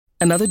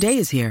Another day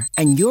is here,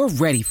 and you're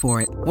ready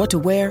for it. What to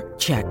wear?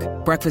 Check.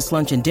 Breakfast,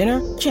 lunch, and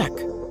dinner? Check.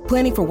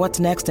 Planning for what's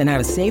next and how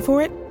to save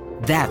for it?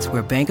 That's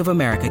where Bank of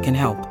America can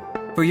help.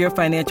 For your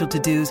financial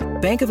to-dos,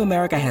 Bank of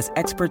America has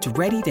experts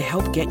ready to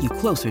help get you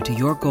closer to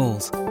your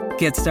goals.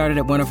 Get started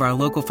at one of our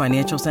local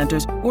financial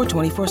centers or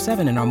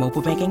 24/7 in our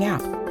mobile banking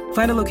app.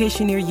 Find a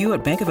location near you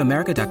at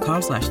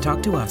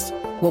bankofamerica.com/talktous.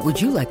 What would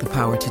you like the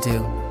power to do?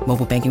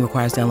 Mobile banking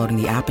requires downloading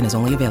the app and is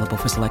only available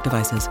for select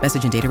devices.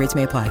 Message and data rates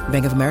may apply.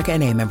 Bank of America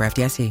N.A., member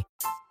FDIC.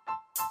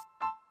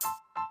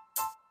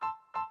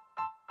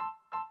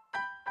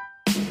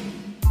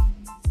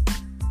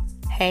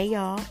 Hey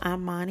y'all,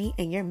 I'm Monty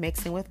and you're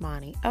mixing with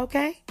Monty,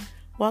 okay?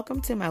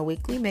 Welcome to my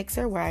weekly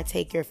mixer where I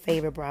take your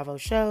favorite Bravo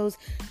shows,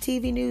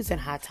 TV news, and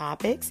hot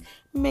topics,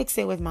 mix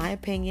it with my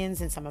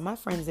opinions and some of my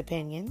friends'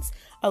 opinions,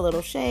 a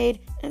little shade,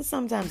 and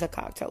sometimes a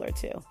cocktail or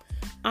two.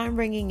 I'm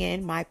bringing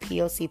in my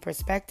POC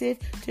perspective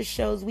to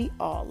shows we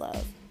all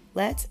love.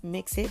 Let's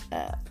mix it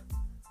up.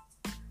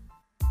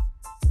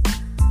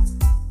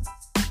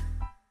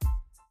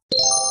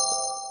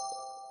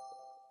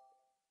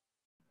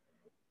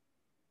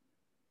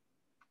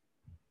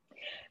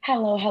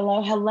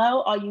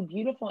 Hello, all you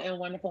beautiful and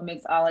wonderful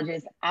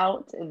mixologists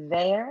out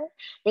there.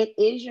 It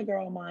is your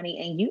girl, Monty,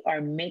 and you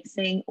are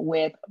mixing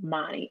with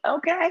Monty,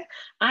 okay?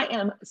 I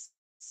am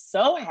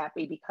so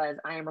happy because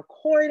I am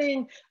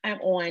recording.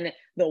 I'm on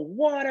the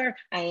water.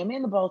 I am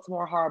in the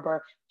Baltimore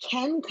Harbor.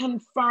 Can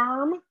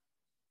confirm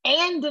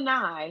and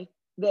deny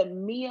that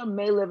Mia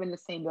may live in the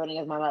same building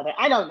as my mother.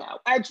 I don't know.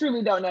 I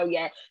truly don't know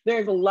yet.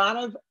 There's a lot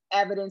of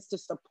evidence to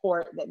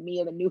support that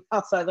Mia, the new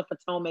housewife of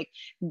Potomac,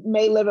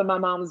 may live in my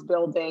mom's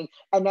building.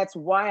 And that's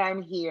why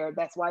I'm here.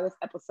 That's why this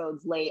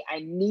episode's late. I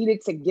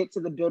needed to get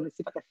to the building,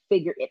 see if I could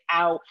figure it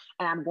out.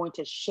 And I'm going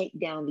to shake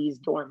down these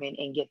doormen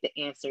and get the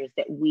answers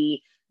that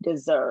we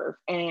deserve.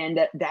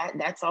 And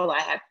that's all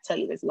I have to tell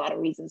you. There's a lot of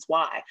reasons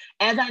why.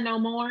 As I know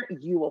more,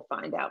 you will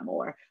find out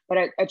more.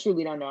 But I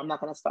truly don't know. I'm not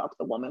going to stalk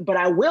the woman, but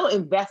I will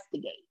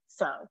investigate.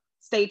 So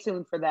stay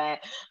tuned for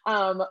that.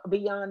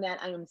 Beyond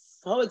that, I am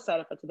so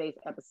excited for today's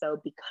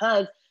episode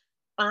because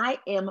I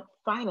am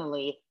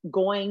finally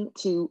going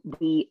to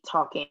be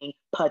talking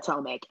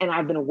Potomac. And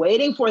I've been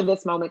waiting for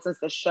this moment since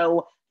the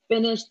show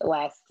finished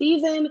last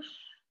season.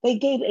 They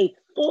gave a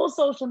full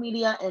social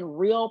media and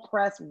real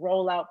press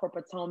rollout for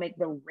Potomac.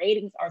 The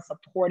ratings are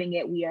supporting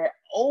it. We are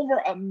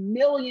over 1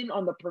 million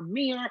on the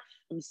premiere.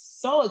 I'm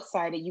so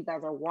excited you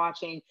guys are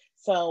watching.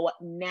 So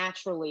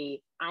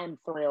naturally, I'm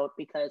thrilled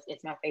because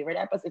it's my favorite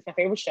episode. It's my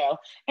favorite show.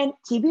 And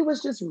TV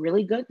was just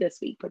really good this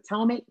week.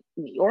 Potomac,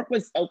 New York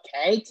was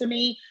okay to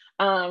me.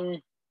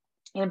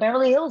 And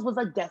Beverly Hills was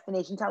like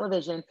destination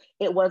television.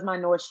 It was my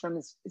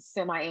Nordstrom's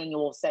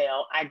semi-annual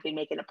sale. I did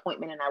make an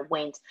appointment and I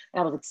went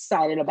and I was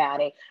excited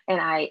about it.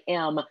 And I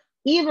am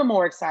even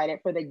more excited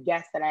for the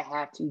guest that I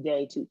have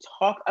today to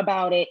talk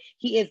about it.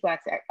 He is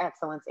Black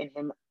excellence in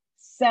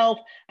himself.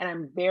 And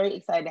I'm very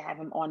excited to have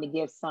him on to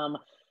give some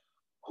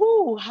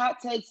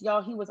hot takes.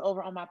 Y'all, he was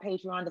over on my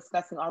Patreon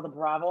discussing all the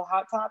Bravo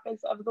hot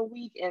topics of the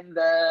week, and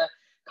the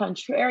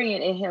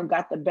contrarian in him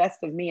got the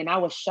best of me, and I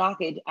was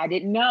shocked. I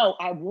didn't know.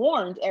 I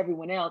warned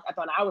everyone else. I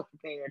thought I was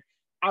prepared.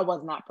 I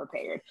was not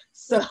prepared.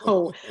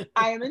 So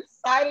I am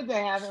excited to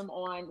have him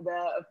on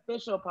the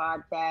official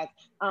podcast.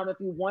 If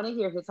you want to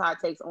hear his hot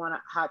takes on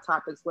hot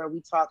topics, where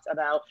we talked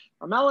about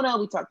Ramona,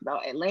 we talked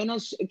about Atlanta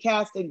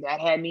casting,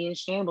 that had me in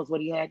shambles. What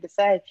he had to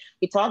say.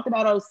 We talked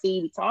about OC.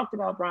 We talked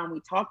about Brown.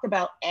 We talked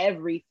about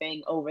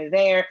everything over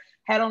there.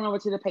 Head on over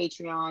to the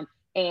Patreon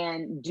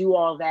and do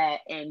all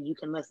that, and you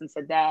can listen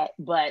to that.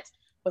 But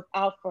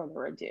without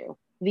further ado,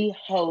 the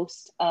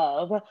host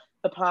of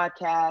the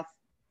podcast,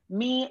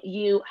 Me,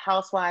 You,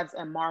 Housewives,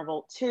 and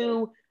Marvel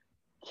 2,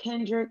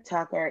 Kendrick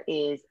Tucker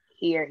is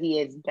here.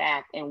 He is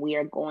back, and we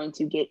are going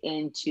to get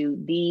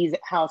into these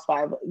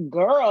Housewife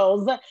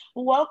girls.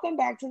 Welcome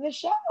back to the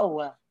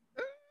show.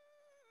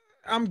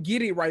 I'm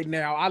giddy right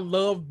now. I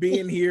love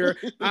being here.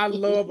 I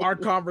love our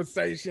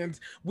conversations.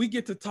 We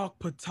get to talk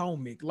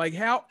Potomac. Like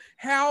how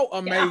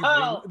amazing.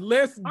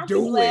 Let's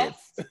do it.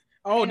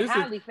 Oh, this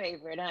highly is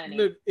favorite, honey.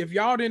 Look, if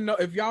y'all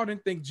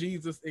didn't think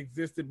Jesus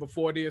existed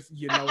before this,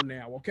 you know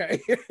now,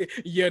 okay?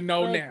 You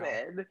know now.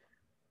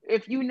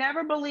 If you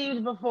never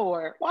believed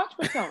before, watch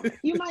Potomac.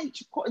 You might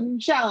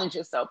challenge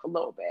yourself a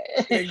little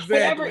bit. Exactly.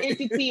 Whatever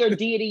entity or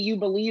deity you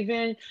believe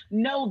in,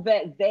 know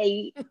that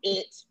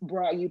it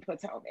brought you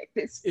Potomac.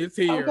 It's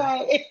here.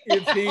 Okay?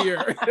 It's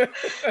here.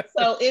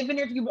 So even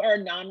if you are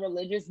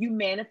non-religious, you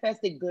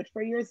manifested good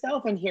for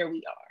yourself, and here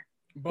we are.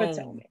 Boom.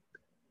 Potomac.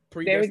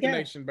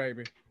 Predestination,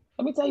 baby.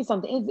 Let me tell you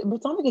something.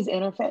 Potomac is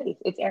interfaith.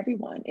 It's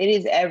everyone. It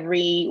is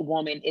every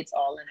woman. It's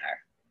all in her.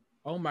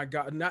 Oh my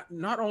God.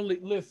 Not only,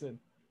 listen,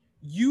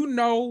 you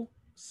know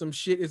some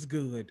shit is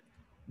good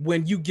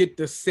when you get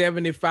the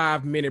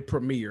 75-minute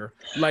premiere.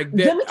 Like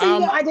that. Let me tell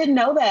you, I didn't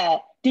know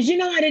that. Did you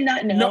know I did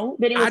not know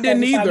that it was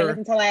 75 minutes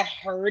until I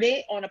heard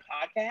it on a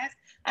podcast?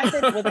 I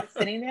said, was I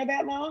sitting there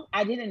that long?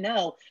 I didn't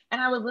know.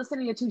 And I was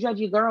listening to Two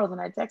Judgy Girls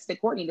and I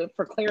texted Courtney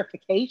for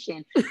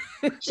clarification.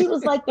 She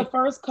was like, the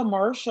first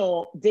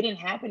commercial didn't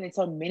happen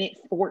until minute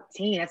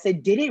 14. I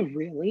said, did it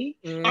really?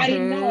 I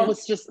didn't know. I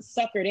was just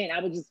suckered in.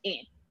 I was just in.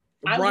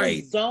 I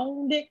was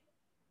zoned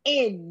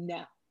in.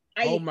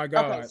 Oh my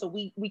God. Okay, so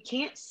we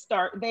can't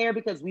start there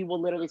because we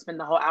will literally spend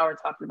the whole hour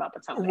talking about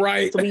Potomac.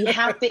 Right. So we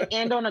have to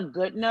end on a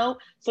good note.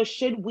 So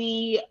should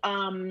we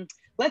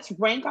let's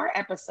rank our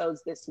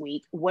episodes this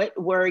week. What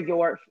were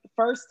your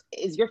first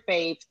is your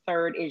fave,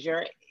 third is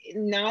your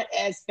not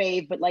as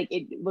fave, but like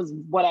it was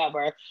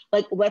whatever.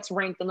 Like let's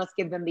rank them, let's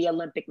give them the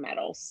Olympic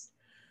medals.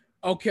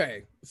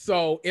 Okay,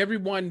 so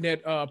everyone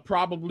that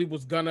probably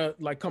was gonna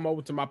like come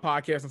over to my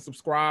podcast and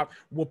subscribe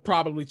will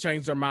probably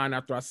change their mind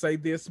after I say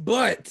this.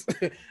 But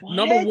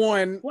number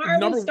one, why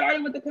are we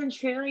starting with the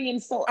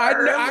contrarian so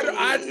early?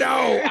 I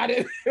know. I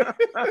didn't.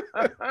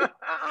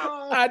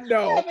 I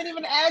know. I haven't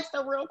even asked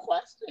a real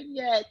question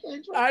yet,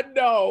 Kendrick. I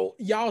know.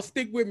 Y'all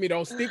stick with me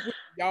though. Stick with me.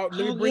 Y'all.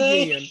 Let me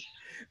bring you in.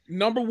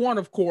 Number one,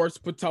 of course,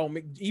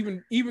 Potomac.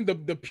 Even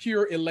the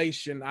pure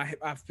elation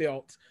I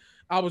felt.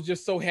 I was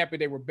just so happy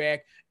they were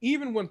back.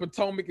 Even when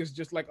Potomac is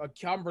just like a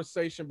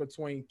conversation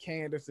between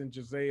Candace and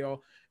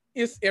Giselle,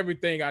 it's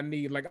everything I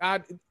need. Like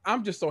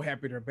I'm just so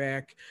happy they're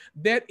back.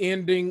 That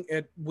ending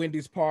at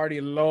Wendy's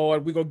party,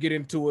 Lord, we're gonna get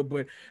into it,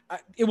 but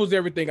it was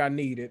everything I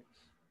needed.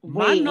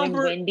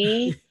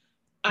 Wendy,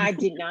 I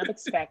did not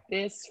expect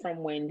this from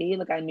Wendy.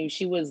 Like I knew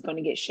she was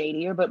gonna get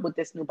shadier, but with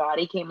this new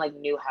body came like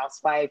new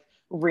housewife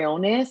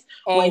realness.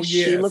 When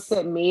she looked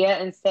at Mia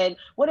and said,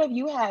 "What have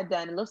you had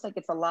done? It looks like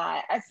it's a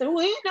lot." I said,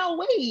 "Wait,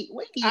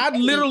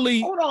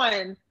 literally hold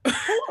on.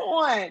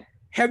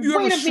 Have you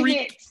ever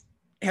shrieked?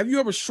 Have you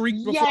ever shrieked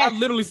before? Yes. I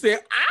literally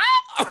said,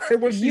 "Ah!"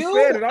 when she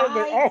said it. I was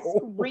like,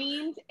 "Oh!"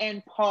 Screamed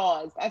and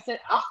paused. I said,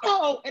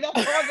 "Oh!" and I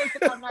paused and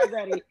said, "I'm not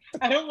ready.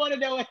 I don't want to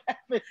know what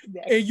happens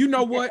next." And you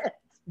know what?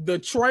 The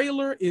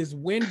trailer is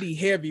Wendy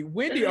heavy.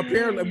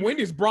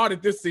 Wendy's brought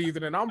it this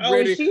season, and I'm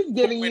ready. She's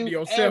giving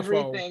you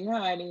everything,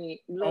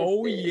 honey. Listen.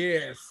 Oh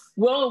yes.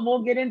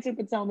 We'll get into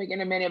Potomac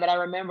in a minute, but I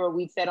remember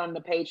we said on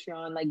the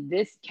Patreon, like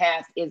this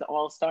cast is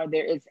all-star.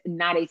 There is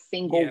not a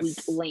single weak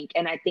link,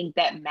 and I think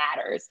that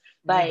matters.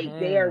 Like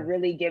they are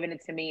really giving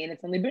it to me, and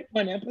it's only been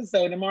one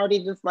episode. I'm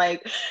already just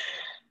like,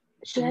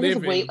 should I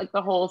just wait like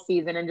the whole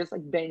season and just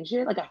like binge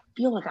it? Like I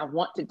feel like I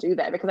want to do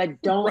that because I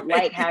don't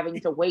like having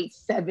to wait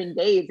 7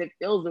 days. It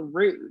feels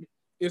rude.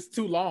 It's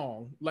too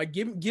long. Like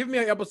give me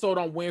an episode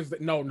on Wednesday.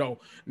 No,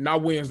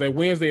 not Wednesday.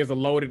 Wednesday is a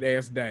loaded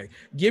ass day.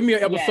 Give me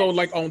an episode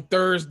like on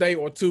Thursday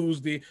or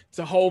Tuesday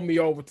to hold me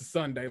over to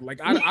Sunday. Like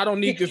I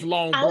don't need this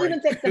long break. I'll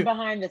even take the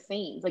behind the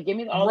scenes. Like give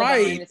me all the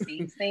behind the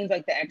scenes things,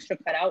 like the extra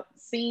cutout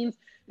scenes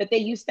that they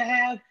used to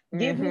have.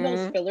 Give me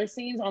those filler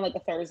scenes on like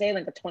a Thursday,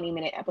 like a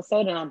 20-minute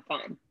episode, and I'm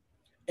fine.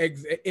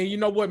 And you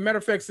know what? Matter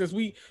of fact, since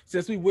we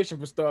wishing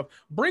for stuff,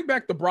 bring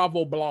back the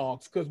Bravo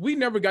blogs because we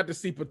never got to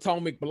see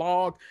Potomac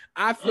blog.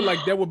 I feel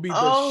like that would be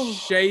the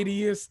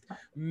shadiest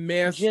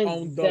mess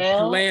on the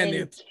planet.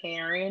 And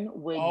Karen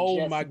would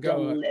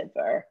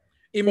deliver.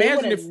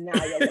 Imagine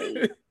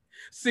if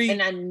see,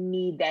 and I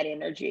need that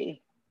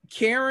energy.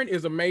 Karen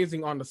is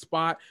amazing on the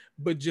spot,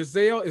 but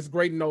Giselle is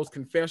great in those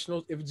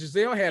confessionals. If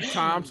Giselle had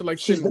time to like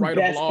sit and write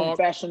a blog,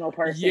 confessional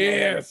person I've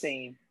ever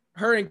seen.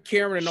 Her and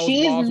Karen and those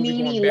blogs will be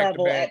going back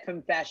to back. At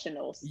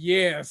confessionals.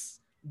 Yes.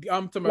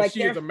 I'm talking about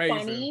she is amazing.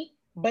 Funny,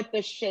 but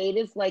the shade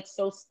is like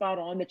so spot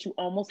on that you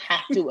almost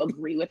have to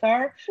agree with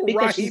her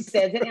because she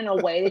says it in a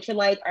way that you're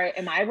like, all right,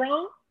 am I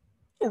wrong?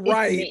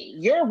 Right. It's me.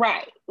 You're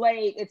right.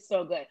 Like, it's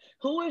so good.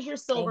 Who is your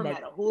silver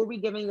medal? Who are we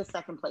giving the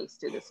second place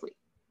to this week?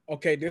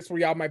 Okay, this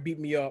where y'all might beat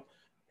me up.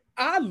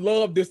 I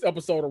love this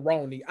episode of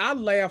Roni. I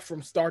laughed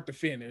from start to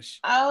finish.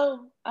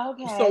 Oh,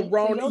 okay. So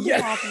Roni, you'll be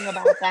talking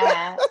about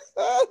that.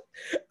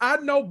 I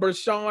know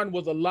Bershawn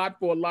was a lot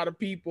for a lot of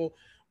people,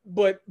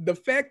 but the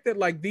fact that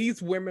like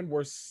these women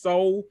were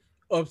so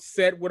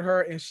upset with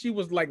her and she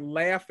was like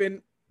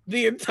laughing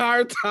the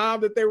entire time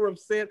that they were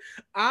upset.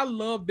 I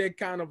love that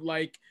kind of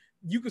like,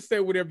 you can say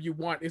whatever you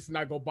want, it's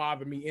not gonna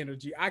bother me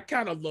energy. I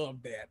kind of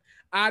love that.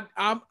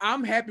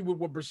 I'm happy with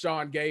what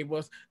Bershawn gave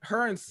us.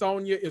 Her and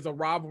Sonia is a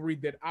rivalry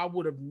that I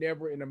would have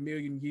never in a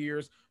million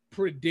years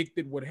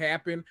predicted would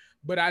happen,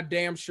 but I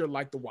damn sure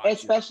like to watch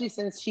Especially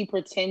since she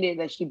pretended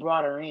that she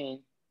brought her in.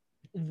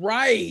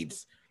 Right.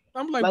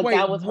 I'm like wait,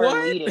 that was what?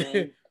 Her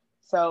leading.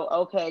 So,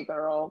 okay,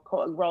 girl,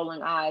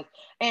 rolling eyes.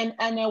 And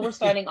I know we're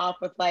starting off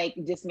with like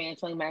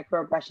dismantling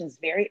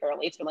microaggressions very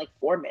early. It's been like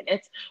 4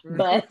 minutes.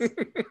 But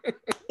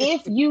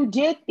if you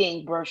did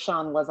think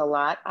Bershawn was a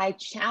lot, I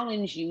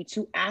challenge you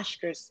to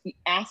ask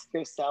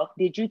yourself,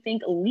 did you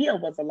think Leah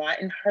was a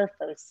lot in her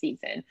first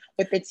season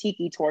with the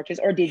tiki torches,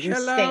 or did you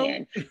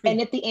stand?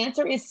 And if the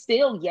answer is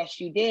still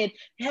yes, you did,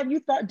 have you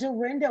thought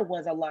Dorinda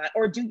was a lot,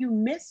 or do you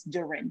miss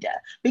Dorinda?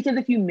 Because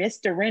if you miss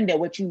Dorinda,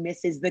 what you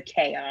miss is the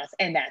chaos,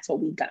 and that's what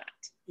we got.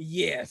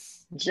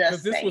 Yes,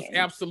 just this saying. Was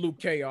absolute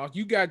chaos.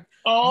 You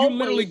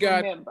literally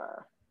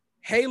remember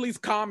Haley's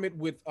comment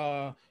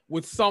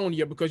with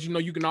Sonya, because you know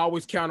you can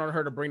always count on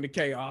her to bring the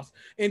chaos.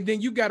 And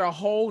then you got a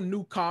whole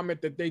new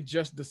comet that they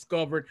just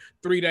discovered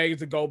 3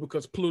 days ago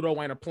because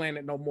Pluto ain't a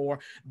planet no more.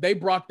 They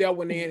brought that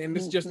one in, and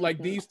it's just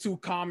like these two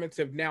comets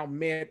have now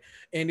met,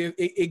 and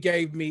it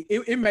gave me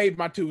it made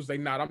my Tuesday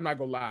night. I'm not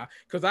gonna lie,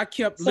 because I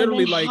kept So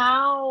literally then like,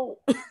 how?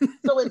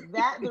 So is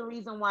that the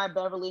reason why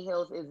Beverly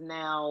Hills is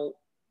now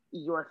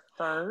your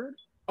third?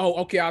 oh,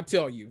 okay, I'll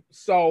tell you.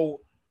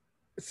 So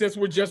since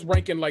we're just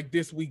ranking like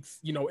this week's,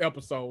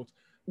 episodes,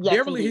 Yes,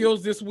 Beverly indeed.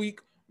 Hills this week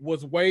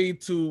was way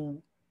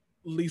too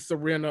Lisa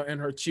Rinna and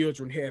her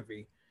children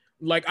heavy.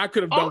 Like I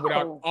could have done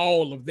without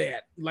all of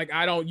that. Like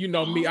I don't,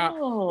 me.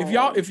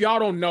 If y'all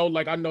don't know,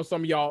 like I know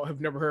some of y'all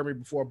have never heard me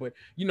before, but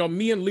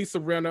me and Lisa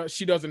Rinna,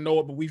 she doesn't know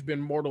it, but we've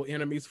been mortal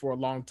enemies for a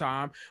long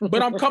time.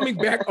 But I'm coming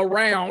back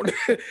around.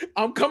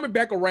 I'm coming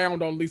back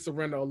around on Lisa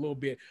Rinna a little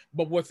bit.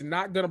 But what's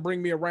not gonna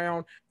bring me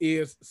around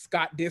is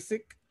Scott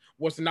Disick.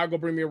 What's not gonna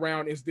bring me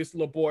around is this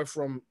little boy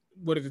from,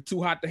 what is it,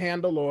 Too Hot to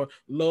Handle or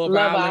Love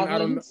Island? I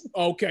don't know.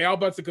 Okay, I was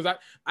about to, because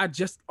I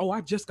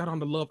just got on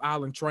the Love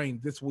Island train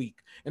this week,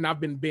 and I've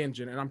been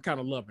binging, and I'm kind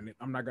of loving it.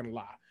 I'm not gonna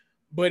lie,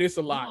 but it's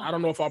a lot. I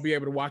don't know if I'll be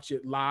able to watch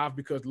it live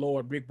because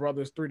Lord, Big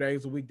Brother is 3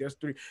 days a week.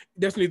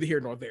 That's neither here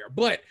nor there.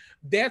 But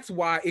that's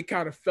why it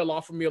kind of fell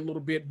off of me a little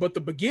bit. But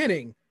the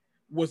beginning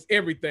was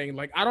everything.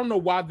 Like I don't know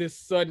why this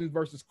Sutton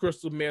versus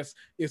Crystal mess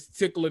is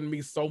tickling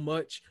me so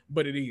much,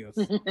 but it is.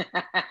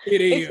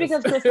 It is. It's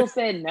because Crystal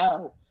said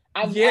no.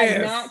 I've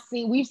not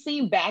seen, we've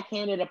seen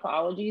backhanded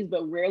apologies,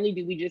 but rarely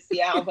do we just see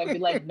Al's like be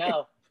like,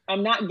 no,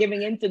 I'm not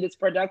giving into this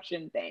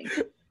production thing.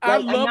 Like,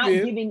 I'm not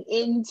giving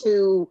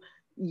into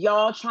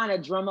y'all trying to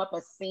drum up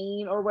a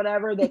scene or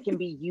whatever that can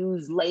be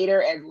used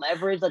later as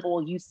leverage. Like,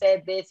 well, you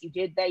said this, you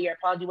did that, your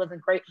apology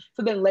wasn't great.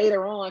 So then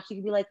later on, she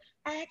could be like,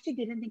 I actually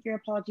didn't think your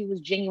apology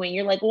was genuine.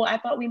 You're like, well, I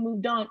thought we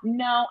moved on.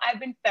 No,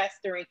 I've been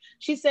festering.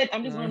 She said,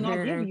 I'm just going to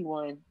not give you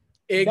one.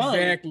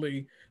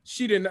 Exactly. Done.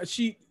 She didn't,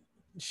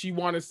 she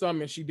wanted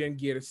something and she didn't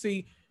get it.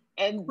 See,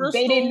 and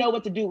Crystal, they didn't know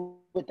what to do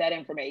with that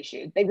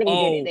information. They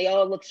really didn't. They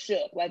all looked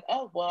shook. Like,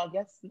 oh, well, I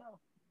guess no.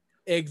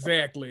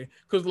 Exactly.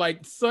 Because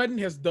like Sutton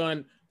has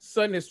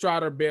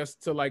tried her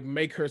best to like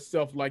make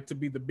herself like to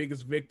be the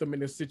biggest victim in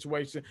this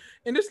situation.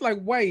 And it's like,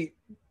 wait,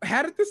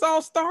 how did this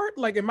all start?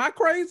 Like, am I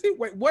crazy?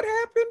 Wait, what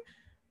happened?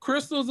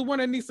 Crystal's the one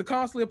that needs to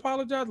constantly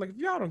apologize. Like, if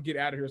y'all don't get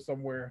out of here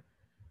somewhere,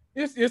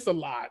 it's a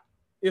lot.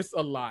 It's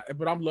a lot.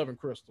 But I'm loving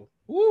Crystal.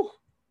 Woo.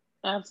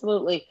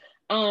 Absolutely.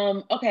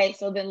 Okay,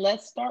 so then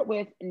let's start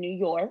with New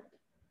York.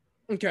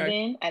 Okay.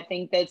 Then I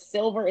think that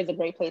Silver is a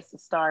great place to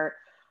start.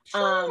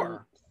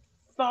 Sure.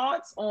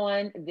 Thoughts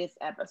on this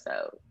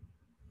episode?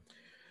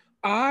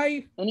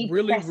 Any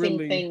really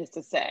things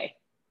to say?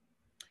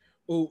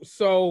 Oh,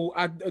 so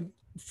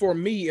for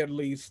me at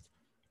least,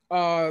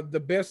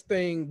 the best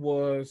thing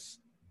was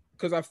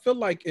because I feel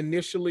like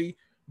initially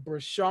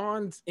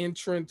Brashawn's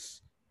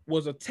entrance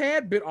was a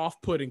tad bit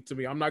off-putting to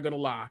me. I'm not gonna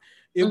lie.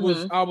 It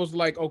was. I was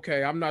like,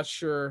 okay, I'm not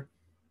sure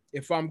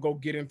if I'm gonna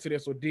get into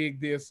this or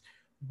dig this,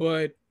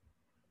 but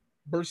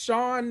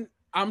Brashawn,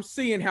 I'm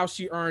seeing how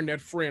she earned that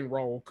friend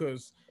role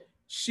because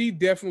she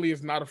definitely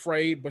is not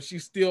afraid, but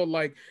she's still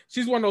like,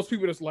 she's one of those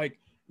people that's like,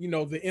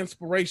 the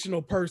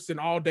inspirational person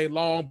all day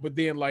long, but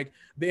then like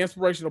the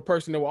inspirational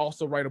person that will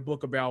also write a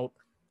book about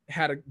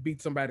how to beat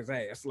somebody's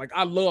ass. Like,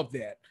 I love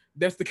that.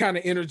 That's the kind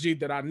of energy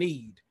that I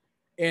need.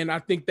 And I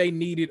think they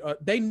needed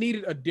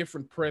a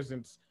different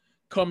presence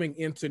coming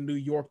into New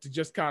York to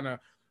just kind of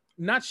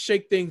not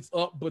shake things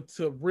up, but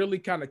to really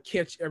kind of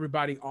catch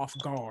everybody off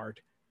guard,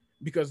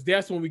 because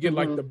that's when we get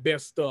like the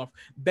best stuff.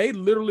 They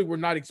literally were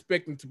not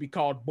expecting to be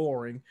called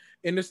boring.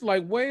 And it's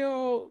like,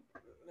 well,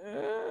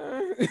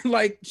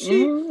 like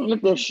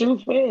if the shoe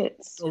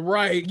fits.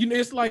 Right.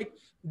 It's like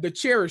the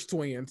Cherish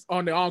twins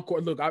on the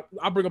Encore. Look,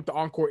 I bring up the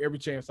Encore every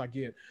chance I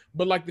get,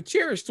 but like the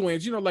Cherish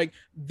twins, like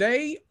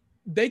they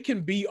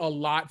can be a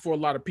lot for a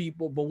lot of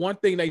people, but one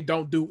thing they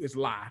don't do is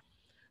lie.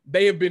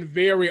 They have been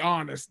very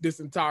honest this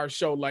entire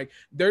show. Like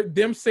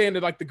them saying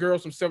that like the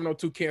girls from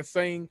 702 can't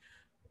sing.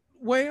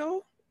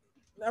 Well,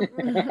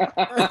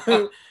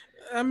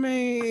 I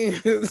mean,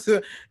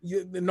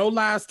 no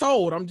lies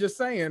told. I'm just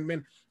saying,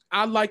 man.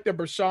 I like that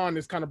Brashawn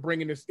is kind of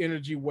bringing this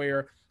energy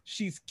where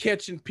she's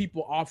catching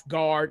people off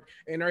guard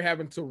and they're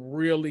having to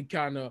really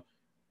kind of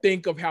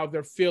think of how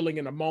they're feeling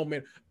in a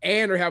moment,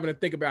 and they're having to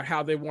think about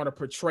how they want to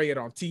portray it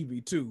on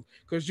TV too.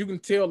 Because you can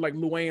tell like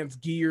Luann's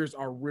gears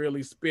are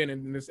really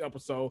spinning in this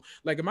episode.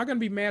 Like, am I going to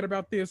be mad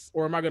about this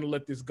or am I going to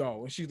let this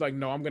go? And she's like,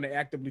 no, I'm going to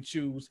actively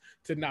choose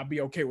to not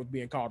be okay with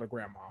being called a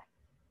grandma.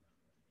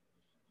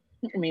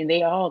 I mean,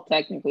 they all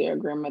technically are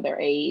grandmother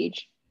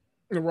age.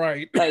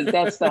 Right. Like,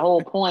 that's the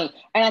whole point.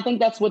 And I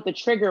think that's what the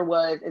trigger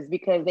was, is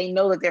because they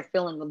know that they're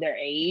feeling their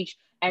age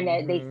and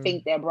that they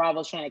think that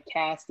Bravo's trying to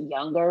cast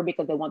younger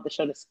because they want the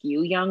show to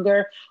skew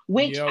younger,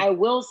 which I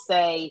will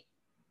say,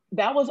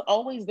 that was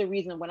always the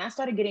reason when I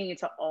started getting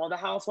into all the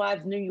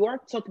Housewives, New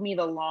York took me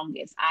the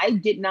longest. I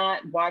did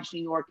not watch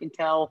New York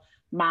until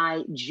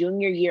my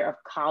junior year of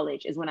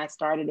college is when I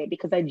started it,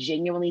 because I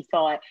genuinely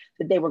thought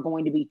that they were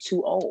going to be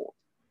too old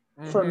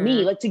for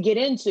me, like to get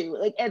into.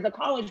 Like as a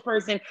college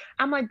person,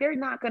 I'm like, I'm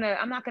not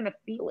gonna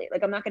feel it.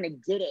 Like I'm not gonna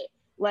get it.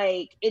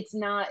 Like it's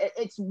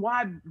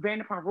why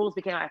Vanderpump Rules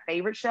became my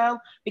favorite show,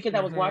 because I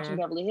was watching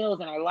Beverly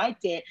Hills and I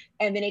liked it,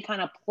 and then they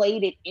kind of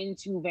played it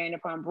into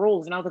Vanderpump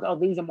Rules, and I was like, oh,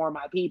 these are more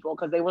my people,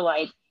 because they were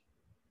like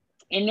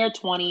in their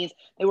 20s,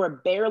 they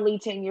were barely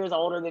 10 years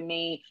older than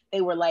me,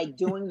 they were like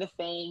doing the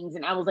things,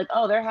 and I was like,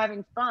 oh, they're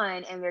having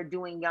fun and they're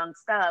doing young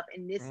stuff,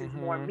 and this is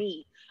more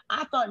me.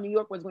 I thought New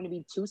York was going to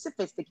be too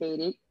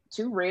sophisticated,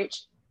 too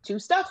rich, too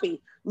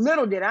stuffy.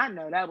 Little did I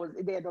know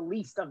they're the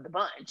least of the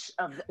bunch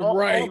of all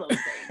those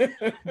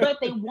things. But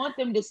they want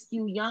them to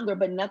skew younger,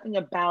 but nothing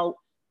about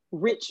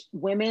rich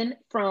white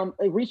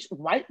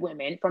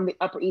women from the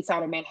Upper East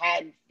Side of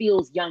Manhattan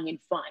feels young and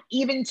fun.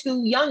 Even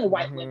to young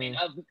white women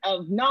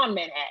of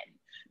non-Manhattan,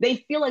 they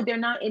feel like they're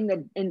not in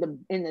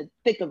the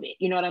thick of it.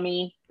 You know what I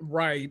mean?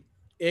 Right.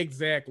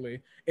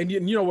 Exactly. And you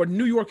know what,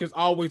 New York is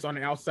always on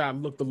the outside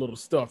looked a little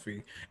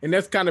stuffy, and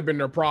that's kind of been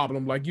their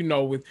problem. Like, you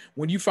know, with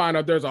when you find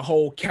out there's a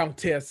whole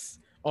countess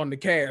on the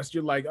cast,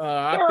 you're like,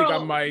 I think I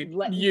might,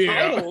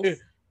 titles.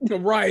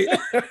 Right.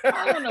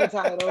 I don't know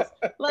titles.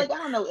 Like, I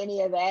don't know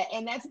any of that.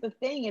 And that's the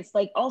thing. It's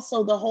like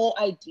also the whole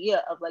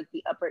idea of like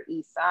the Upper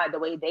East Side, the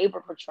way they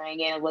were portraying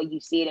it and like you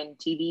see it in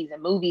TVs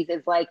and movies,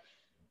 is like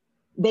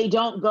they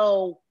don't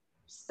go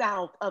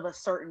south of a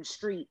certain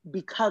street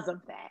because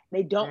of that.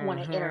 They don't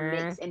want to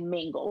intermix and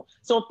mingle.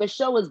 So if the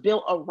show is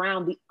built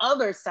around the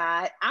other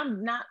side,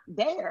 I'm not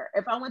there.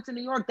 If I went to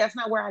New York, that's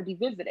not where I'd be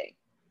visiting.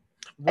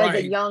 Right.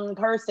 As a young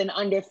person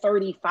under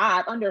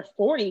 35, under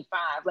 45,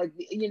 like,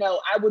 you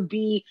know, I would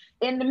be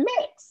in the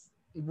mix.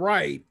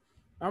 Right.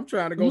 I'm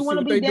trying to go you see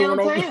what they're doing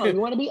over there. You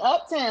want to be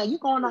uptown. You're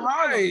going to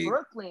Harlem,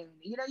 Brooklyn.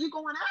 You know, you're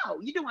going out.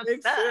 You're doing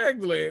stuff.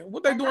 Exactly.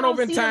 What they doing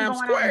over in Times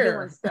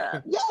Square?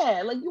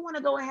 Yeah, like you want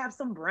to go and have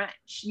some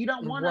brunch. You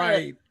don't want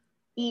to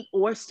eat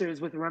oysters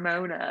with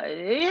Ramona.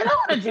 You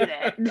don't want to do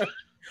that.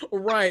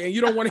 Right. And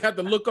you don't want to have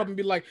to look up and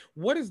be like,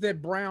 what is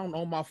that brown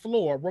on my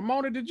floor?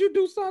 Ramona, did you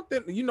do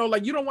something? You know,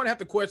 like you don't want to have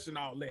to question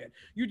all that.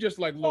 You just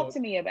like, look. Talk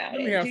to me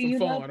about it. Have do some you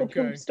fun, love the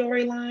poop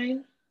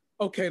storyline?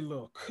 Okay,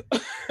 look.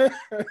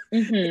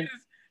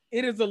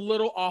 It is a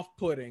little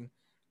off-putting.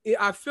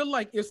 I feel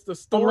like it's the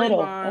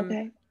storyline.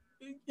 Okay.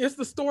 It's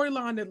the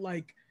storyline that,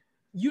 like,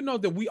 you know,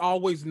 that we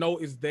always know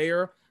is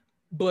there.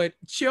 But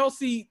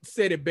Chelsea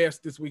said it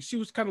best this week. She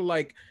was kind of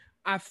like,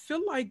 I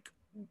feel like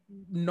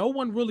no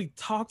one really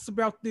talks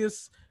about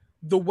this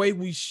the way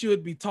we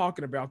should be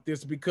talking about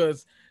this,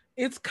 because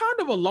it's kind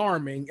of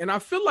alarming. And I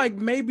feel like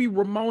maybe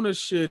Ramona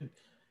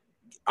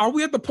are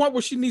we at the point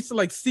where she needs to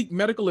like seek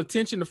medical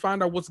attention to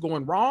find out what's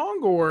going wrong,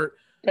 or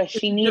does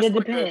she need a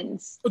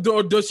Depends?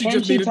 Or does she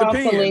just need a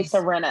Depends? To Lisa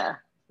Rinna?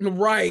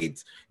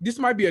 Right. This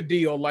might be a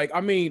deal. Like,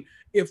 I mean,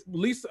 if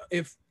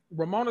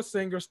Ramona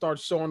Singer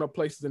starts showing up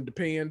places in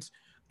Depends,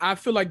 I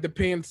feel like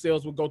Depends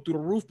sales will go through the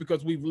roof,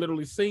 because we've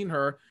literally seen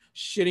her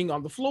shitting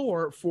on the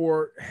floor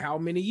for how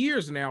many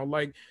years now?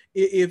 Like,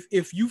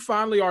 if you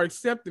finally are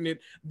accepting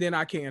it, then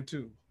I can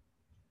too.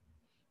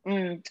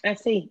 I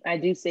see. I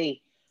do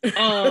see.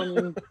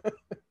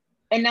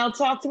 And now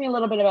talk to me a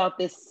little bit about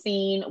this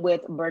scene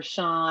with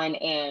Bershawn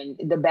and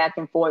the back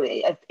and forth.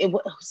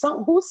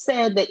 Who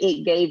said that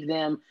it gave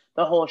them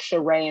the whole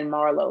Sheree and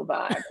Marlo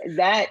vibe?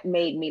 That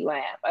made me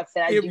laugh. I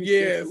said, I do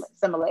see some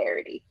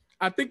similarity.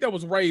 I think that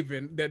was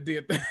Raven that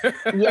did that.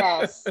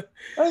 Yes.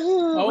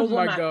 Oh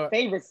my God. One of my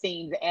favorite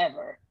scenes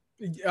ever.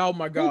 Oh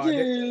my God.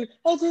 You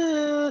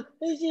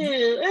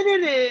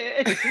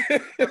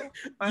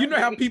know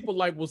how people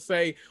like will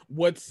say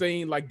what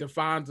scene like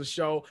defines a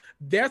show?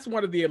 That's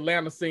one of the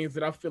Atlanta scenes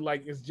that I feel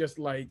like is just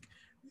like,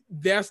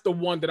 that's the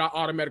one that I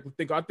automatically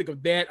think of. I think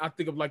of that. I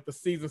think of like the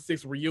season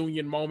 6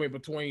 reunion moment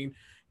between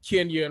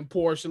Kenya and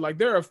Portia. Like,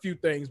 there are a few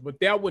things, but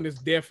that one is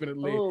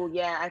definitely. Oh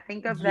yeah, I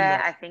think of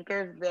that. Know. I think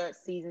of the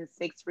season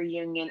 6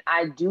 reunion.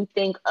 I do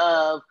think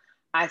of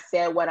I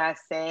said what I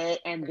said,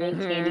 and then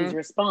Candy's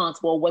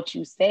response, well, what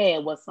you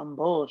said was some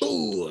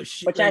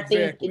bullshit. Which I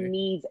think it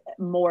needs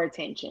more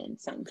attention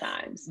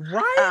sometimes.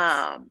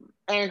 Right.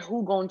 And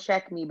who gonna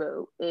check me,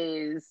 boo,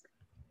 is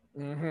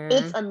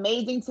it's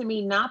amazing to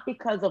me, not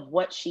because of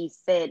what she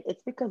said,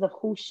 it's because of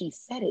who she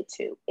said it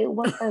to. It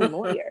was her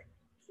lawyer.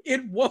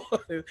 It was.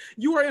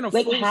 You were in a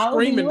like, full how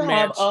screaming do you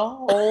match. Have a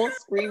whole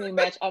screaming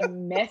match, a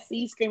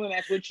messy screaming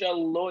match with your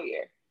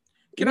lawyer?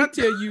 Can I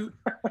tell you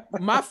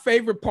my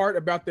favorite part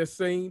about that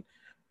scene?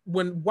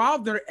 While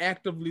they're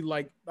actively,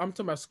 like, I'm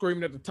talking about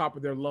screaming at the top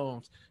of their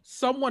lungs,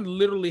 someone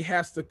literally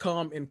has to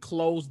come and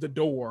close the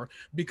door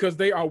because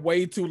they are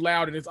way too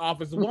loud in his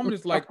office. The woman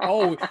is like,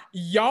 oh,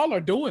 y'all are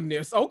doing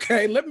this.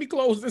 Okay, let me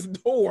close this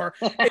door.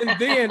 And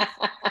then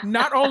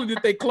not only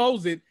did they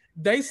close it,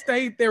 they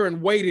stayed there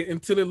and waited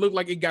until it looked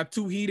like it got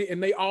too heated,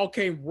 and they all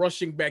came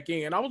rushing back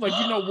in. I was like,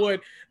 you know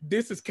what?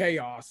 This is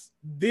chaos.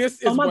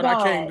 This is what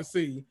I came to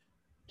see.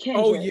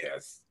 Kendrick. Oh,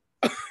 yes.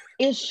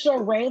 Is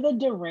Sheree the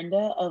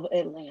Dorinda of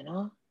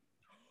Atlanta?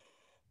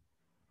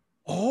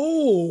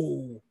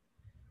 Oh,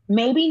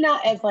 Maybe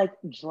not as like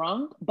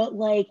drunk, but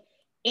like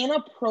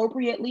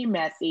inappropriately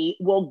messy.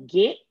 Will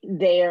get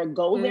there,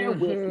 go there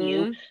with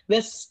you. mm-hmm. The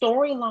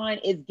storyline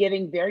is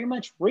giving very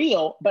much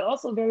real, but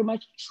also very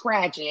much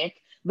tragic.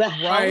 The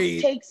house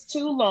Right. takes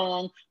too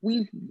long.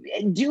 We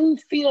do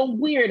feel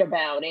weird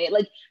about it.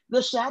 Like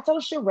the Chateau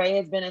Charest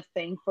has been a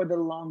thing for the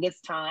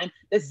longest time,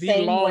 the The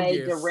same way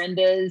longest.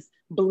 Dorinda's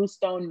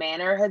Bluestone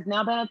Manor has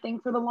now been a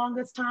thing for the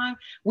longest time.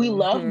 We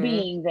love Mm-hmm.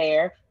 being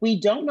there. We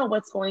don't know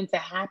what's going to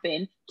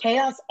happen.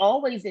 Chaos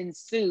always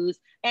ensues,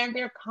 and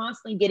they're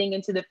constantly getting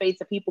into the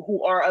face of people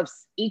who are of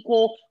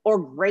equal or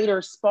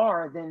greater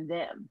spar than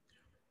them.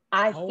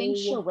 I think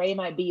Oh, Sheree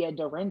might be a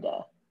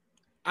Dorinda.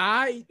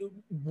 I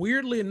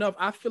weirdly enough,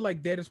 I feel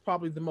like that is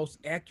probably the most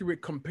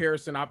accurate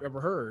comparison I've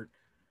ever heard.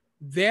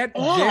 That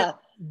that Yeah.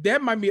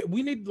 that might be.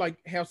 We need to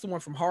like have someone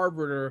from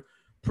Harvard or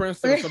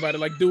Princeton or somebody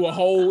like do a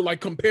whole like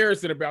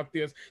comparison about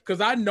this, because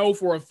I know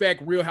for a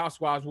fact Real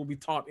Housewives will be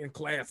taught in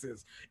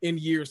classes in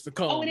years to Oh, it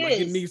come. Like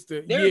it is. needs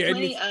to, yeah, it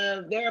needs.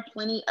 There are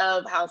plenty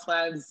of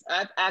housewives.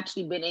 I've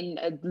actually been in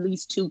at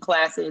least two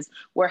classes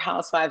where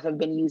housewives have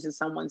been using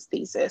someone's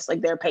thesis,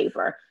 like their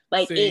paper.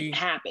 Like it See,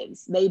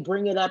 happens. They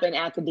bring it up in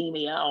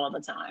academia all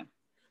the time.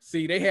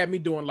 see, they had me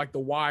doing like The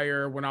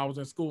Wire when I was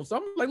in school. So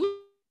I'm like,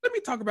 let me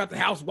talk about the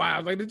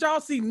Housewives. Like, did y'all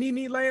see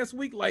Nene last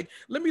week? Like,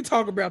 let me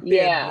talk about that. But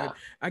Yeah.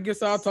 I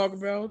guess I'll talk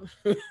about.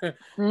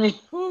 Wow,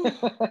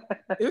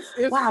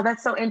 It's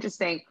that's so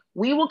interesting.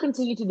 We will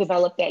continue to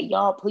develop that.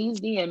 Y'all, please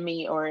DM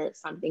me or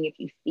something if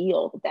you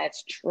feel that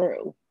that's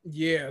true,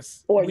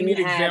 yes. or We you need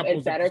have a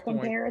examples at better this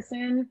point.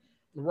 comparison.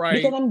 Because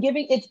Right.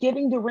 it's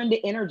giving Dorinda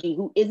energy,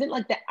 who isn't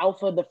like the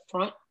alpha, the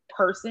front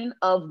person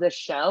of the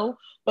show,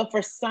 but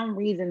for some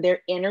reason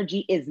their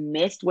energy is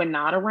missed when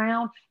not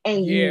around,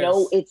 and you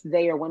know Yes. it's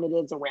there when it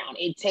is around.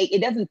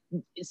 It doesn't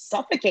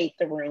suffocate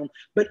the room,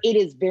 but it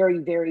is very,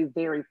 very,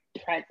 very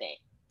present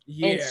and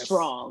Yes.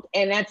 strong,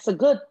 and that's a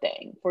good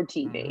thing for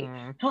TV.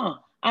 Mhm. Huh?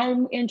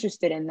 I'm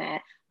interested in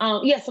that.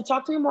 Yeah. So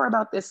talk to me more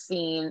about this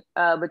scene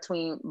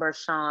between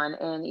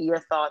Bershawn and your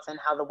thoughts and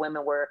how the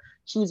women were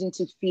choosing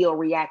to feel,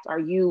 react. Are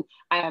you?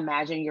 I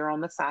imagine you're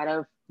on the side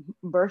of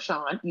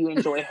Bershawn. You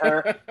enjoy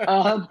her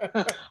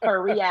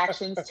her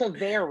reactions to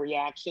their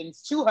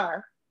reactions to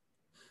her.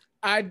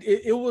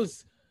 It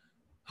was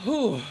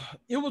whew,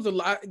 it was a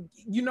lot.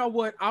 You know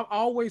what? I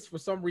always for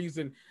some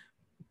reason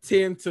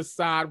tend to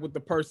side with the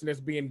person that's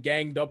being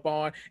ganged up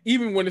on,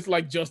 even when it's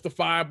like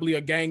justifiably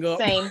a gang up.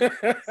 Same,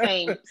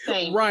 same,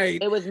 same.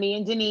 Right. It was me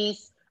and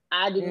Denise.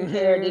 I didn't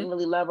care, Hmm. didn't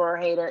really love her or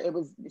hate her. It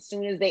was as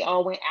soon as they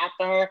all went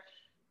after her,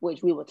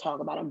 which we will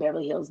talk about in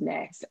Beverly Hills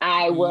next.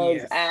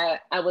 Yes.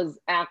 I was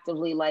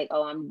actively like,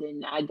 oh,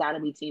 I gotta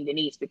be Team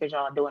Denise because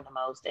y'all are doing the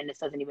most, and this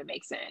doesn't even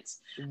make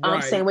sense. Same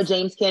Right. with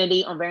James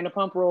Kennedy on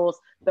Vanderpump Rules.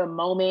 The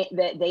moment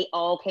that they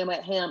all came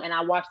at him, and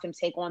I watched him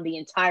take on the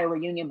entire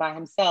reunion by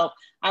himself,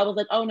 I was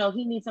like, oh no,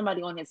 he needs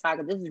somebody on his side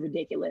because this is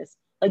ridiculous.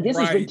 Like this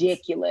is Right.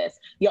 ridiculous.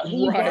 Yo,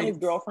 he brought his Right.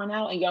 girlfriend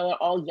out, and y'all are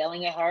all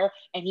yelling at her,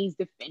 and he's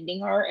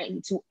defending her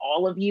and to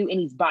all of you, and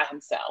he's by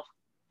himself.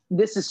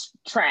 This is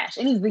trash,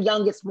 and he's the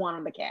youngest one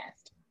on the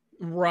cast.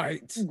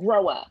 Right.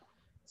 Grow up.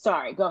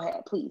 Sorry, go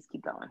ahead. Please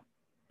keep going.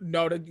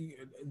 No,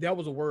 that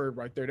was a word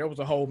right there. That was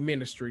a whole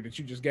ministry that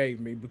you just gave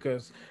me,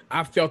 because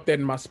I felt that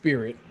in my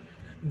spirit.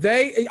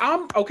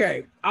 I'm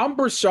okay. I'm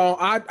Bershawn.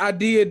 I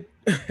did.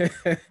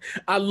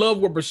 I love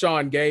what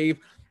Bershawn gave.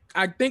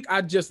 I think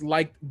I just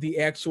like the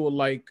actual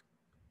like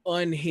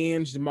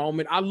unhinged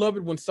moment. I love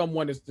it when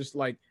someone is just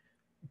like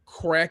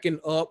cracking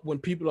up, when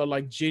people are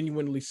like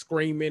genuinely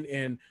screaming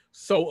and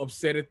so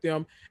upset at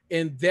them.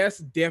 And that's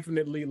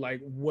definitely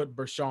like what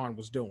Bershawn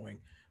was doing.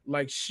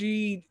 Like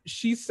she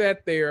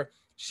sat there,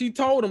 she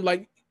told him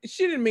like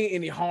she didn't mean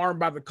any harm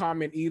by the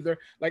comment either.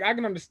 Like I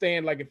can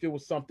understand like if it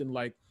was something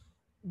like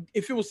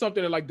if it was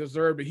something that like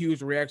deserved a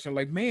huge reaction,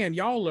 like man,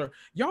 y'all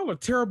are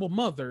terrible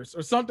mothers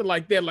or something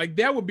like that. Like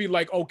that would be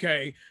like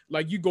okay,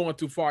 like you going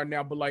too far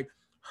now. But like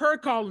her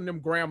calling them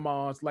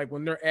grandmas, like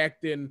when they're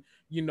acting,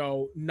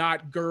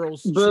 not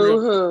girls Boo trip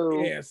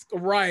hoo. esque,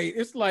 right?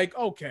 It's like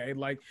okay,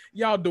 like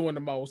y'all doing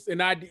the most,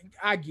 and I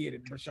get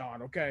it,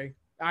 Rashawn. Okay,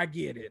 I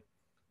get it.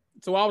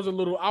 So I was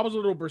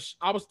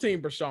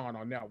team Bershawn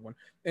on that one.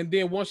 And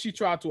then once she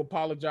tried to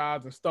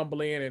apologize and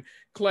stumble in and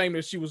claim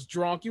that she was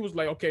drunk, he was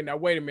like, okay, now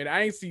wait a minute.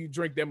 I ain't see you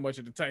drink that much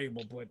at the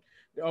table, but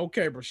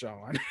okay,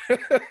 Bershawn.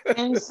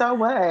 And so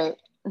what?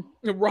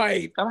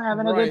 Right, I'm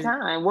having a good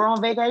right, time. We're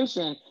on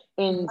vacation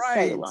in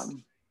right.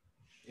 Salem.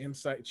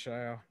 Insight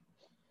child.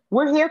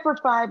 We're here for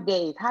 5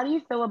 days. How do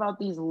you feel about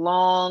these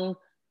long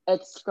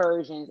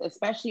excursions,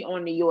 especially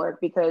on New York?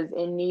 Because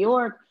in New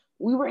York,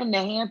 we were in the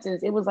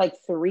Hamptons. It was like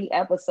 3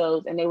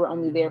 episodes, and they were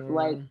only there for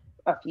like Mhm.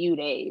 a few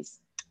days.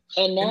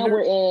 And And now they're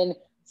we're in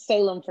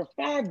Salem for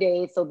 5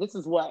 days. So this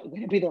is what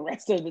going to be the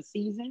rest of the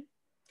season.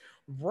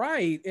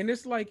 right. And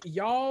it's like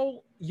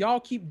y'all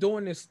keep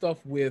doing this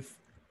stuff with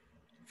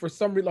for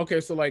some reason.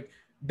 Okay, so like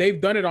they've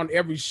done it on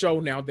every show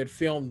now that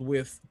filmed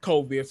with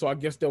COVID. So I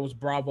guess there was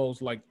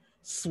Bravo's like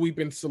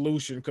sweeping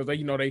solution because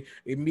they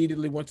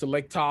immediately went to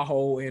Lake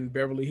Tahoe in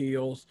Beverly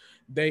Hills.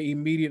 They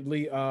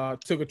immediately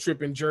took a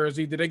trip in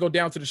Jersey. Did they go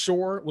down to the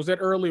shore? Was that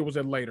early or was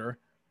that later?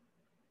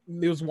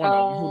 It was one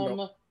of them. Who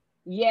knows?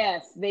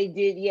 Yes, they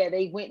did. Yeah,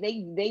 they went.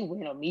 They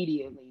went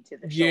immediately to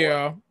the shore.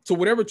 Yeah. So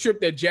whatever trip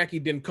that Jackie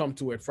didn't come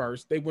to at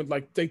first, they went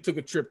they took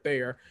a trip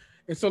there,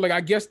 and so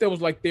I guess that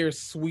was their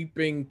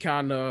sweeping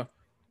kind of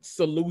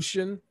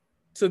solution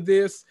to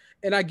this.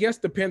 And I guess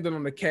depending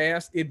on the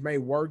cast, it may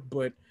work,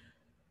 but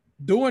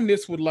doing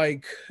this with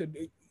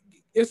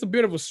it's a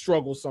bit of a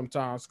struggle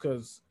sometimes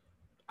because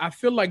I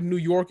feel like New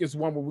York is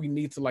one where we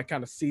need to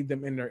kind of see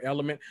them in their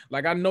element.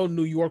 I know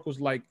New York was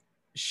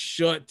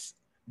shut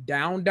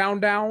down,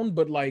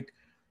 but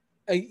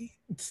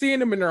seeing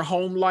them in their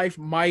home life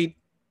might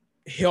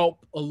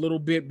help a little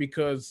bit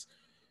because,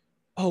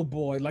 oh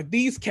boy,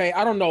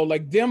 I don't know,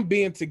 them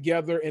being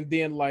together and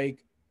then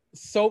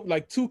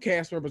two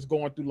cast members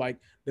going through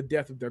the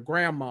death of their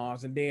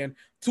grandmas and then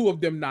two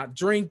of them not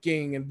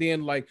drinking and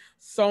then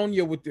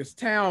Sonia with this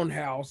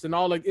townhouse and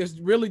all it's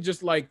really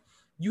just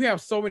you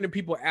have so many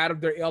people out of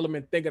their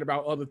element thinking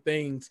about other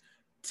things,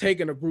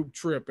 taking a group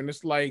trip. And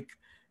it's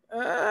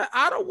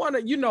I don't want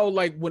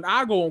to, when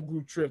I go on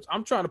group trips,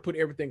 I'm trying to put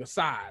everything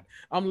aside.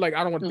 I'm I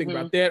don't want to think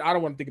about that. I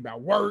don't want to think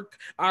about work.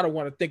 I don't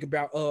want to think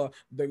about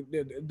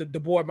the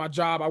boy at my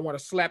job I want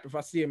to slap if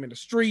I see him in the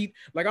street.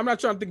 I'm not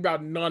trying to think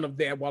about none of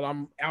that while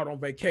I'm out on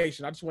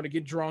vacation. I just want to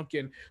get drunk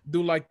and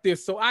do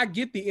this. So I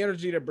get the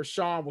energy that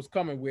Bashan was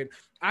coming with.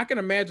 I can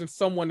imagine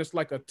someone that's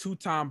a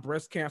 2-time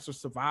breast cancer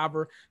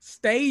survivor,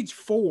 stage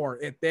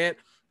 4 at that.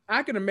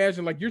 I can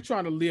imagine you're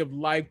trying to live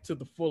life to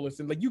the fullest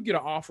and you get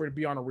an offer to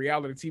be on a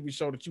reality TV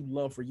show that you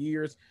love for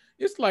years.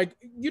 It's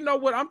you know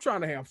what? I'm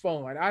trying to have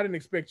fun. I didn't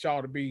expect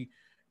y'all to be,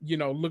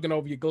 looking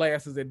over your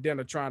glasses at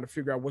dinner trying to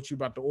figure out what you're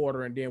about to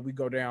order. And then we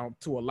go down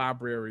to a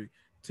library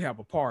to have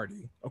a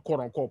party, a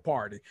quote unquote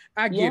party.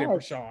 I get it,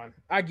 Rashawn.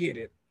 I get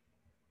it.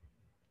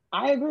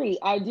 I agree.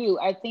 I do.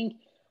 I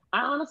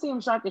honestly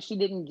am shocked that she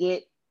didn't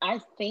get. I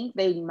think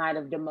they might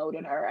have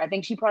demoted her. I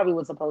think she probably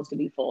was supposed to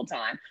be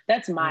full-time.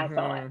 That's my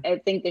thought.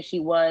 I think that she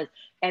was,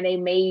 and they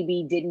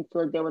maybe didn't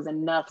feel like there was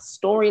enough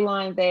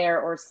storyline there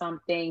or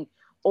something,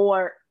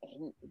 or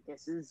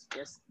this is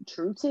just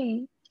true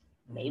tea.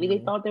 Maybe they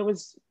thought there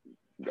was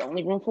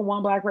only room for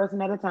one Black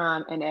person at a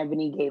time, and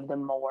Ebony gave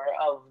them more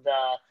of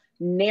the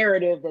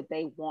narrative that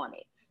they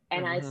wanted.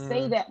 And I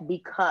say that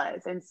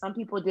because, and some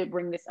people did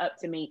bring this up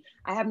to me,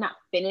 I have not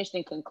finished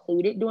and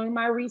concluded doing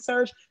my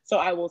research. So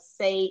I will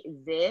say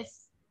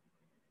this,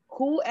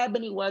 who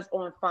Ebony was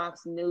on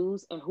Fox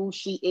News and who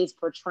she is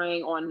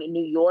portraying on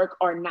New York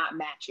are not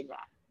matching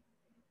that.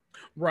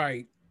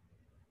 Right.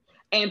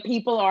 And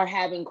people are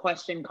having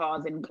question,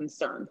 cause, and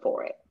concern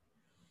for it.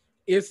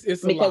 It's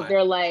a because lot.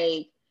 They're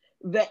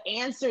the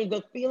answer,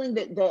 the feeling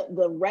that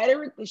the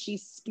rhetoric that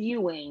she's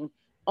spewing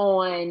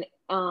on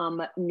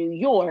New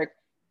York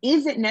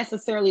isn't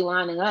necessarily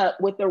lining up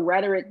with the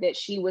rhetoric that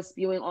she was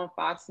spewing on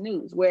Fox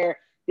News, where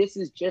this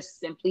is just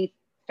simply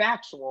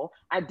factual.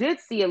 I did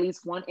see at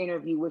least one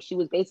interview where she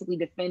was basically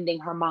defending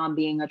her mom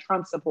being a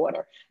Trump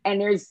supporter. And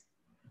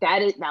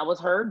that was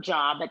her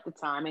job at the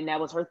time, and that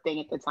was her thing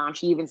at the time.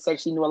 She even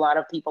said she knew a lot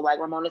of people like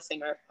Ramona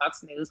Singer at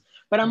Fox News.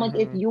 But I'm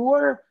if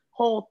your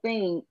whole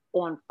thing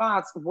on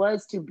Fox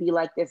was to be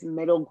this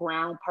middle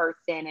ground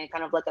person and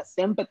kind of a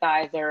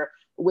sympathizer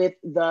with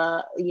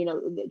the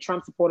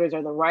Trump supporters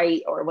or the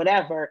right or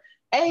whatever,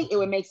 it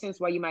would make sense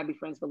why you might be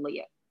friends with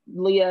Leah.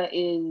 Leah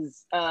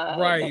is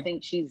right. I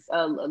think she's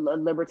a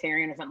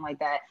libertarian or something like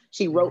that.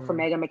 She wrote for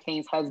Meghan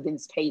McCain's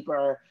husband's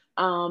paper.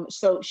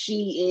 So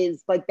she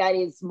is that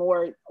is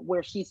more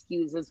where she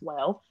skews as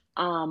well.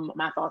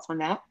 My thoughts on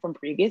that from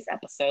previous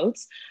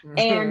episodes.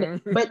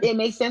 But it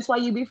makes sense why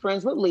you'd be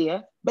friends with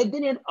Leah, but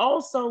then it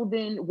also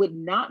then would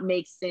not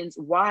make sense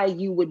why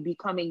you would be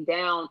coming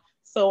down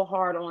so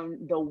hard on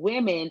the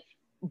women,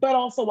 but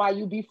also why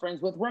you'd be friends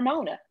with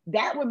Ramona.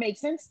 That would make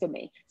sense to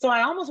me. So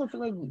I almost would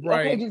feel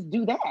okay, just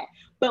do that.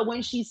 But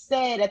when she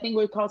said, I think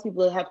what caused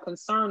people to have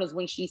concern is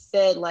when she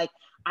said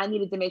I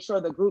needed to make sure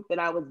the group that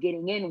I was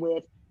getting in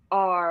with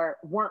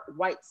weren't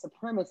white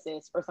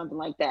supremacists or something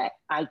like that.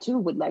 I too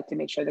would like to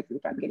make sure the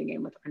group I'm getting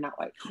in with are not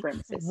white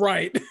supremacists.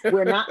 Right.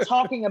 We're not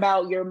talking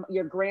about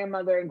your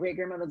grandmother and great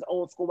grandmother's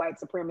old school white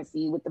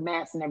supremacy with the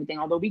mask and everything,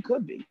 although we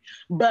could be.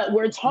 But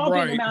we're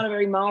talking about a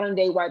very modern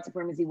day white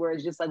supremacy where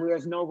it's just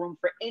there's no room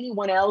for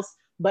anyone else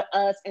but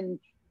us, and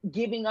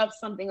giving up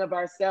something of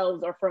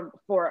ourselves or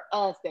for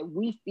us that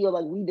we feel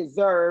like we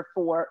deserve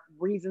for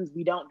reasons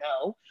we don't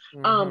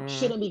know,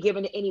 shouldn't be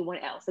given to anyone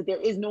else. There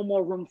is no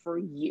more room for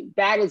you.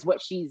 That is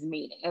what she's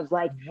meaning. It's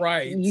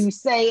right. You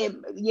say it,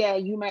 yeah,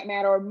 you might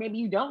matter, or maybe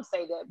you don't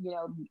say that,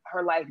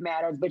 her life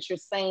matters, but you're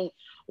saying,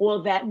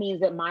 well, that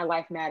means that my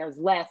life matters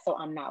less, so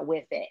I'm not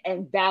with it.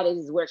 And that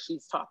is where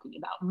she's talking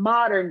about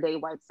modern day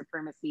white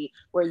supremacy,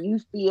 where you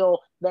feel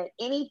that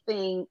any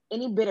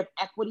bit of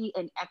equity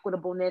and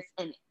equitableness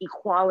and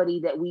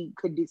equality that we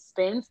could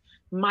dispense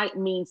might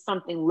mean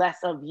something less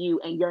of you,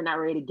 and you're not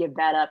ready to give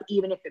that up,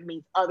 even if it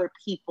means other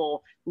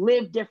people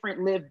live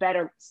different, live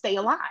better, stay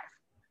alive.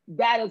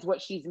 that is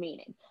what she's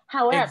meaning.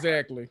 However,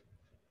 exactly.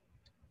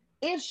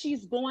 If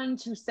she's going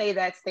to say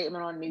that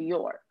statement on New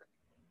York,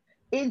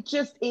 it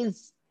just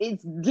is,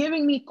 it's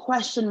giving me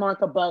question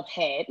mark above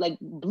head, like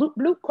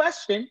blue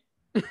question.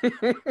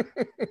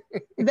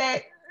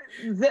 that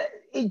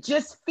it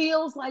just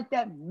feels like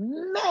that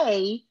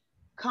may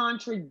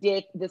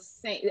contradict the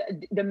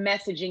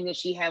messaging that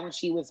she had when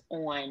she was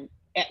on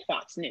at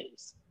Fox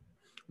News.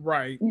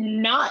 Right.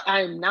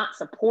 I'm not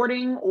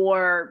supporting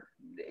or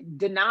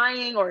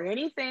denying or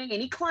anything,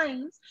 any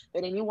claims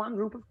that any one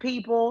group of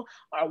people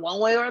are one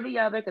way or the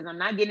other, because I'm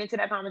not getting into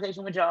that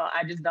conversation with y'all.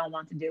 I just don't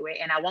want to do it,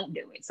 and I won't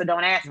do it. So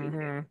don't ask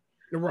me.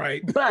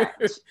 Right. But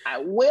I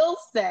will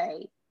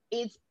say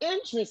it's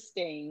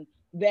interesting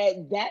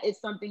that is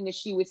something that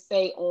she would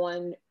say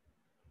on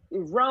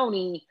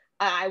Roni.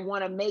 I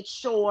want to make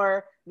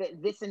sure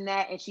that this and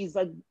that, and she's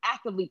like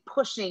actively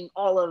pushing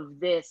all of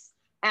this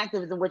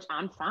activism, which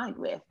I'm fine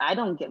with. I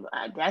don't give,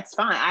 that's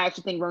fine. I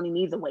actually think Roni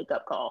needs a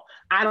wake-up call.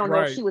 I don't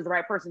know if she was the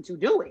right person to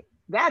do it.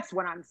 That's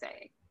what I'm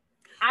saying.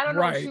 I don't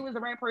know if she was the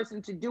right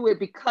person to do it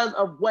because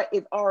of what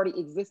is already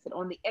existed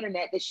on the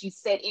internet that she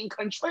said in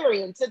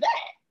contrarian to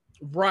that.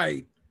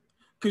 Right.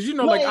 Because, you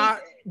know,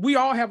 we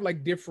all have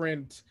like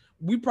different,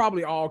 we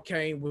probably all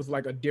came with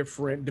like a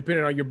different,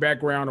 depending on your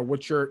background or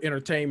what your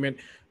entertainment,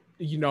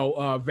 you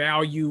know,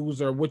 values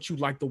or what you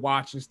like to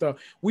watch and stuff.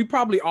 We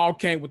probably all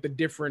came with a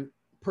different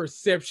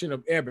perception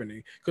of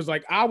Ebony, because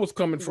like I was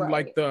coming from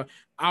like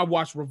I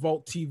watched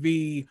Revolt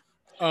TV,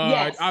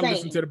 I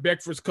listened to the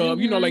Breakfast Club,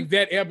 you know, like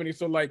that Ebony.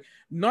 So like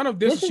none of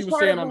this she was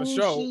saying on the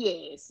show,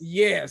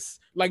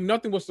 like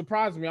nothing was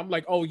surprising me. I'm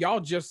like, oh, y'all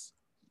just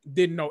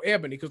didn't know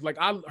Ebony, because like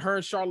her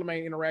and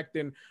Charlamagne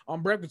interacting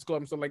on Breakfast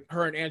Club, so like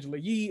her and Angela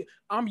Yee,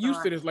 I'm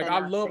used to this. Like I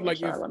love like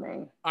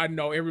Charlamagne. I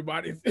know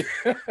everybody.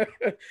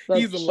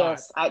 He's a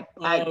lot.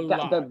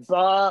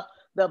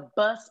 The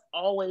bus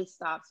always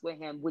stops with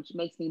him, which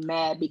makes me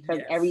mad because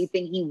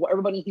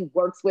everybody he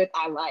works with,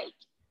 I like.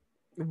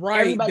 Right.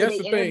 Everybody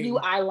they interview,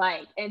 I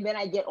like. And then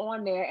I get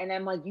on there and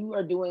I'm like, you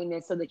are doing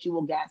this so that you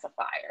will gas a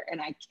fire.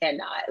 And I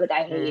cannot. Like,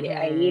 I hate it.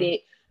 I hate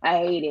it. I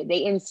hate it.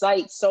 They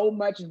incite so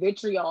much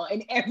vitriol,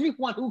 and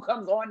everyone who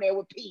comes on there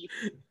with peace,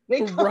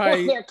 they come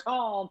on there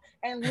calm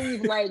and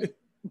leave like,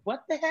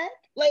 what the heck?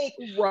 Like,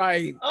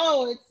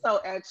 oh, it's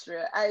so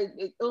extra.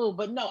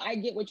 But no, I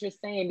get what you're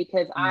saying,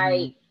 because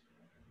I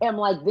am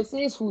like, this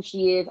is who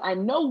she is. I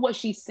know what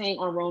she's saying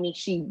on Roni,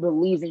 she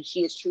believes and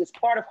she is true. It's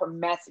part of her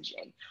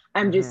messaging.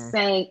 I'm just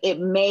saying it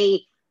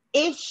may,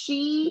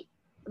 I'm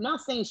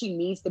not saying she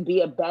needs to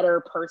be a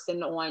better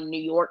person on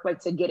New York, like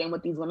to get in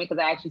with these women,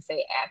 because I actually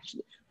say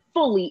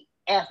fully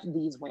F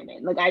these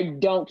women. Like, I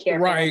don't care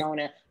for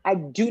Ramona. I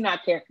do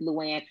not care for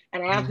Luann.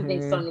 And I actually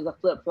think Sonya's a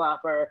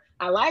flip-flopper.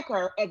 I like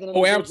her as an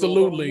individual. Oh,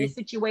 absolutely. In this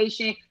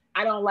situation,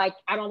 I don't like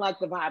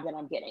the vibe that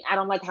I'm getting. I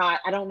don't like I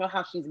don't know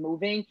how she's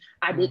moving.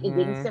 It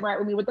didn't sit right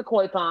with me with the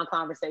koi pond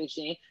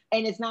conversation.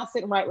 And it's not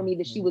sitting right with me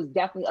that she was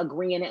definitely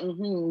agreeing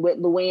with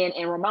Luann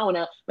and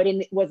Ramona, but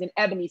it was in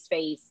Ebony's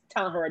face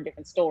telling her a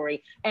different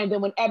story. And then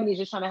when Ebony's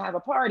just trying to have a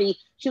party,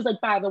 she was like,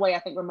 by the way, I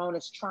think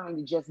Ramona's trying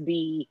to just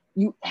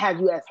have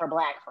you as her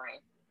black friend.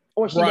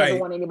 Or she doesn't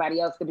want anybody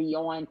else to be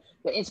on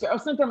the Instagram or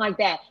something like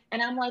that.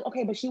 And I'm like,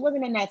 okay, but she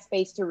wasn't in that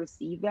space to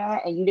receive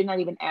that. And you did not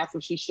even ask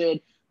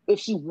if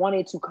she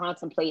wanted to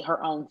contemplate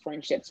her own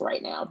friendships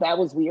right now. That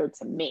was weird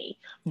to me.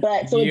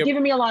 But so it's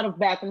giving me a lot of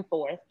back and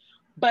forth.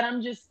 But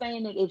I'm just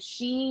saying that if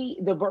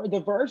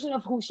the version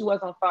of who she was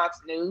on Fox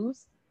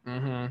News,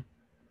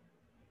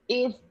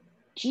 if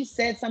she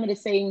said some of the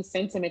same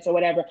sentiments or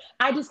whatever,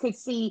 I just could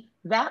see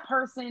that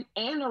person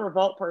and the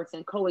Revolt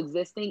person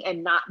coexisting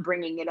and not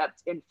bringing it up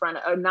in front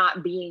of, or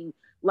not being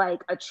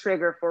like a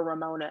trigger for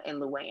Ramona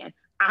and Luann.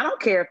 I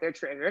don't care if they're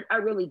triggered. I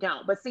really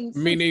don't. But since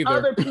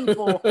other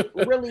people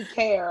really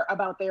care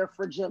about their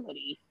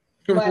fragility,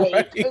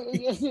 like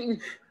same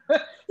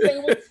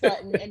with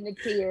Sutton and the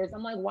tears.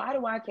 I'm like, why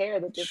do I care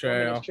that this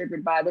woman is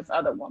triggered by this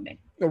other woman?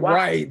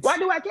 Why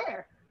do I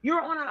care? You're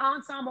on an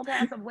ensemble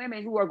cast of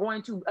women who are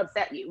going to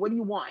upset you. What do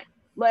you want?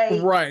 Like,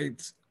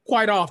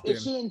 quite often.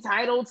 Is she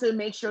entitled to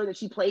make sure that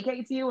she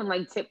placates you and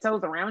like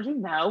tiptoes around you?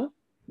 No.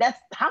 That's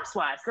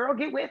Housewives, girl.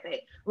 Get with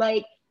it.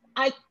 Like,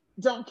 I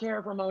don't care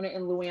if Ramona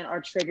and Luann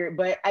are triggered,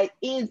 but it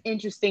is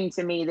interesting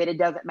to me that it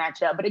doesn't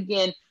match up. But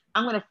again,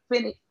 I'm going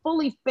to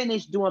fully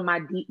finish doing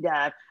my deep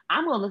dive.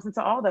 I'm going to listen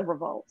to all the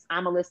Revolts.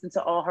 I'm going to listen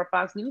to all her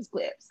Fox News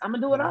clips. I'm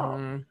going to do it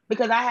all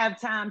because I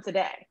have time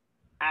today.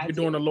 You're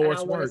doing the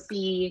Lord's work. I want to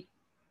see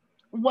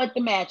what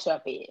the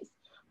matchup is.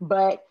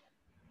 But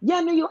yeah,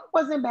 New York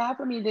wasn't bad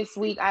for me this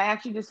week. I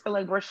actually just feel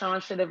like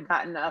Rashawn should have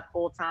gotten a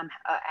full-time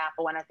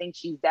Apple, and I think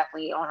she's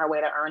definitely on her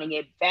way to earning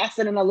it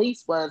faster than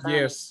Elise was.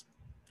 Yes.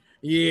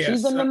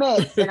 She's in the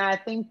mix, and I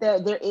think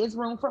that there is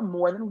room for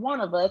more than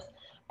one of us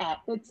at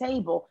the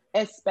table,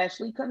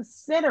 especially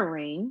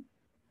considering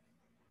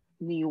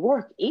New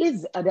York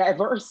is a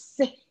diverse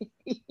state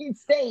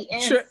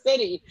and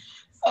city.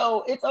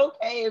 So it's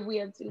okay if we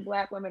have two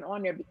Black women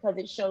on there because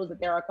it shows that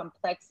there are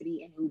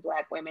complexity in who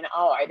Black women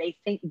are. They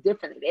think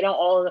differently. They don't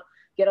all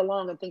get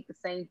along and think the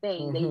same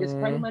thing. They just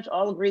pretty much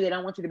all agree they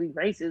don't want you to be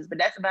racist, but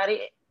that's about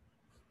it.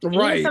 And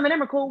even some of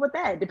them are cool with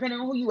that, depending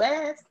on who you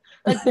ask.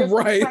 Like there's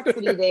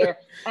complexity there,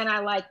 and I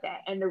like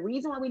that. And the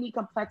reason why we need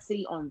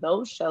complexity on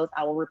those shows,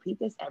 I will repeat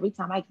this every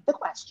time I get the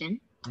question,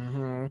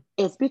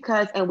 is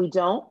because, and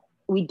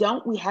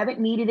we haven't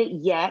needed it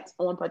yet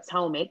on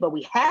Potomac, but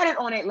we had it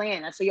on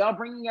Atlanta. So y'all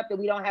bringing up that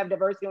we don't have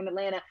diversity on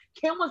Atlanta.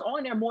 Kim was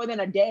on there more than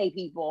a day,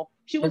 people.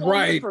 She was on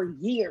there for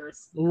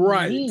years.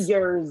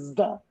 Years.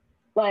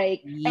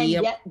 Like, and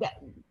yet that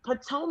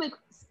Potomac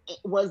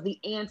was the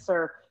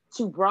answer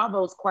to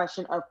Bravo's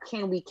question of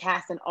can we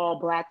cast an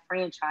all-black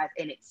franchise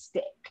and it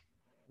stick?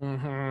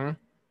 And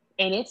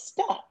it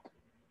stuck.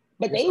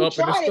 But they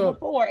tried it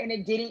before and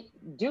it didn't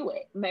do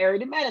it.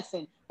 Married to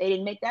Medicine, they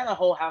didn't make that a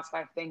whole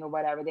housewife thing or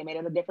whatever. They made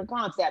it a different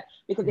concept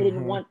because they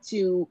didn't want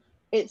to,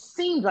 it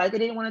seemed like they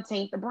didn't want to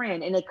taint the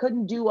brand. And they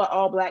couldn't do an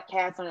all-black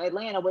cast on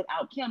Atlanta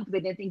without Kim because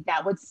they didn't think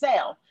that would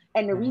sell.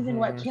 And the reason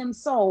what Kim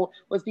sold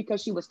was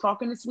because she was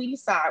talking to Sweetie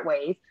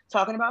sideways,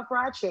 talking about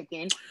fried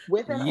chicken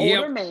with an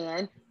older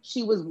man.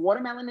 She was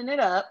watermeloning it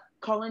up,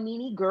 calling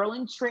Nene girl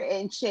and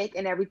chick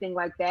and everything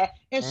like that.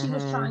 And she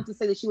was trying to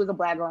say that she was a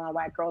black girl in a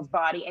white girl's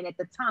body. And at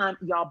the time,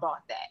 y'all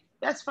bought that.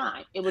 That's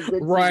fine. It was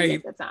good TV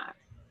at the time.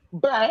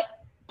 But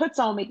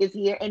Potomac is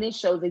here, and it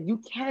shows that you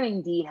can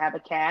indeed have a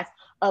cast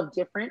of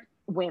different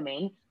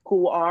women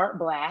who are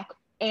black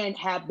and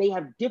they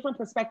have different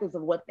perspectives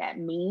of what that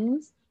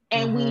means.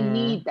 And we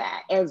need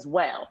that as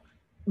well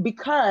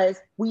because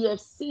we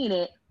have seen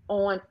it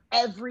on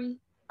every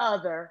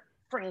other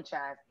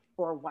franchise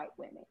for white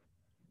women.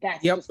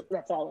 That's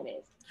all it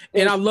is.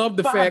 And I love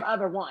the fact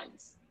other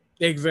ones.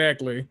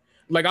 Exactly.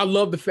 Like I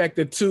love the fact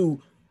that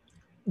too,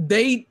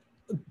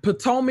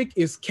 Potomac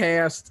is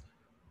cast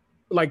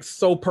like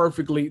so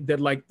perfectly that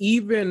like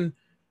even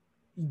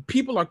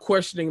people are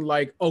questioning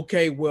like,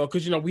 okay, well,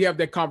 because we have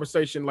that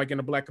conversation like in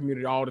the black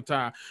community all the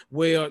time.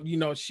 Well,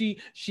 she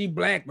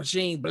black, but she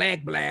ain't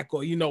black,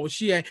 or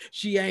she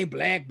ain't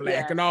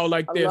black, and all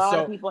like this. A lot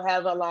of people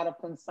have a lot of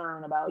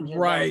concern about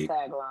Giselle's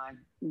tagline,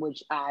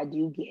 which I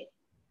do get.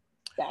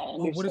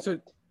 What is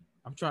it?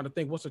 I'm trying to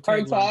think. What's her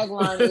tagline? Her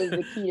tagline is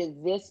the key to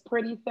this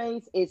pretty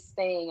face is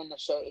staying in the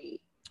shade.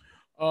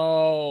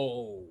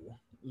 Oh,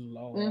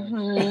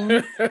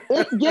 Lord.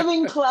 It's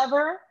giving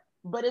clever.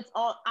 But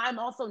I'm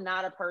also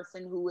not a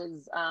person who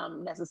is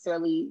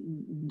necessarily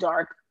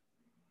dark,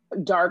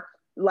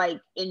 like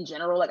in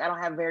general. Like I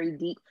don't have very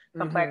deep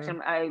complexion.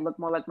 I look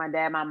more like my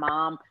dad. My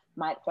mom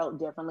might felt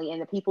differently.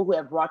 And the people who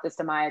have brought this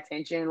to my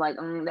attention, like,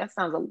 that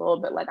sounds a little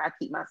bit like I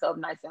keep myself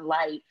nice and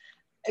light.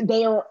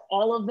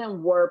 All of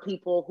them were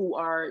people who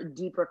are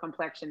deeper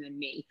complexion than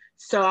me.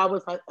 So I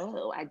was like,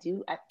 I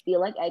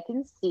feel like I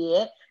can see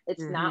it.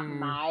 It's not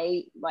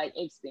my like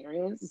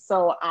experience.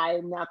 So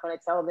I'm not going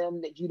to tell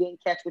them that you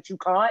didn't catch what you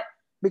caught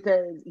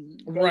because they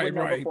would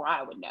know before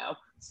I would know.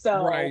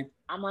 So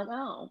I'm like,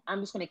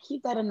 I'm just going to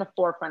keep that in the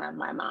forefront of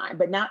my mind.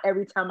 But now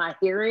every time I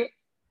hear it,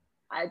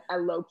 I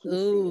low-key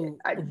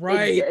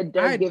see it. It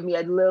does give me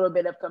a little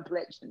bit of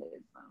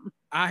complexionism.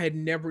 I had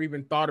never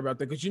even thought about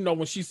that because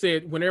when she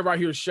said, whenever I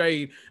hear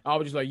shade, I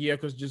was just like, yeah,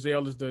 because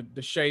Giselle is the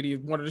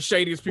shadiest, one of the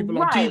shadiest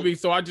people on TV.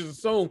 So I just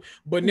assume.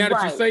 But now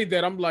that you say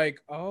that, I'm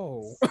like,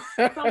 oh.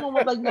 Someone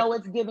was like, no,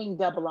 it's giving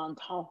double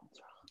entendre.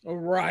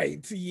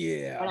 Right.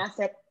 Yeah. And I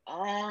said,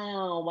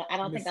 well, I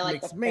don't think I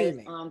like the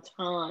first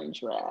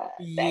entendre.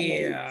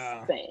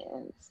 That makes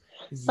sense.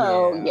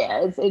 So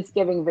it's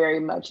giving very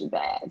much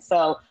that.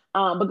 So,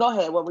 but go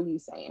ahead. What were you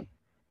saying?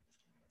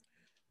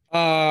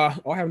 I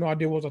have no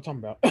idea what I was talking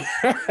about.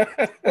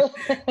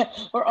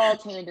 We're all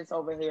tangents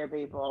over here,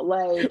 people.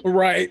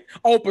 Like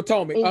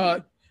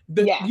Potomac.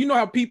 You know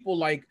how people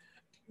like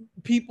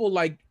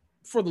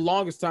for the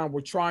longest time were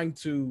trying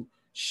to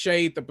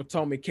shade the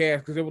Potomac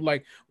cast because they were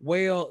like,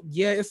 well,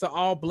 yeah, it's an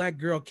all black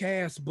girl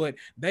cast, but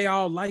they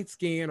all light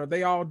skinned or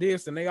they all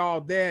this and they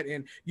all that,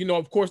 and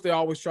of course they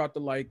always try to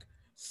like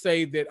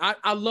say that.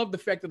 I love the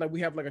fact that like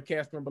we have like a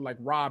cast member like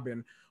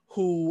Robin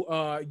who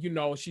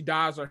she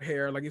dyes her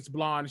hair like it's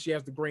blonde and she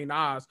has the green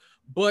eyes,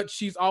 but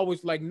she's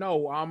always like,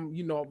 no, I'm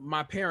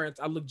my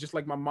parents, I look just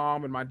like my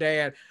mom and my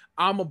dad.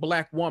 I'm a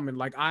black woman,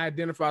 like I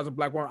identify as a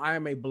black woman. I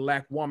am a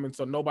black woman,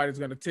 so nobody's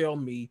gonna tell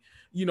me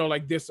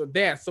like this or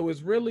that. So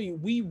it's really,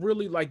 we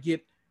really like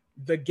get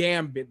the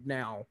gambit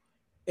now,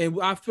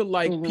 and I feel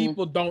like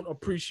people don't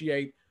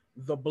appreciate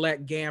the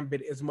black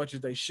gambit as much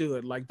as they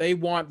should. Like they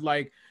want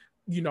like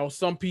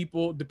some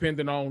people,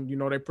 depending on,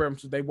 their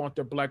preferences, they want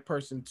their black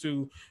person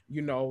to,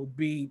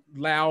 be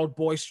loud,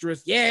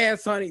 boisterous.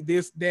 Yes, honey,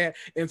 this, that.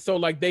 And so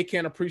like, they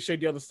can't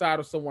appreciate the other side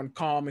of someone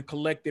calm and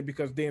collected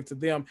because then to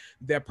them,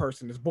 that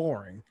person is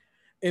boring.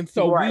 And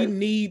so we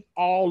need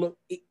all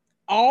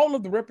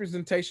of the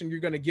representation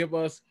you're going to give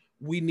us,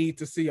 we need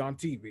to see on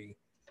TV.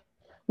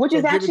 Which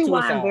is actually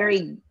why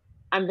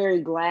I'm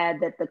very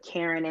glad that the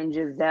Karen and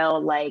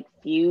Giselle like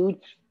feud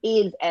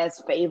is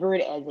as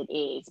favored as it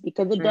is,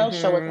 because it does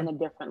show us in a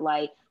different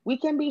light. We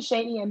can be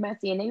shady and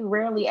messy, and they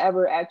rarely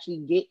ever actually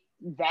get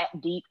that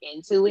deep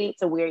into it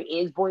to where it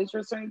is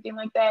boisterous or anything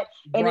like that.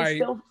 And it's Right.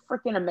 still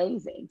freaking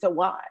amazing to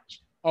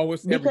watch. Oh,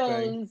 it's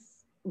everything. Because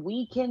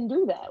we can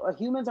do that. Or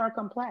humans are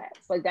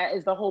complex. Like that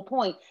is the whole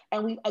point.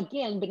 And we've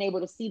again been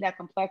able to see that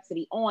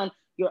complexity on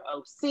your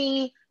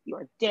OC,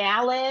 your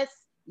Dallas,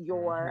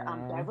 your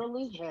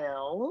Beverly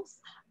Hills,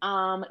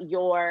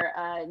 your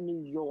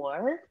New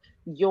York,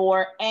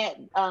 your at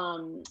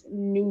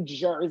New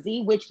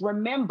Jersey, which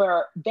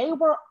remember they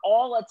were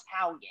all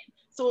Italian.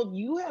 So if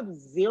you have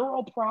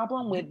zero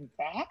problem with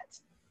that,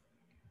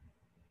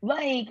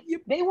 like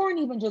they weren't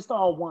even just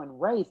all one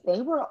race,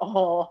 they were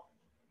all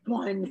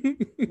one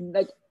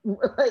like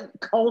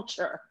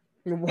culture.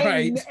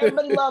 Right. And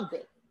everybody loved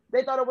it.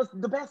 They thought it was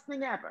the best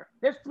thing ever.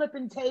 They're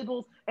flipping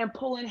tables and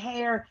pulling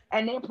hair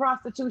and they're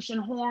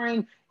prostitution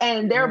whoring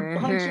and they're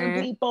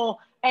punching people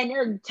and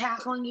they're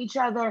tackling each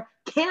other.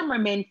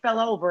 Cameramen fell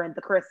over at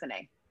the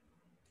christening.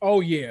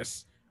 Oh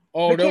yes.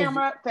 Oh, the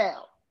camera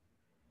fell.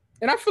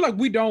 And I feel like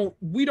we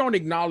don't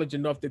acknowledge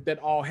enough that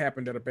all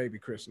happened at a baby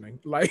christening.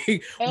 Like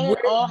and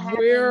it all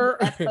happened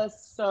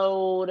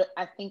episode,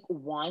 I think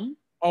 1.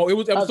 Oh, it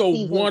was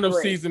episode 1 of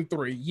season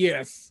 3.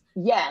 Yes.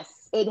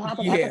 Yes. It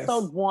happened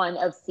episode 1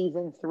 of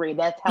season 3.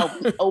 That's how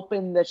we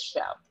opened the show.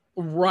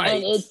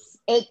 Right. And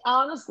it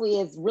honestly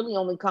is really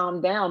only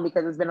calmed down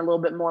because it's been a little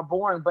bit more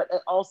boring. But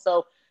it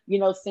also, you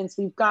know, since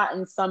we've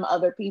gotten some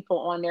other people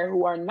on there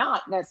who are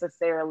not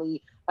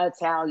necessarily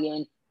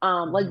Italian,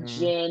 like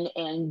Jen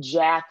and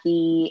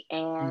Jackie,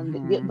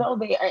 and though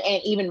they are,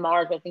 and even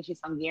Mars, I think she's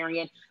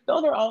Hungarian,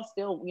 though they're all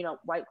still, you know,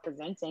 white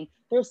presenting,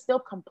 there's still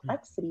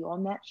complexity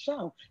on that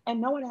show.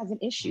 And no one has an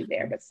issue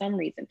there. But some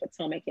reason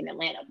Potomac and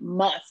Atlanta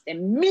must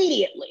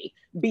immediately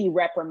be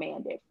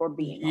reprimanded for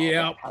being all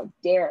that. How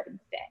dare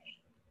they?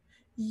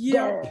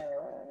 Yeah.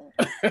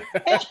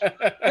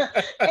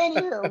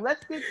 Anywho,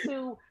 let's get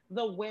to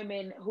the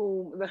women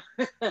who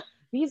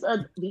these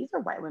are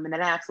white women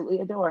that I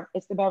absolutely adore.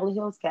 It's the Beverly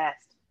Hills cast.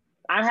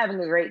 I'm having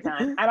a great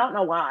time. I don't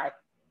know why.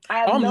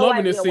 I'm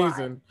loving this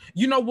season. Why.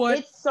 You know what?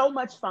 It's so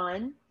much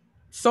fun.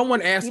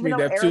 Someone asked me that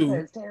Erica too.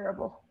 Is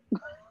terrible.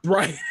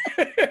 Right.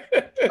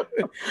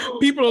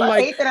 People are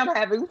I hate that I'm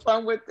having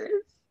fun with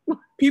this.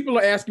 People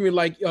are asking me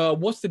like,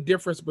 what's the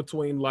difference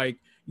between like,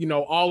 you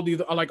know, all of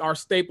these like our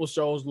staple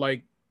shows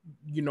like,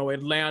 you know,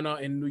 Atlanta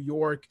and New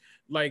York,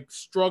 like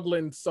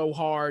struggling so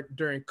hard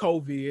during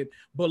COVID,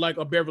 but like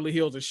a Beverly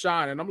Hills is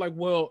shining. I'm like,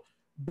 well,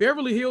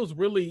 Beverly Hills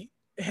really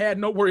had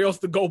nowhere else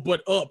to go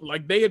but up.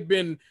 Like they had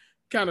been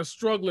kind of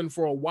struggling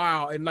for a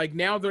while, and like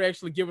now they're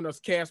actually giving us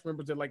cast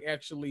members that like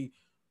actually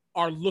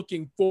are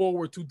looking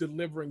forward to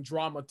delivering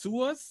drama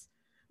to us.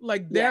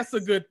 Like that's a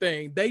good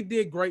thing. They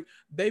did great.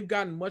 They've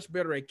gotten much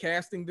better at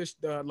casting this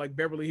like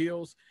Beverly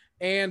Hills,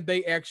 and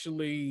they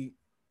actually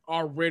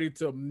are ready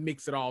to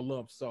mix it all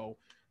up. So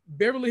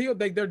Beverly Hills,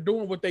 they're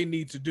doing what they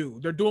need to do.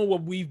 They're doing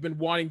what we've been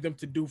wanting them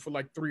to do for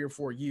like 3 or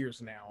 4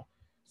 years now.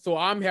 So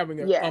I'm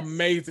having an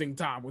amazing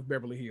time with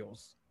Beverly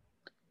Hills.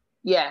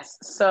 Yes.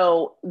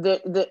 So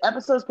the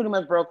episode is pretty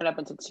much broken up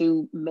into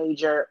 2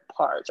 major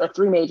parts, or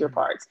 3 major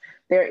parts.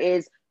 There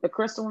is the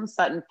Crystal and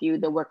Sutton feud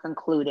that we're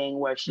concluding,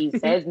 where she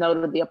says no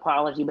to the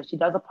apology, but she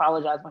does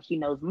apologize when she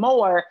knows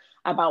more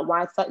about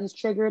why Sutton's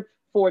triggered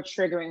for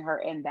triggering her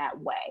in that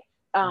way.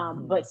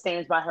 But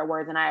stands by her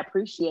words, and I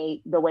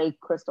appreciate the way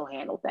Crystal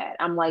handled that.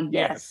 I'm like,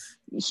 yes.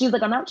 She's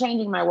like, I'm not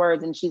changing my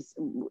words, and she's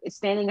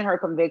standing in her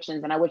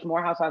convictions, and I wish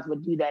more housewives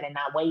would do that and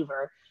not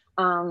waver.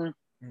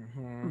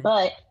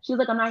 But she's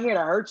like, I'm not here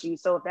to hurt you,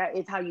 so if that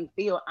is how you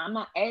feel, I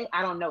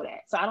don't know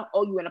that, so I don't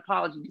owe you an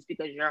apology just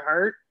because you're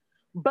hurt.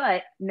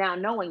 But now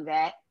knowing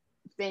that,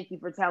 thank you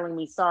for telling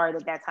me sorry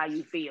that's how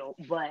you feel.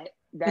 But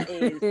that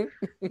is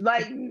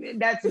like,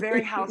 that's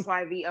very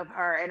housewifey of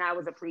her, and I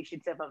was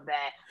appreciative of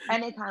that.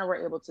 And they kind of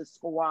were able to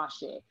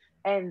squash it.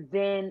 And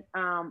then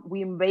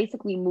we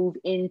basically move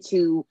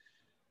into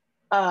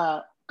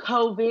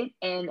COVID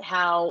and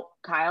how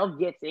Kyle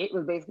gets it. It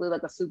was basically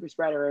like a super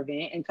spreader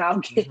event, and Kyle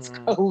gets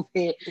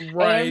COVID, and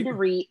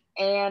Dorit,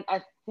 and I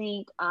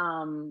think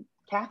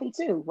Kathy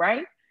too,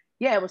 right?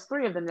 Yeah, it was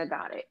 3 of them that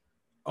got it.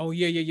 Oh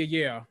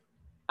yeah.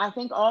 I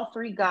think all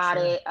 3 got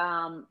it.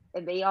 And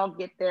they all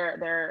get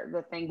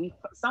the thing. We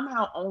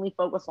somehow only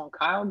focus on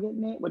Kyle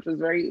getting it, which was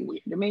very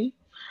weird to me.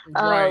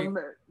 Right.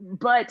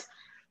 But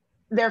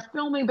they're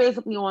filming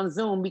basically on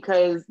Zoom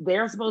because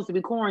they're supposed to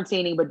be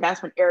quarantining, but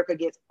that's when Erica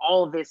gets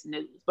all of this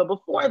news. But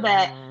before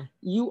that,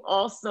 you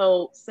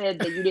also said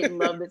that you didn't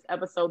love this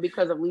episode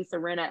because of Lisa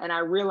Rinna, and I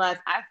realized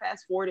I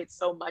fast forwarded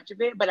so much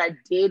of it, but I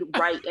did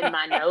write in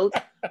my notes,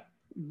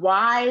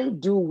 why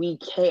do we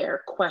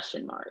care? ?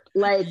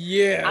 Like,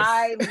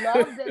 I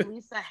love that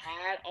Lisa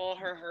had all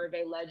her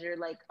Hervé Ledger,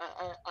 like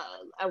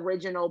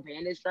original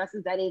bandage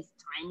dresses. That is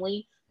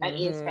timely. That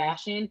is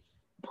fashion.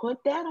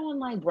 Put that on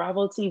like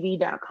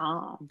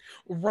BravoTV.com.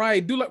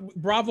 Right. Do like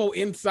Bravo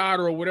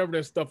Insider or whatever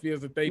that stuff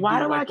is that they Why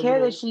do. Why do I care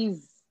that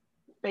she's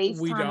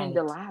FaceTiming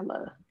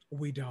Delilah?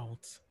 We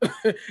don't.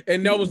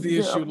 And that was the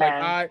issue. Okay.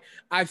 Like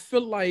I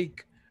feel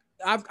like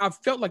I've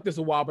felt like this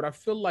a while, but I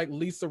feel like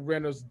Lisa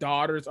Rinna's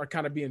daughters are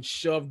kind of being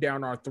shoved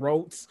down our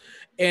throats,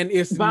 and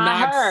it's By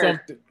not her.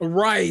 something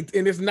right,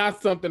 and it's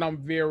not something I'm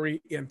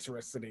very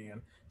interested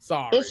in.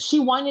 Sorry. She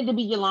wanted to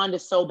be Yolanda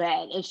so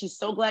bad, and she's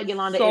so glad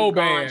Yolanda So is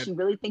gone. bad. She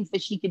really thinks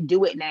that she can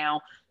do it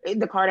now.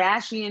 The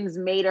Kardashians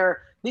made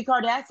her the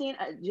Kardashian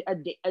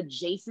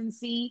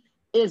adjacency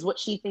is what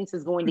she thinks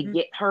is going to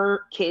get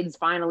her kids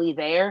finally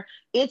there.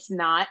 It's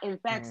not. In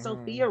fact,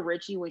 Sophia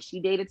Richie, when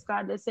she dated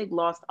Scott Disick,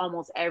 lost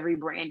almost every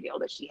brand deal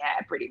that she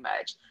had, pretty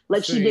much.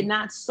 Like, she did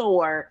not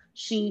soar.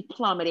 She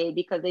plummeted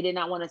because they did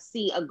not want to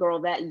see a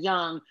girl that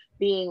young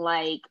being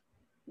like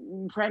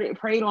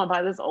preyed on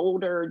by this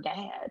older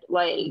dad.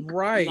 Like,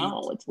 right.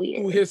 no, it's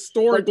weird. Who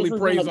historically like,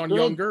 preys on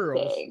young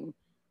girls.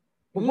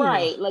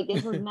 Right. Like,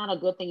 this is not a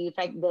good thing. In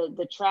fact,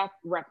 the track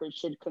record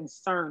should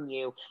concern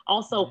you.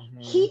 Also,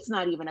 he's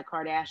not even a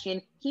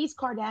Kardashian. He's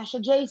Kardashian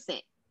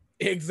adjacent.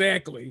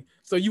 Exactly.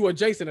 So you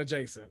adjacent.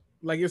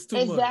 Like, it's too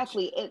much.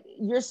 Exactly.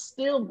 You're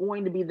still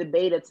going to be the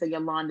beta to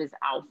Yolanda's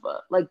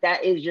alpha. Like,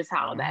 that is just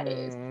how that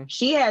is.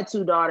 She had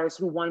 2 daughters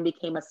who one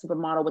became a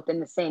supermodel within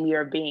the same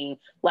year of being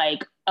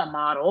like a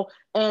model.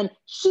 And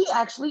she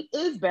actually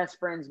is best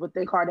friends with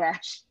the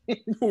Kardashians.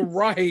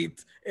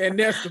 Right. And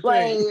that's the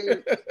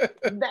thing.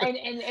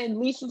 and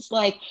Lisa's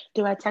like,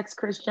 do I text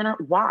Kris Jenner?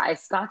 Why?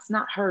 Scott's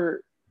not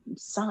her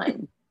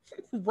son.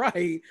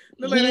 Right.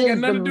 Like, ain't got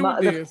nothing to do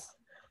with this.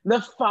 The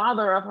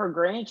father of her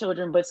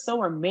grandchildren, but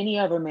so are many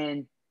other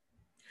men.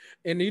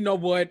 And you know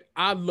what?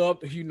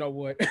 You know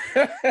what?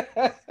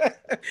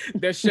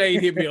 That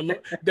shade hit me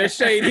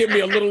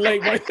a little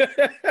late right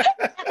there.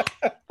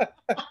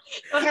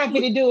 I'm happy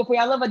to do it for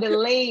you. I love a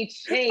delayed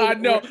shade. I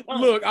know.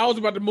 Look, I was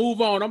about to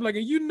move on. I'm like, I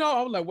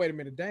was like, wait a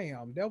minute,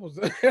 damn, that was.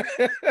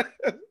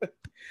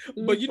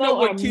 But you know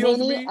what kills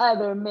me?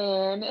 Other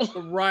men.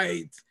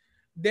 Right.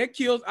 That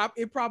kills.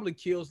 It probably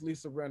kills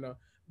Lisa Rinna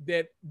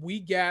that we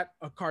got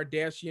a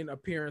Kardashian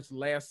appearance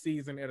last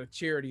season at a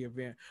charity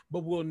event,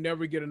 but we'll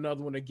never get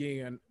another one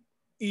again,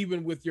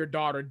 even with your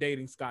daughter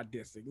dating Scott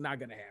Disick. Not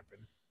gonna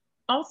happen.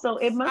 Also,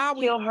 it must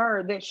kill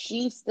her that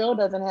she still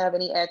doesn't have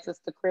any access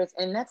to Kris,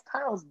 and that's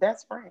Kyle's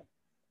best friend.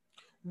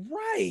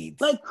 Right.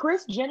 Like,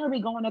 Kris Jenner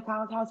be going to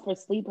Kyle's house for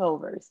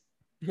sleepovers.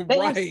 They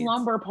have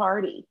slumber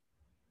party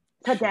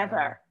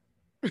together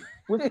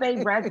with Faye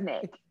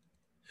Resnick.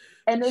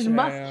 And it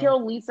must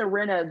kill Lisa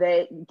Rinna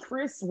that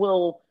Kris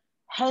will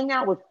hang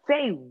out with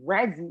Faye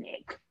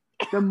Resnick,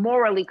 the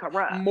morally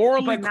corrupt.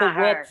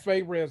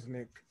 Faye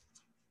Resnick.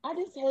 I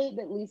just hate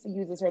that Lisa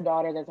uses her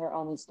daughter as her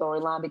only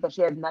storyline because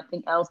she has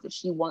nothing else that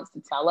she wants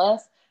to tell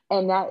us.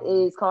 And that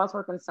is cause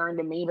for concern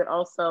to me, but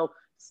also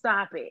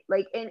stop it.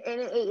 Like, and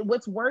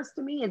what's worse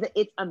to me is that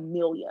it's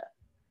Amelia.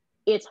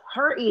 It's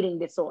her eating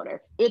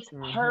disorder. It's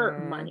her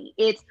money.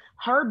 It's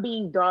her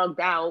being dogged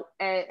out,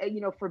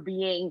 for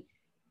being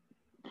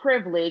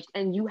privileged,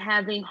 and you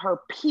having her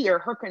peer,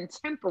 her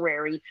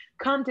contemporary,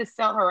 come to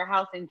sell her a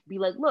house and be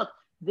like, look,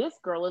 this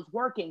girl is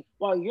working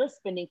while you're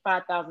spending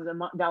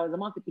 $5,000 a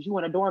month because you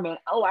want a doorman.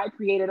 Oh, I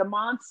created a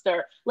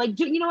monster. Like,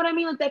 you know what I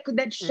mean? Like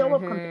that show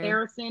of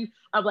comparison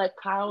of like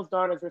Kyle's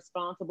daughter's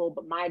responsible,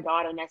 but my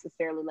daughter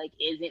necessarily like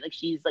isn't. Like,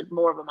 she's like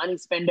more of a money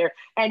spender.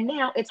 And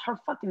now it's her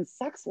fucking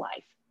sex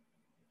life.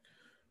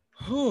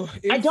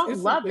 I don't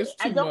love it.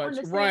 I don't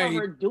understand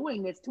her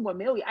doing this to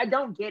Amelia. I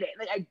don't get it.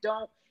 Like, I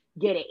don't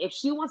get it. If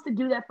she wants to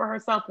do that for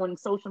herself on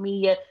social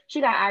media,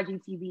 she got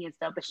IGTV and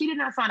stuff, but she did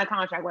not sign a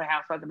contract with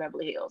Housewives of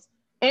Beverly Hills.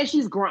 And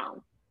she's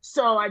grown.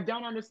 So I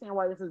don't understand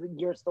why this is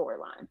your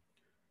storyline.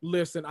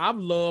 Listen, I've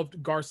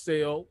loved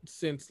Garcelle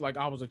since like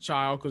I was a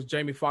child because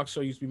Jamie Foxx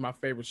show used to be my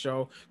favorite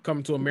show.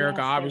 Coming to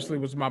America obviously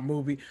was my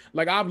movie.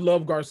 Like, I've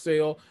loved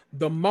Garcelle.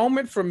 The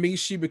moment for me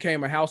she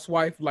became a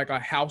housewife, like a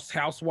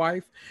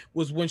housewife,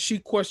 was when she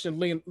questioned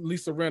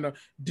Lisa Rinna,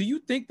 do you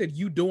think that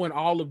you doing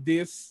all of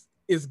this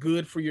is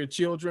good for your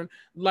children?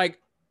 Like,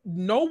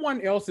 no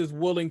one else is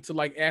willing to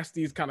like ask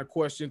these kind of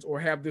questions or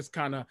have this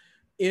kind of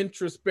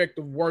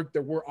introspective work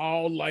that we're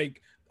all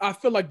like, I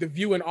feel like the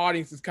viewing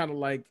audience is kind of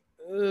like,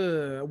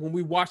 when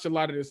we watch a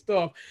lot of this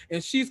stuff.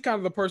 And she's kind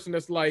of the person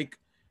that's like,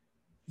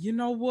 you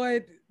know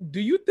what?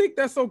 Do you think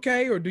that's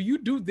okay? Or do you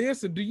do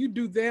this? Or do you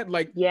do that?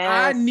 Like,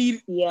 I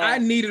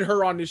needed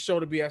her on this show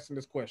to be asking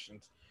these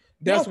questions.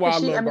 That's why I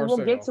love Garcelle.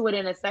 We'll get to it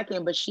in a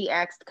second, but she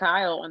asked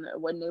Kyle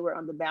when they were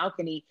on the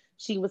balcony,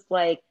 she was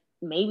like,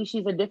 maybe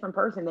she's a different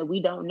person that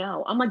we don't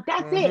know. I'm like,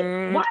 that's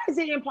it. Why is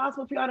it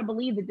impossible for y'all to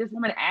believe that this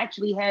woman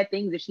actually had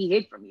things that she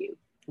hid from you?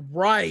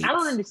 Right. I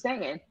don't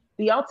understand.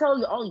 Do y'all tell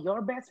you all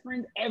your best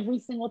friends every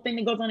single thing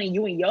that goes on in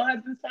you and your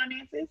husband's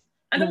finances?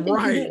 I don't think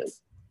you do.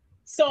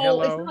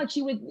 So it's not like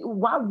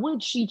why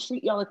would she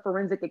treat y'all like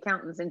forensic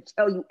accountants and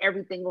tell you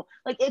everything?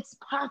 Like, it's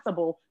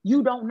possible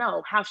you don't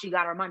know how she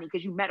got her money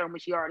because you met her when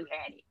she already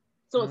had it.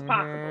 So it's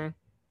possible.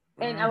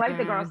 And I like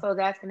the girl still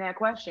asking that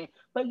question.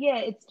 But yeah,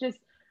 it's just,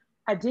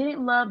 I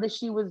didn't love that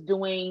she was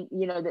doing,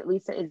 that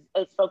Lisa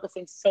is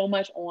focusing so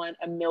much on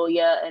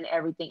Amelia and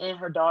everything and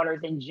her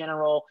daughters in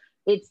general.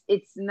 It's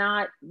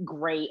not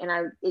great.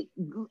 And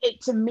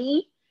to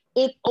me,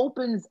 it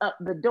opens up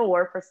the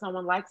door for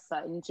someone like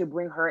Sutton to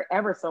bring her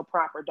ever so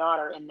proper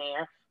daughter in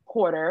there,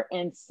 Porter,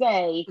 and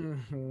say,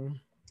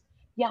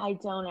 yeah, I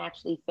don't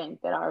actually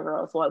think that our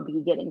girls will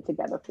be getting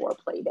together for a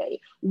play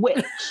date,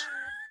 which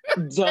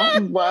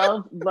don't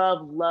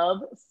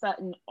love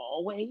Sutton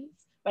always.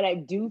 But I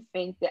do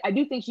think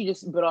she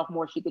just bit off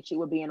more she could chew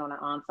with being on an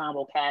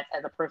ensemble cast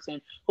as a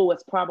person who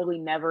was probably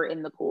never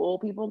in the cool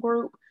people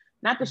group.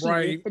 Not that she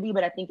needs to be,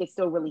 but I think it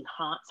still really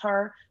haunts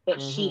her that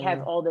she has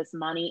all this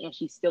money and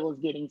she still is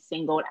getting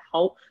singled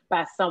out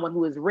by someone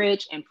who is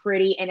rich and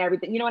pretty and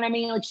everything. You know what I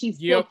mean? Like she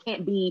still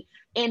can't be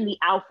in the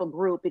alpha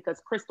group because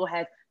Crystal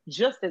has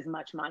just as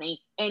much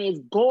money and is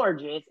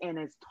gorgeous and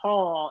is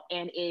tall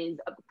and is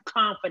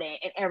confident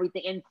and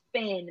everything and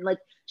thin. Like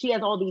she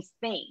has all these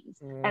things.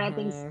 And I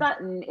think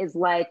Sutton is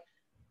like,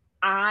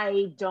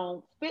 I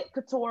don't fit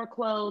couture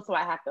clothes, so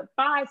I have to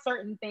buy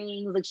certain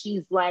things. Like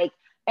she's like,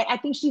 I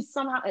think she's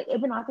somehow,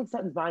 even though I think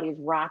Sutton's body is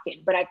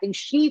rocking, but I think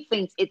she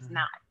thinks it's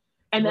not.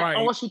 And that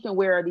all she can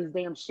wear are these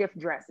damn shift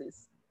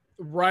dresses.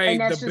 Right,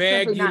 the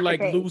baggy,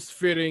 like loose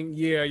fitting.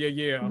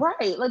 Yeah.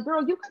 Right, like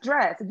girl, you can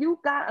dress. If you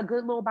got a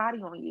good little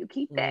body on you,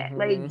 keep that.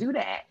 Like do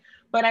that.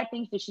 But I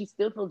think that she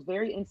still feels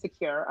very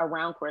insecure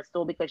around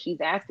Crystal because she's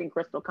asking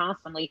Crystal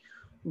constantly,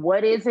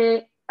 what is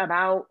it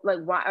about, like,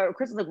 why, or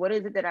Crystal's like, what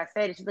is it that I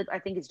said? And she's like, I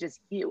think it's just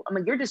you. I'm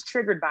like, you're just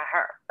triggered by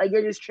her. Like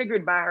you're just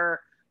triggered by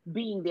her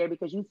being there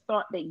because you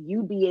thought that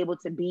you'd be able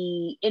to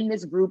be in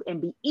this group and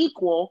be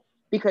equal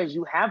because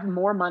you have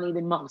more money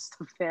than most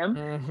of them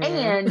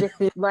and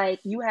like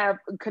you have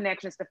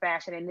connections to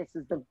fashion and this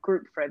is the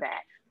group for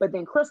that. But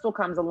then Crystal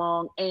comes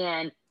along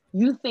and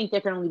you think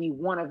there can only be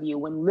one of you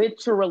when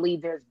literally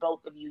there's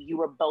both of you. You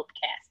were both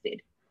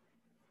casted.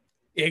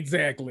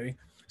 Exactly.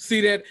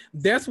 See,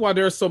 that's why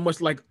there's so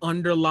much like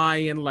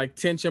underlying like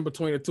tension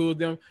between the two of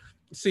them.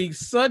 See,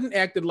 Sutton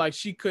acted like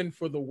she couldn't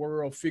for the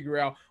world figure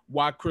out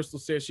why Crystal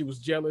said she was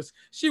jealous.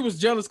 She was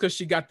jealous because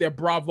she got that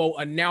Bravo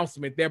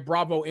announcement, that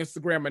Bravo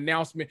Instagram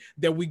announcement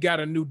that we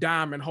got a new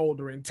diamond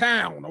holder in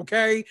town,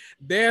 okay?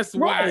 That's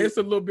why it's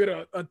a little bit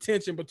of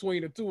tension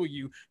between the two of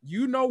you.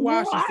 You know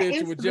why she said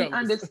she was jealous. I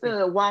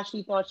understood why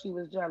she thought she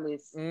was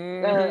jealous.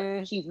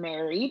 She's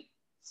married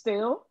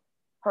still.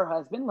 Her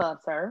husband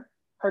loves her.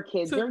 Her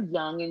kids are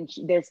young and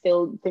they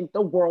still think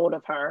the world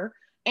of her.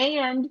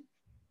 And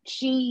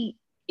she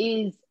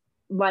is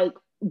like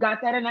got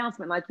that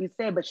announcement like you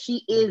said, but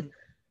she is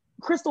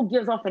Crystal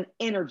gives off an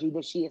energy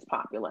that she is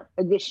popular,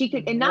 like that she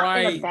could, and not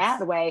in a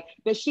bad way,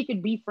 that she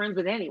could be friends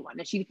with anyone,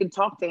 that she can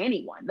talk to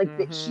anyone, like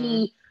that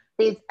she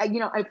is, you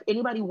know, if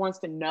anybody wants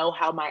to know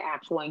how my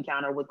actual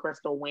encounter with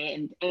Crystal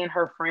went and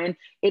her friend,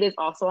 it is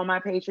also on my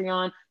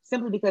Patreon,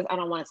 simply because I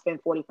don't want to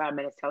spend 45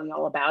 minutes telling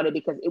y'all about it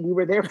because we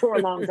were there for a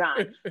long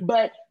time.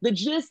 But the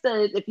gist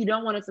of, if you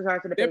don't want to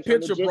subscribe to the Patreon, that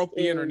picture broke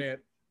the internet.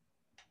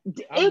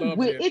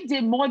 It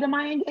did more than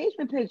my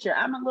engagement picture.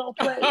 I'm a little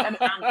play. I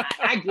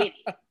mean,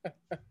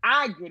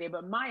 I get it.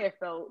 But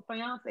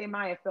fiance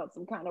Maya felt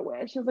some kind of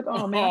way. She was like,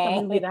 "Oh man, I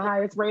thought we were the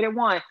highest rated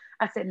one."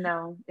 I said,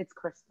 "No, it's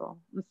Crystal.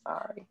 I'm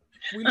sorry.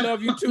 We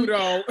love you too,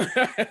 though."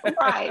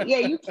 Right? Yeah,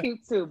 you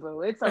cute too,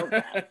 boo. It's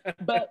okay.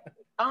 But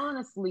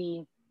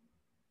honestly,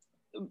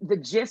 the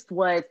gist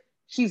was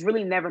she's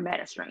really never met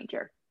a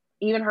stranger.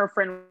 Even her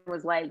friend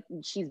was like,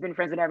 she's been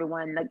friends with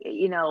everyone. Like,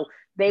 you know,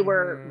 they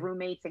were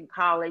roommates in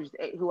college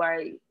who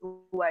I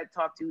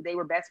talked to. They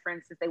were best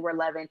friends since they were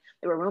 11.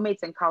 They were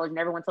roommates in college and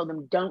everyone told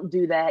them, don't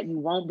do that. You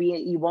won't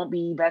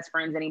be best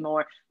friends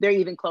anymore. They're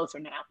even closer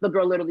now. The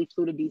girl literally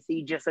flew to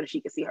DC just so that she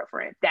could see her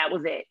friend. That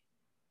was it.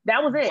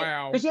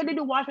 Wow. But she had to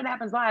do Watch What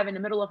Happens Live in the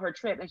middle of her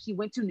trip and she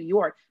went to New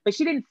York, but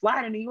she didn't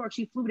fly to New York.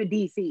 She flew to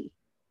DC.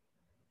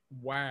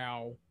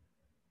 Wow.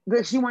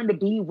 That she wanted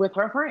to be with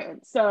her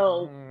friends.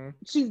 So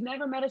she's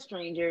never met a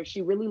stranger.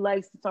 She really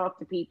likes to talk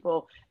to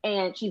people.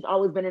 And she's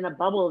always been in a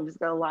bubble and just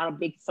got a lot of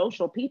big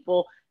social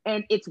people.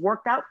 And it's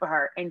worked out for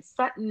her. And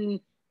Sutton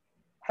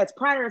has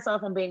prided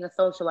herself on being a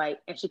socialite.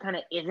 And she kind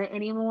of isn't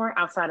anymore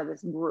outside of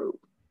this group.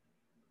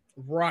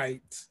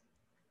 Right.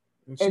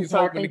 And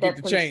so I think that's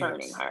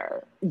concerning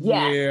her.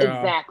 Yes,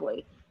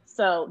 exactly.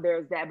 So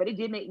there's that. But it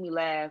did make me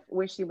laugh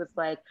when she was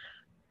like,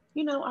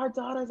 you know, our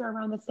daughters are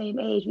around the same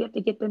age. We have to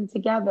get them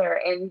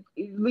together. And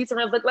Lisa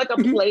Rose looked like a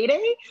play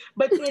date,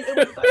 but then it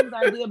was Sutton's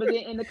idea. But then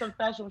in the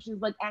confession, she was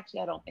like,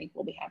 actually, I don't think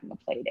we'll be having a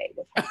play date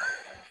with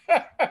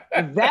her.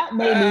 That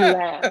made me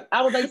laugh.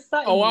 I was like,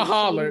 Sutton. Oh, I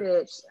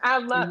hollered. I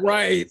love it.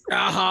 Right.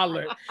 I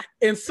hollered.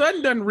 And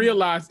Sutton doesn't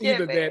realize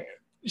either that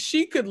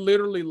she could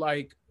literally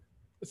like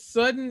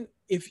Sutton,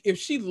 if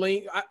she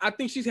leaned, I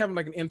think she's having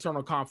like an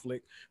internal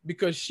conflict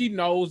because she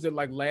knows that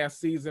like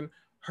last season,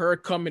 her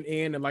coming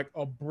in and like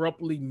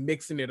abruptly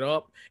mixing it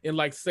up and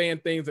like saying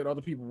things that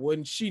other people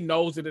wouldn't. She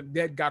knows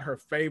that got her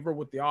favor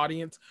with the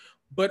audience,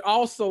 but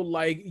also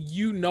like,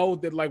 you know,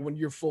 that like when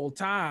you're full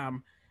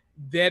time,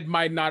 that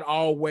might not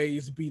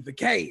always be the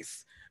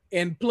case.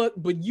 And plus,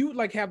 but you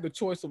like have the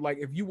choice of like,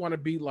 if you want to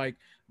be like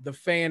the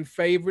fan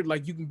favorite,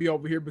 like you can be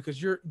over here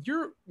because you're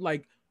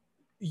like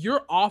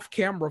you're off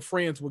camera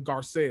friends with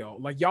Garcelle.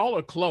 Like y'all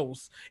are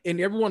close and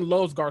everyone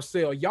loves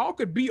Garcelle. Y'all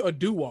could be a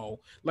duo.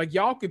 Like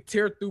y'all could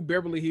tear through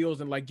Beverly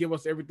Hills and like give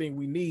us everything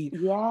we need.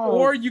 Yes.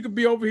 Or you could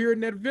be over here in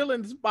that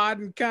villain spot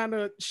and kind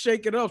of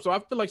shake it up. So I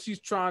feel like she's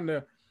trying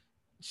to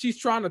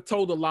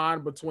toe the line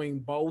between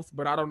both,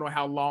 but I don't know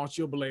how long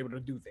she'll be able to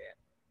do that.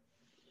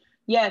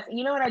 Yes.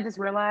 You know what? I just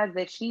realized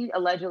that she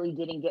allegedly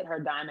didn't get her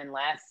diamond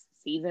last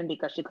season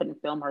because she couldn't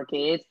film her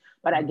kids.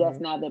 But I guess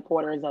now that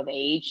Porter is of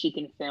age, she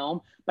can film.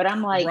 But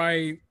I'm like,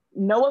 right.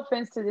 No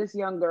offense to this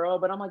young girl,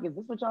 but I'm like, is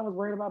this what y'all was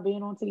worried about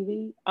being on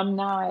TV? I'm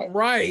not.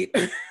 Right.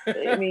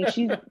 I mean,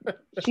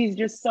 she's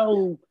just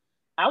so,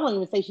 I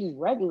wouldn't even say she's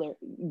regular.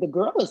 The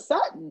girl is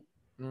Sutton.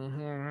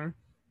 Mm-hmm.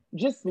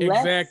 Just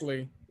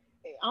exactly.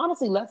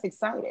 Honestly, less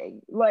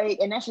exciting. Like,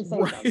 and that should say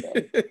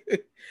something.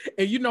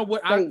 And you know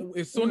what?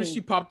 As soon as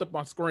she popped up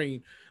on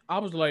screen, I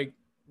was like,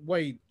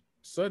 wait,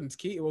 Sutton's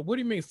kid? Well, what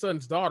do you mean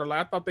Sutton's daughter?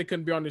 Like, I thought they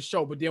couldn't be on this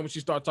show. But then when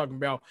she started talking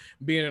about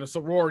being in a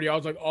sorority, I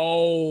was like,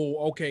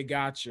 oh, okay,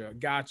 gotcha.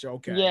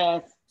 Okay.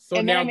 Yes. So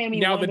and now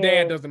wonder, the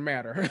dad doesn't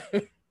matter.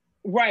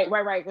 Right.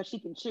 Because she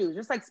can choose.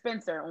 Just like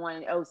Spencer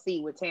on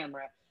OC with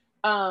Tamra.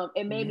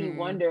 It made me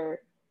wonder,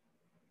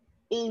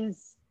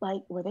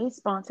 were they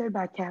sponsored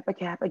by Kappa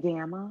Kappa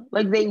Gamma?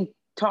 Like, they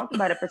talked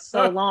about it for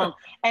so long,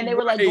 and they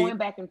were like going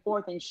back and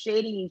forth and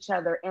shading each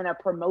other in a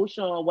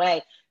promotional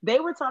way.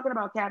 They were talking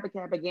about Kappa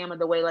Kappa Gamma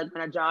the way, like,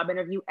 when a job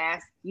interview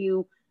asks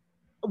you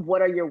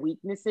what are your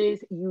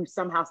weaknesses, you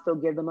somehow still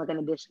give them like an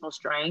additional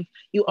strength.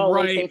 You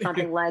always say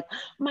something like,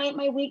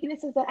 my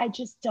weakness is that I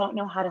just don't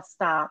know how to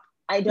stop.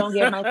 I don't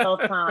give myself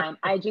time.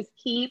 I just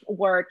keep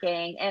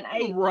working. And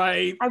I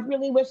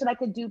really wish that I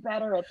could do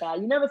better at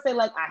that. You never say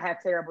like, I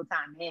have terrible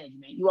time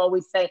management. You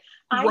always say,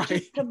 I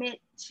just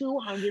commit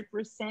 200%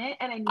 and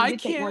I need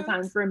to take more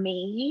time for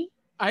me.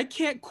 I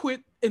can't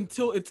quit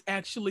until it's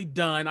actually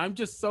done. I'm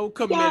just so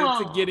committed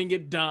to getting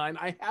it done.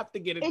 I have to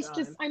get it done. It's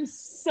just, I'm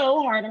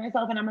so hard on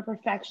myself and I'm a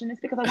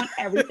perfectionist because I want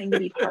everything to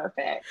be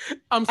perfect.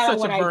 I'm such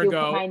a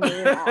Virgo. I do put my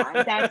name on.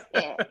 That's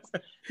it.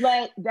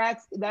 Like,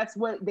 that's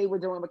what they were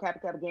doing with Kappa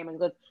Kappa Gamma.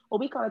 Goes, well,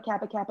 we call it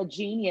Kappa Kappa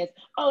Genius.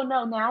 Oh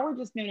no, now we're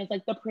just known as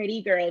like the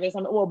pretty girl. There's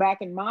some, well,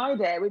 back in my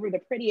day, we were the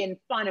pretty and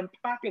fun and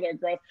popular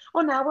girls.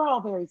 Oh, now we're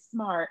all very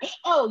smart.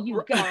 Oh,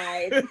 you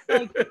guys. It's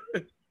like,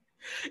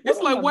 it's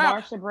like, wow.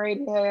 Marsha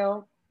Brady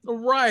Hill.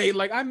 Right.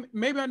 Like,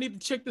 maybe I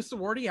need to check the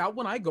sorority out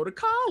when I go to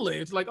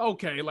college. Like,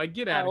 okay, like,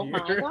 get out of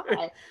here. Oh my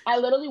God. I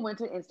literally went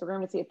to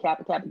Instagram to see if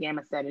Kappa Kappa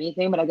Gamma said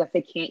anything, but I guess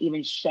they can't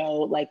even show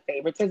like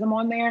favoritism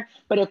on there.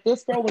 But if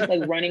this girl was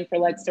like running for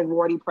like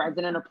sorority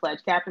president or pledge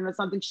captain or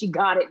something, she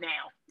got it now.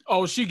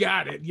 Oh, she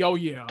got it. Yo,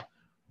 yeah.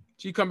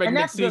 She come back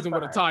next season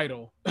with a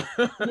title.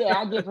 Yeah,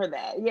 I give her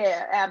that.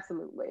 Yeah,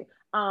 absolutely.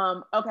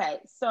 Okay,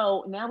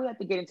 so now we have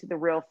to get into the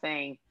real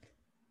thing.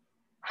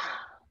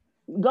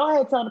 Go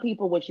ahead, tell the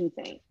people what you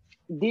think.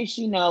 Did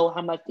she know?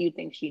 How much do you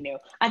think she knew?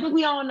 I think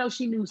we all know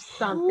she knew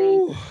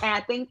something. And I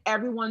think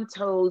everyone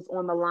toes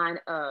on the line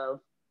of,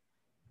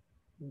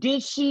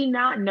 did she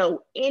not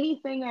know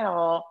anything at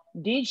all?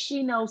 Did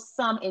she know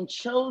some and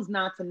chose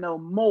not to know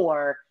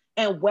more?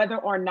 And whether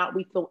or not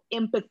we feel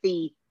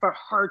empathy for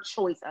her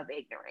choice of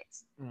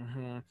ignorance.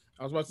 Mm-hmm.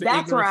 I was about to say,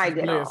 that's where I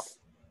get off.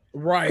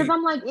 Right. Because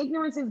I'm like,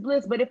 ignorance is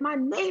bliss. But if my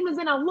name is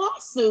in a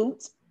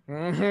lawsuit,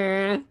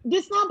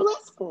 it's not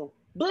blissful.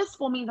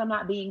 Blissful means I'm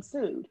not being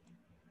sued.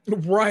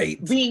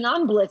 Right. Being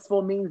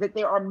unblissful means that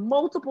there are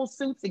multiple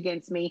suits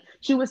against me.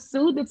 She was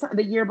sued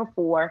the year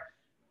before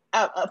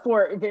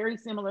for very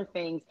similar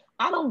things.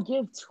 I don't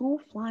give two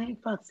flying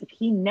fucks if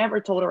he never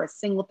told her a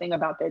single thing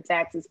about their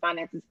taxes,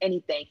 finances,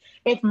 anything.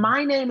 If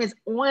my name is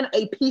on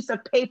a piece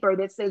of paper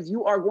that says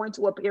you are going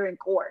to appear in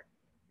court,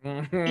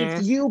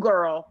 it's you,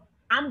 girl.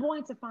 I'm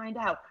going to find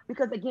out.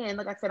 Because again,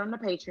 like I said on the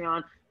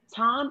Patreon,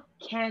 Tom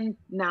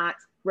cannot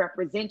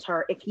represent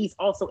her if he's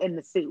also in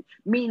the suit,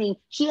 meaning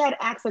she had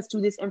access to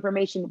this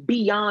information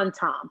beyond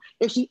Tom.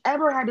 If she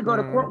ever had to go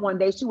to court one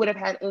day, she would have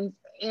had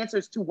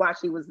answers to why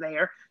she was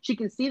there. She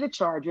can see the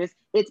charges.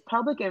 It's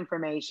public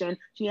information.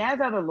 She has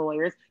other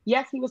lawyers.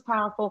 Yes, he was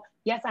powerful.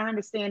 Yes, I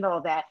understand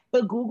all that.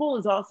 But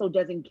Google also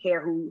doesn't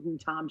care who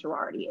Tom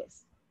Girardi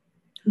is.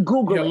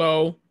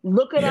 Google it.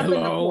 Look it up in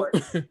the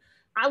courts.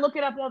 I look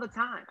it up all the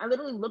time. I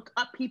literally look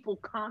up people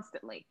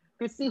constantly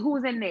to see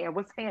who's in there,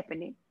 what's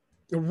happening.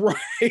 Right.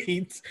 I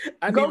need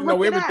to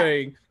know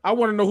everything. I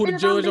want to know who the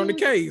judge on the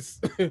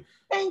case.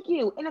 Thank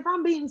you. And if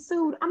I'm being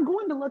sued, I'm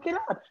going to look it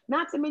up.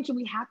 Not to mention,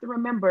 we have to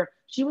remember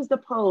she was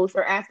deposed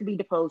or asked to be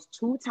deposed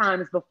 2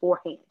 times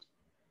beforehand.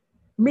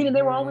 Meaning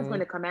they were always going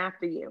to come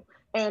after you.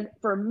 And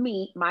for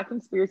me, my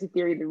conspiracy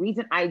theory, the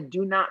reason I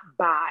do not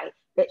buy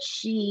that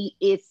she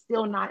is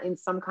still not in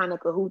some kind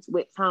of cahoots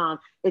with Tom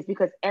is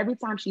because every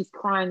time she's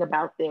crying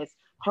about this,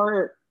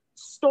 her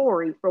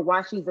story for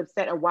why she's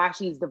upset or why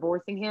she's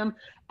divorcing him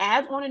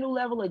adds on a new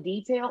level of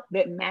detail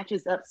that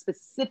matches up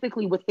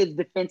specifically with his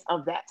defense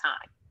of that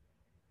time.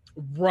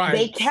 Right.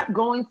 They kept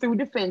going through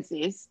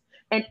defenses,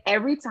 and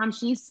every time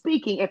she's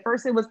speaking, at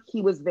first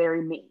he was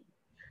very mean.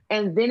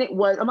 And then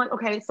I'm like,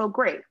 okay, so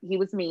great. He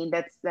was mean.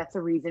 That's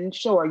a reason.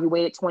 Sure, you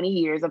waited 20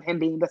 years of him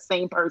being the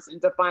same person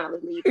to finally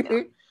leave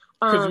him.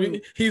 Because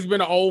he's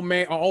been an old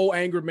man, an old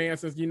angry man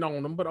since you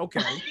known him. But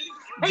okay, thank you.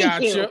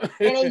 gotcha.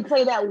 And they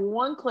play that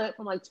one clip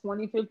from like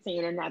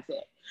 2015, and that's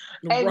it.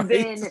 And Right.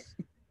 then,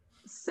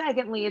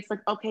 secondly, it's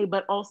like, okay,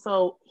 but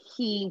also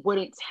he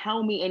wouldn't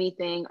tell me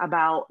anything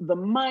about the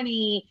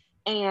money,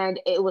 and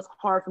it was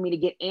hard for me to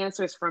get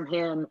answers from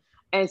him,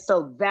 and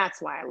so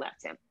that's why I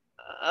left him.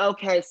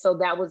 Okay, so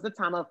that was the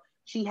time of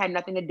she had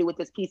nothing to do with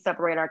this. Please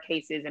separate our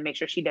cases and make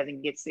sure she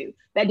doesn't get sued.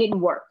 That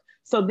didn't work.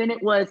 So then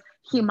it was,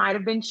 he might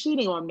have been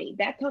cheating on me.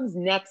 That comes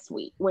next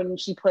week when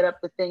she put up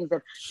the things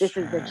of, this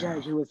is the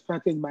judge who was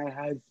fucking my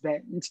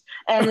husband.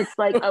 And it's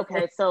like,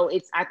 okay, so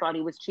I thought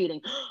he was cheating.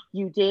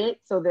 You did?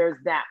 So there's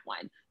that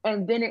one.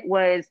 And then it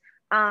was,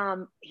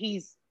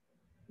 he's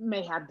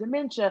may have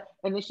dementia.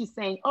 And then she's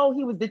saying, oh,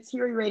 he was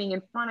deteriorating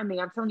in front of me.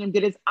 I'm telling him,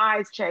 get his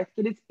eyes checked,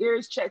 get his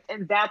ears checked.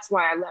 And that's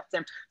why I left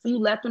him. So you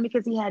left him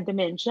because he had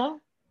dementia?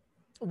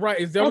 Right.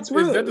 Is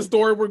that the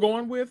story we're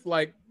going with?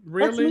 Like,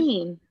 really?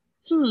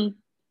 That's mean.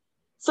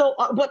 So,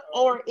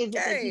 or is it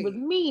that he was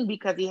mean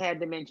because he had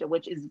dementia,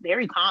 which is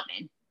very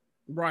common?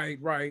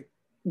 Right.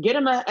 Get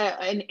him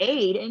an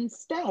aide and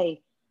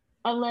stay.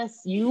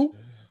 Unless you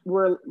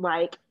were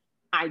like,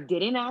 I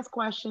didn't ask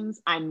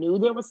questions. I knew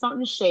there was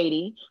something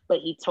shady, but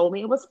he told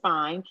me it was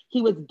fine.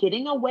 He was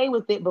getting away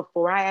with it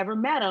before I ever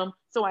met him.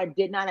 So I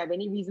did not have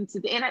any reason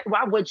to. And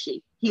why would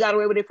she? He got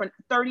away with it for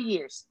 30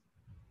 years.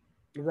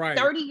 Right.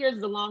 30 years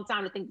is a long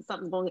time to think that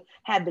something's going to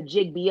have the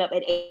jig be up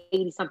at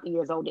 80 something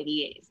years old that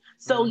he is.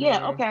 So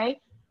yeah, okay.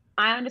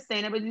 I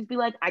understand it, but just be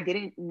like, I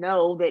didn't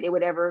know that it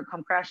would ever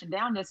come crashing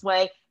down this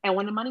way. And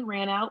when the money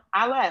ran out,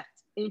 I left.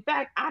 In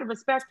fact, out of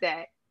respect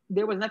that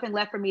there was nothing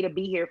left for me to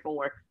be here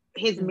for.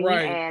 His mean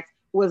ass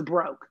was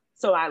broke.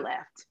 So I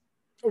left.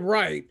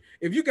 Right.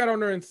 If you got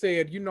on there and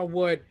said, you know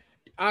what,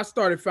 I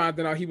started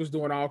finding out he was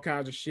doing all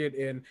kinds of shit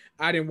and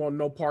I didn't want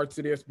no parts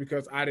of this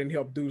because I didn't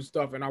help do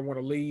stuff and I want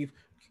to leave.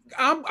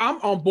 I'm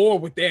on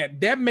board with that.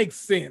 That makes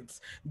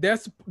sense.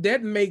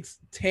 That makes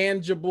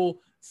tangible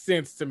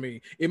sense to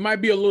me. It might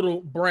be a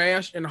little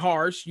brash and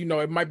harsh, you know,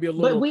 it might be a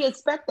little. But we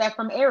expect that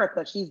from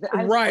Erica. She's the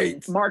ice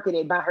cream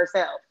marketed by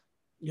herself.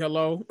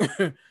 Hello.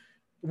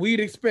 We'd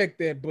expect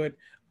that, but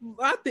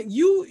I think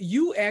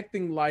you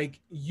acting like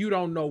you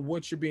don't know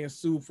what you're being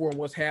sued for and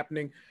what's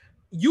happening.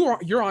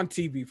 You're on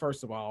TV,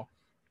 first of all.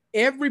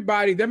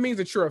 Everybody, that means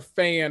that you're a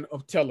fan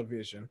of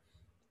television.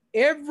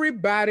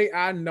 Everybody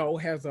I know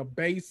has a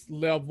base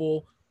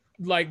level,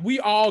 like we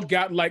all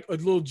got like a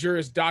little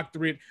Juris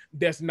Doctorate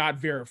that's not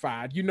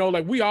verified. You know,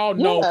 like we all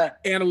know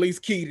Annalise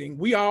Keating.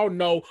 We all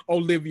know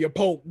Olivia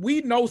Pope. We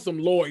know some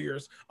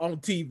lawyers on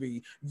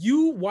TV.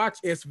 You watch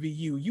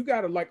SVU. You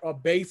got like a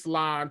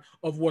baseline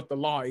of what the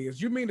law is.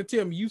 You mean to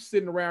tell me you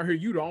sitting around here,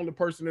 you the only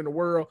person in the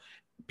world?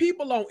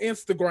 People on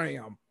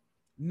Instagram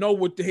know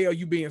what the hell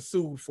you being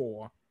sued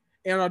for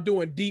and are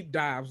doing deep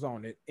dives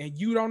on it. And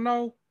you don't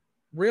know?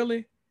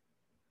 Really?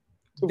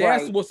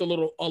 That's what's a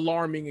little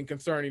alarming and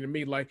concerning to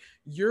me. Like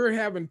you're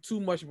having too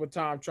much of a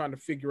time trying to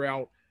figure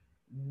out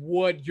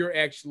what you're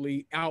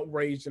actually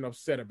outraged and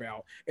upset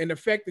about. And the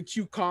fact that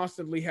you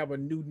constantly have a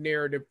new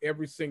narrative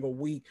every single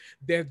week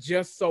that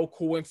just so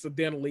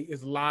coincidentally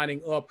is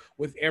lining up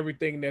with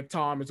everything that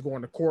Tom is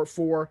going to court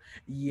for.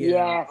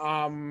 Yeah.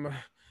 Yes.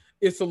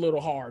 It's a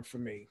little hard for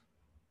me.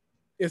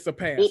 It's a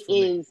pass. It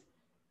is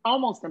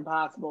almost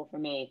impossible for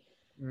me.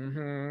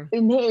 Mm-hmm.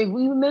 And hey,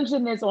 we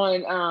mentioned this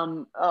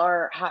on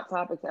our Hot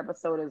Topics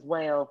episode as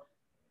well.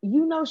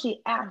 You know,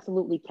 she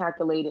absolutely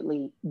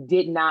calculatedly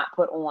did not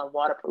put on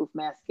waterproof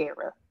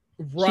mascara.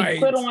 Right. She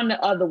put on the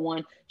other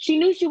one. She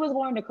knew she was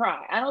going to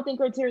cry. I don't think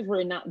her tears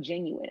were not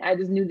genuine. I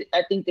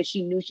think that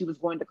she knew she was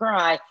going to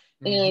cry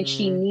and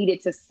she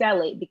needed to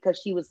sell it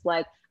because she was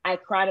like, I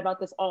cried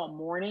about this all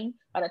morning.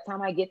 By the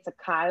time I get to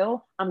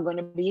Kyle, I'm going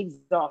to be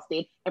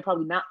exhausted and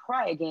probably not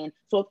cry again.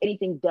 So if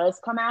anything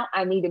does come out,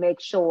 I need to make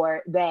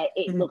sure that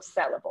it looks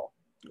sellable.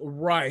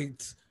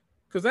 Right.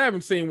 Because I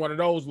haven't seen one of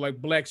those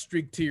like black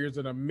streak tears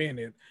in a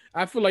minute.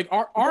 I feel like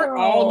aren't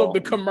all of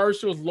the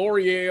commercials,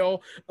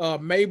 L'Oreal,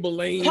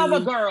 Maybelline,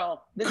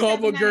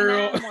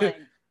 CoverGirl.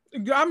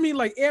 I mean,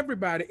 like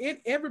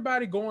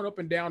everybody going up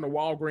and down the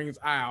Walgreens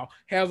aisle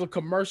has a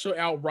commercial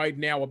out right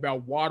now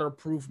about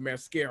waterproof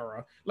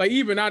mascara. Like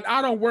even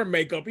I don't wear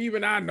makeup.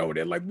 Even I know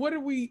that. Like, what are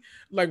we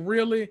like?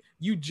 Really?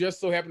 You just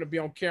so happen to be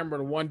on camera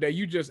the one day.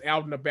 You just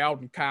out and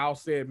about, and Kyle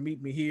said,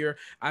 "Meet me here.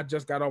 I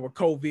just got over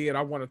COVID.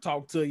 I want to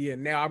talk to you,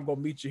 and now I'm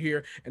gonna meet you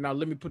here. And now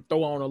let me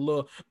throw on a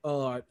little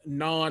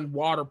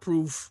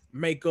non-waterproof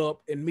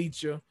makeup and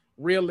meet you."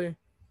 Really?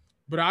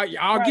 But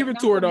I'll give it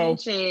to her though.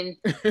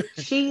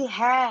 She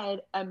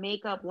had a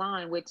makeup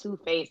line with Too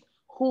Faced,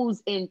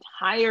 whose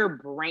entire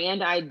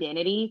brand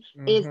identity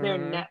is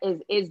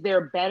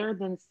their Better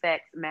Than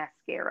Sex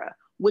mascara,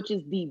 which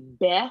is the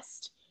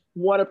best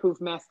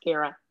waterproof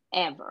mascara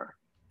ever.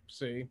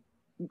 See,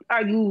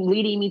 are you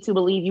leading me to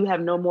believe you have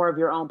no more of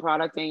your own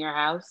product in your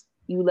house?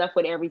 You left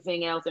with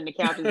everything else in the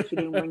couches, but you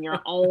didn't bring your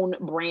own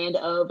brand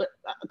of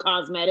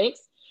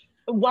cosmetics.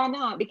 Why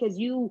not? Because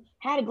you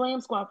had a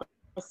glam squad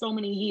for so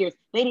many years.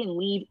 They didn't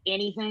leave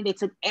anything. They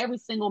took every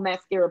single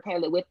mascara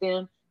palette with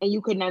them, and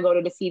you could not go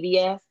to the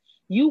CVS.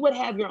 You would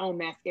have your own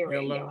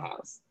mascara in your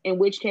house. In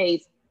which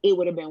case, it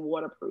would have been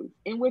waterproof.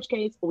 In which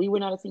case, we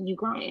would not have seen you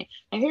crying.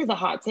 And here's a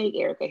hot take,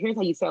 Erica. Here's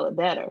how you sell it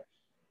better.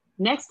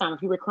 Next time,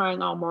 if you were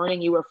crying all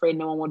morning, you were afraid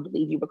no one would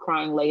believe you were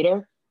crying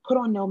later, put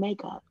on no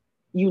makeup.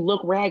 You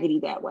look raggedy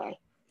that way.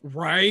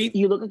 Right.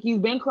 You look like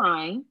you've been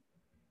crying.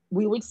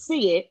 We would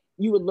see it.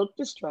 You would look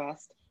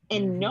distressed.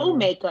 And no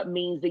makeup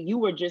means that you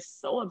were just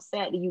so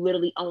upset that you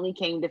literally only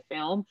came to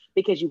film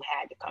because you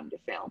had to come to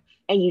film.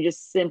 And you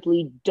just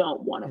simply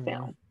don't want to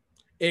film.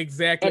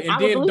 Exactly.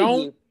 And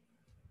then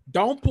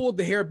don't pull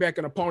the hair back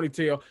in a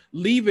ponytail.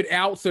 Leave it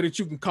out so that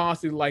you can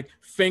constantly like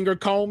finger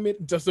comb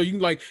it. Just so you can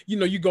like,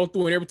 you go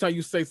through and every time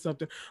you say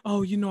something,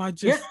 oh,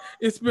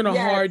 it's been a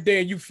hard day,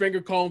 and you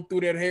finger comb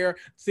through that hair.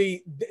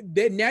 See,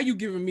 now you're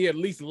giving me at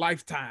least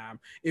Lifetime.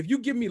 If you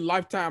give me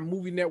Lifetime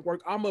Movie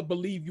Network, I'm gonna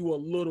believe you a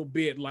little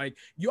bit. Like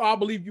I'll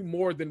believe you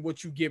more than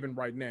what you're giving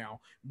right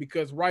now.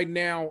 Because right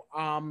now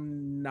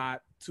I'm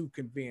not too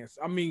convinced.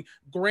 I mean,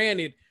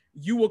 granted,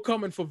 you were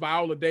coming for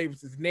Viola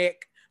Davis's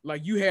neck.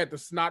 Like you had the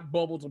snot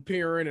bubbles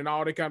appearing and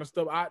all that kind of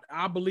stuff.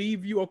 I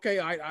believe you. Okay,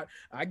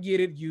 I get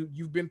it.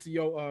 You've been to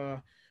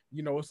your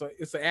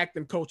it's an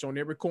acting coach on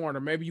every corner.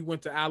 Maybe you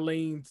went to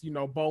Eileen's,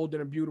 Bold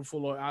and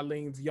Beautiful, or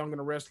Eileen's Young and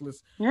the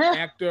Restless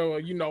actor,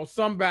 or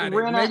somebody.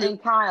 Rena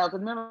and Kyle, because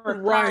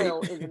remember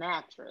Kyle is an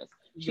actress.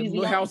 She's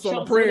Little House on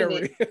the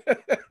Prairie.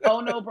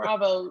 Oh no,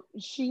 Bravo.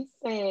 She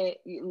said,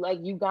 like,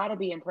 you got to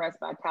be impressed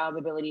by Kyle's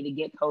ability to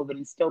get COVID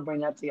and still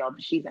bring up to y'all,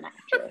 but she's an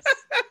actress.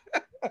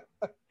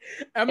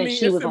 I mean,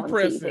 it's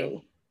impressive.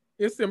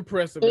 It's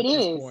impressive at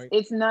this point.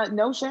 It's not,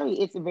 no shade.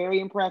 It's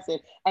very impressive.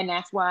 And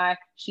that's why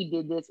she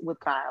did this with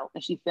Kyle.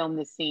 And she filmed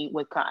this scene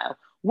with Kyle.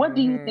 What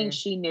do you think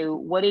she knew?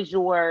 Where is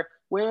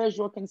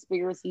your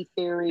conspiracy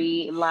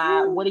theory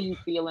lie? What are you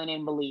feeling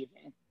and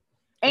believing?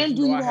 And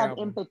do you have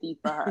empathy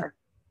for her?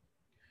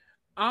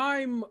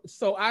 I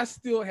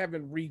still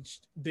haven't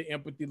reached the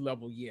empathy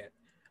level yet.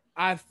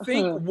 I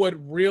think what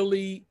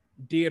really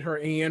did her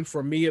in,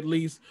 for me at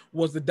least,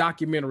 was the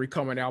documentary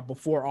coming out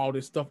before all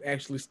this stuff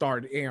actually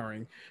started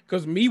airing.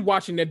 Because me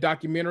watching that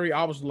documentary,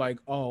 I was like,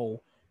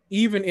 oh,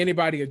 even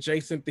anybody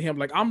adjacent to him,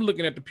 like I'm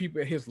looking at the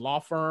people at his law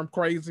firm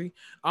crazy.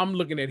 I'm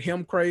looking at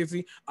him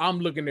crazy. I'm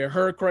looking at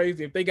her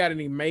crazy. If they got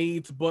any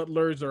maids,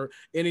 butlers, or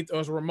any,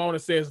 as Ramona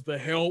says, the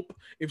help,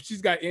 if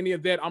she's got any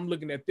of that, I'm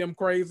looking at them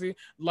crazy.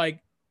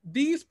 Like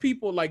these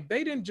people, like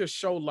they didn't just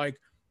show like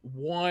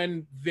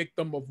one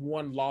victim of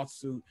one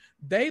lawsuit.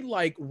 They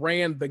like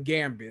ran the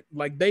gambit.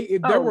 Like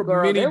there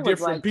were many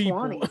different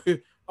people.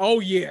 Oh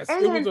yes,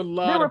 and it was a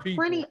lot of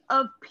people. There were plenty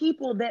of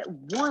people that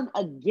won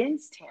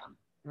against him.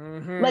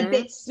 Like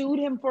they sued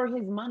him for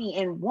his money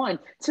and won.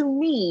 To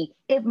me,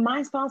 if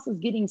my spouse is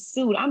getting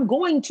sued, I'm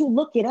going to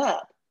look it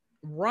up.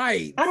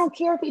 Right. I don't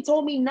care if he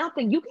told me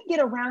nothing. You can get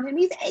around him.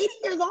 He's 80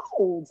 years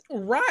old.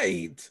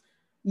 Right.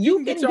 You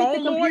can get your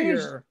own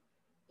lawyer.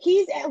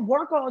 He's at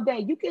work all day.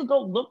 You can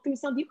go look through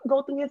something. You can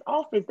go through his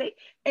office.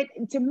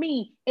 And to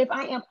me,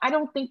 I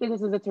don't think that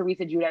this is a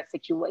Teresa Giudice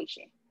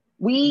situation.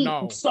 We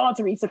saw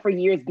Teresa for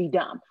years be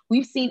dumb.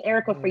 We've seen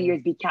Erica for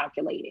years be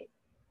calculated.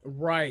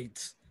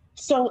 Right.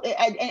 So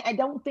I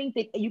don't think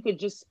that you could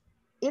just,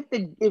 if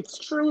it's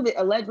true that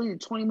allegedly the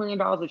 $20 million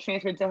was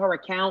transferred to her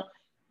account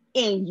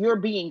and you're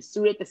being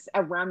sued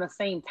around the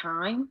same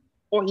time,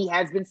 or he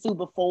has been sued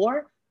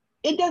before,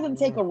 it doesn't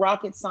take a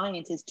rocket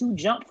scientist to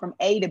jump from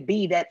A to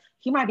B that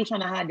he might be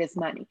trying to hide this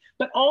money.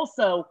 But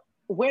also,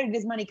 where did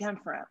this money come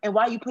from? And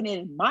why are you putting it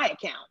in my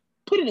account?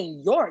 Put it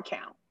in your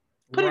account.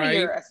 Put it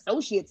in your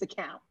associate's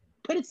account.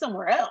 Put it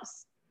somewhere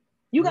else.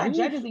 You got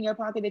judges in your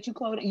pocket that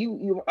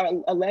you are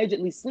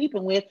allegedly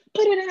sleeping with.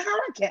 Put it in her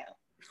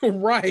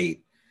account.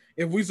 Right.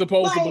 If we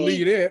supposed to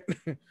believe it.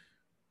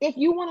 If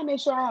you want to make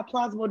sure I have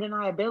plausible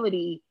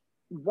deniability,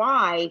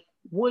 why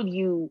would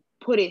you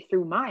put it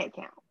through my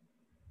account?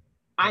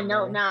 I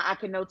know now I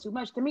can know too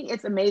much. To me,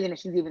 it's amazing that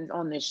she's even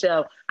on this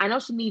show. I know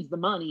she needs the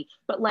money,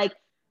 but like,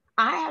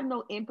 I have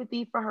no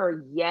empathy for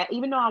her yet.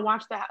 Even though I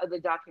watched the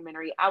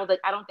documentary, I was like,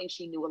 I don't think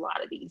she knew a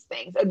lot of these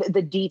things,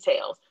 the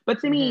details. But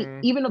to me,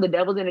 even though the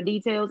devil's in the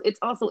details, it's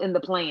also in the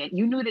plan.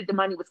 You knew that the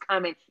money was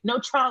coming. No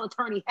trial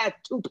attorney has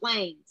 2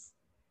 planes,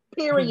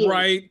 period.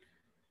 Right.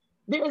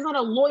 There is not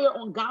a lawyer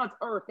on God's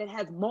earth that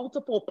has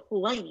multiple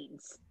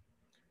planes.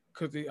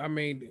 Because, I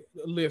mean,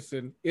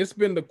 listen, it's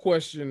been the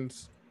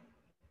questions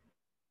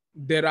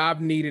that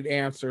I've needed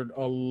answered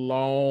a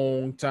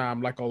long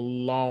time.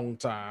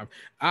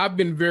 I've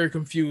been very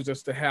confused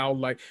as to how,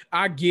 like,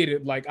 I get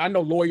it. Like, I know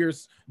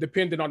lawyers,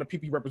 depending on the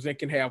people you represent,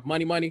 can have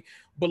money,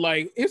 but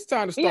like, it's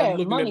time to start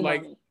looking at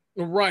like,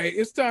 right.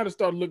 It's time to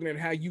start looking at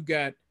how you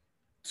got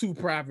two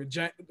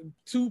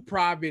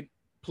private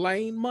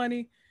plane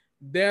money.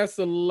 That's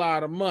a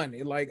lot of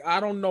money. Like, I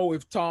don't know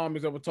if Tom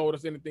has ever told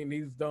us anything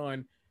he's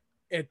done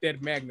at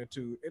that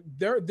magnitude.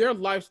 Their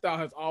lifestyle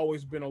has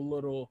always been a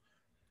little,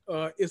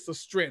 it's a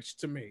stretch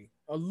to me,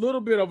 a little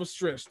bit of a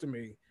stretch to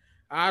me.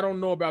 I don't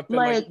know about that.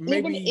 Like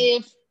maybe even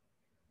if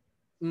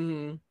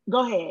Mm-hmm.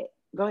 Go ahead.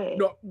 Go ahead.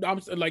 No, I'm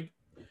like,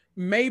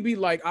 maybe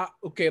like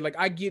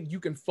I get you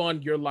can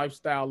fund your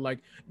lifestyle. Like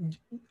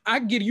I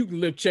get you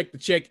can live check to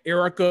check,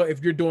 Erica,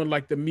 if you're doing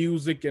like the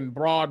music and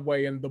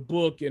Broadway and the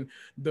book and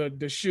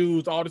the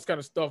shoes, all this kind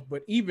of stuff.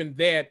 But even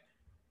that,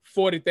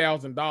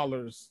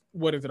 $40,000,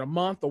 what is it, a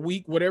month, a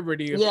week, whatever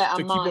it is, Yeah, a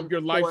to keep up month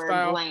your for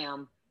lifestyle.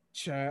 glam.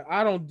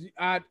 Child,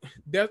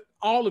 that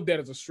all of that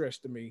is a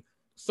stretch to me.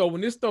 So when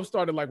this stuff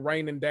started like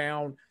raining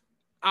down,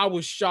 I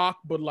was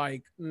shocked, but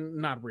like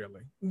not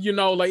really. You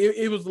know, like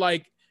it was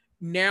like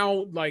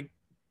now like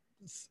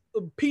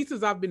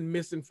pieces I've been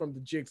missing from the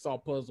jigsaw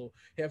puzzle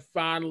have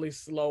finally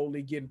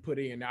slowly getting put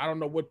in. I don't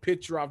know what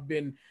picture I've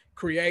been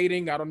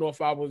creating. I don't know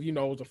if I was, it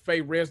was a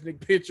Faye Resnick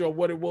picture or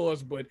what it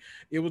was, but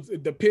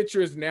the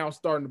picture is now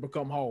starting to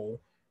become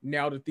whole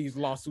now that these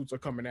lawsuits are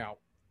coming out.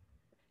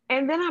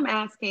 And then I'm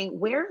asking,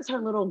 where is her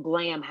little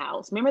glam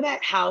house? Remember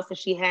that house that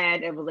she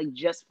had? It was like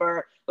just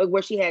for like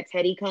where she had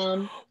Teddy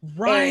come,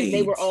 right? And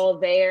they were all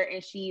there,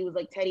 and she was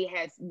like, Teddy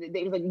has.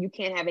 They was like, you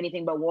can't have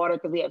anything but water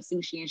because we have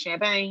sushi and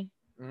champagne.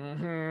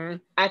 Mm-hmm.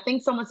 I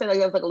think someone said like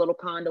that was like a little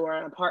condo or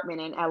an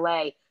apartment in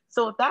LA.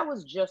 So if that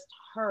was just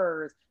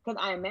hers,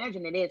 because I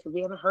imagine it is, because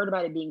we haven't heard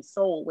about it being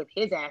sold with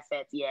his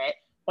assets yet.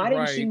 Why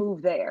didn't she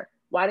move there?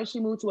 Why did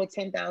she move to a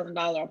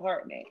 $10,000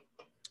 apartment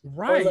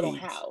or a little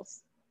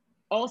house?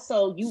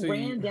 Also, you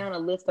ran down a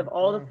list of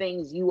all the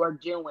things you are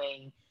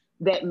doing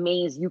that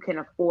means you can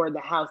afford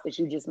the house that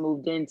you just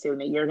moved into and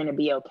that you're going to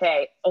be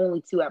okay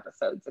only 2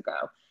 episodes ago.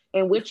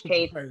 In which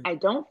case, I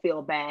don't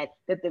feel bad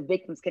that the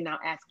victims can now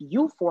ask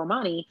you for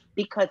money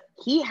because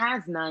he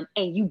has none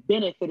and you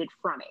benefited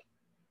from it.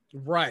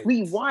 Right.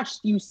 We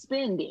watched you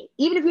spend it.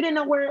 Even if you didn't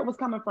know where it was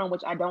coming from,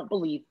 which I don't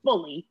believe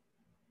fully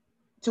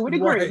to a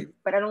degree,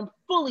 but I don't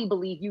fully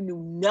believe you knew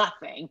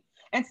nothing.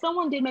 And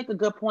someone did make a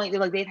good point.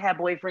 They're like, they've had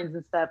boyfriends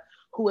and stuff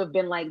who have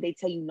been like, they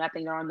tell you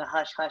nothing. They're on the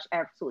hush, hush,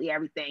 absolutely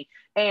everything.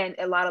 And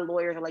a lot of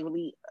lawyers are like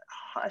really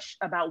hush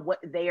about what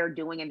they are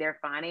doing in their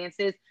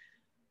finances.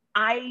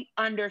 I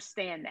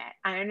understand that.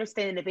 I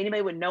understand that if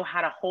anybody would know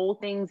how to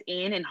hold things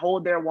in and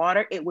hold their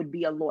water, it would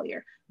be a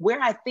lawyer. Where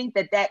I think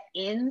that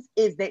ends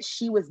is that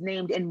she was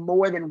named in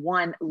more than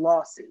one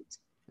lawsuit.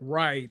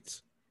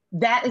 Right.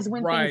 That is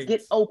when things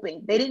get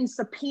open. They didn't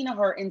subpoena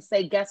her and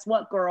say, guess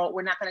what, girl?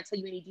 We're not going to tell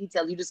you any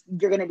details.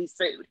 You're going to be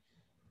sued.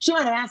 She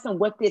might have asked him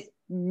what this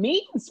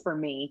means for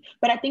me.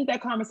 But I think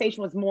that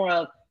conversation was more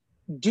of,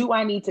 do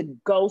I need to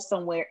go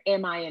somewhere?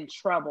 Am I in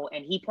trouble?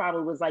 And he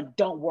probably was like,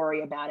 don't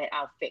worry about it.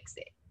 I'll fix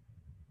it.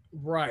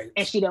 Right.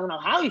 And she don't know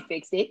how he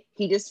fixed it.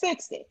 He just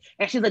fixed it.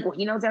 And she's like, well,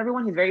 he knows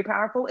everyone. He's very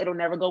powerful. It'll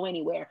never go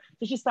anywhere.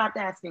 So she stopped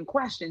asking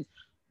questions.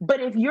 But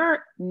if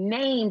you're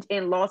named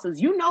in lawsuits,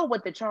 you know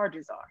what the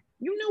charges are.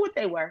 You knew what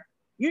they were.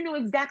 You knew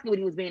exactly what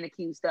he was being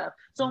accused of.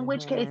 So in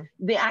which case,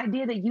 the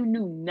idea that you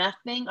knew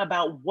nothing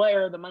about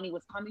where the money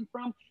was coming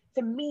from,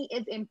 to me,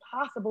 is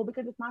impossible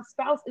because if my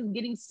spouse is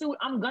getting sued,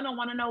 I'm going to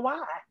want to know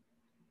why.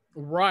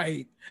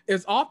 Right.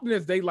 As often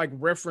as they like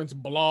reference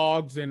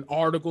blogs and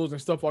articles and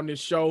stuff on this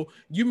show,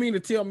 you mean to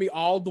tell me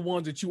all the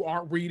ones that you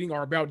aren't reading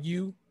are about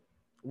you?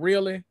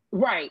 Really?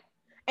 Right.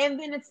 And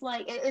then it's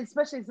like,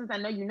 especially since I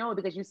know you know it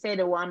because you said,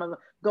 well, I'm a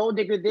gold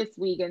digger this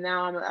week and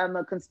now I'm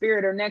a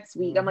conspirator next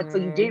week. I'm like, so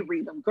you did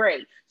read them.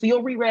 Great. So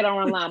you'll reread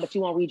online, but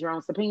you won't read your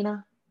own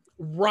subpoena?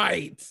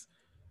 Right.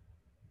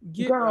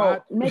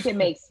 Girl, make it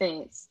make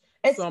sense.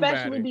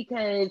 Especially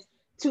because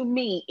to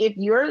me, if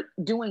you're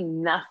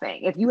doing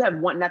nothing, if you have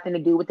nothing to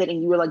do with it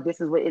and you were like,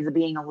 this is what is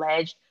being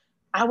alleged,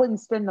 I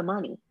wouldn't spend the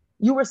money.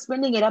 You were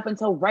spending it up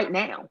until right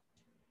now.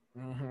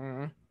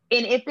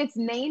 And if it's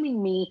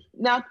naming me,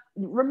 now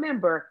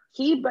remember,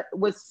 he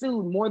was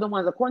sued more than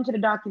once, according to the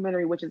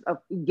documentary, which is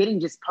getting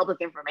just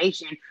public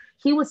information.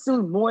 He was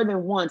sued more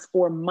than once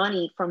for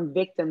money from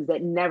victims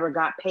that never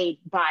got paid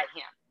by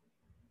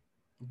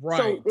him. Right.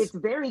 So it's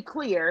very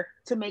clear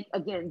to make,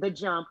 again, the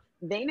jump.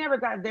 They never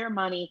got their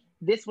money.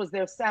 This was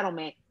their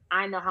settlement.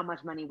 I know how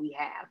much money we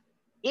have.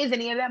 Is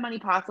any of that money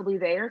possibly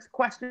theirs?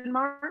 Question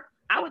mark.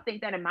 I would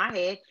think that in my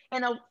head.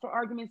 And for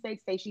argument's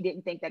sake, say she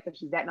didn't think that because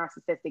she's that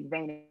narcissistic,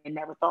 vain, and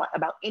never thought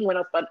about anyone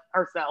else but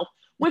herself,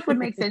 which would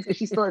make sense because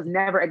she still has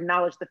never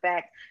acknowledged the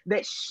fact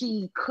that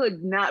she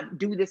could not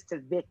do this to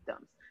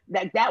victims.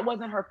 That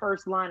wasn't her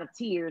first line of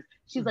tears.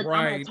 She's like,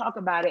 I'm going to talk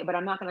about it, but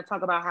I'm not going to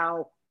talk about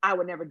how I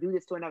would never do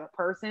this to another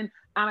person.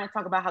 I'm going to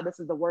talk about how this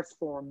is the worst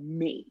for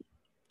me.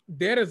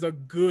 That is a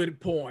good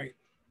point.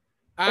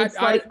 I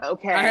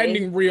hadn't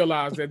even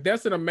realized that.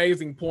 That's an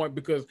amazing point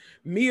because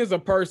me as a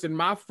person,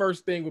 my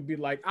first thing would be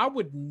like, I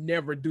would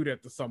never do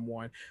that to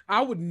someone.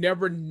 I would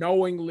never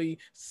knowingly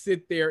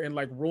sit there and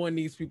like ruin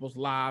these people's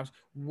lives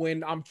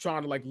when I'm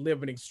trying to like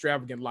live an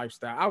extravagant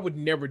lifestyle. I would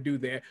never do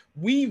that.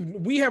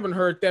 We haven't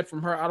heard that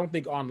from her. I don't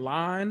think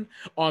online,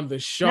 on the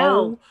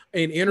show,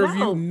 in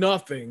interview,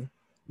 nothing,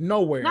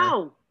 nowhere.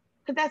 No,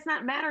 because that's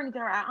not mattering to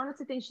her. I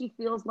honestly think she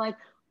feels like,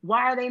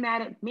 why are they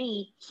mad at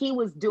me? He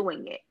was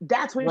doing it.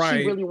 That's what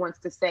she really wants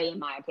to say, in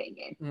my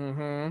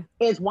opinion,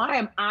 is why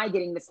am I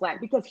getting the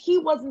slack? Because he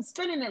wasn't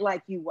spending it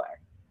like you were.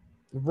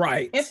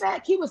 Right. In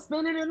fact, he was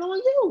spending it on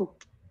you.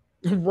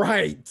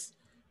 Right.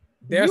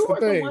 That's You the were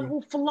the one thing.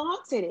 who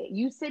flaunted it.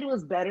 You said it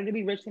was better to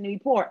be rich than to be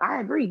poor.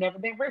 I agree. Never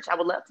been rich. I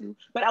would love to,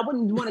 but I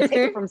wouldn't want to take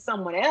it from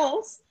someone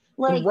else.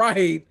 Like,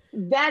 Right.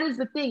 that is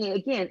the thing. And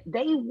again,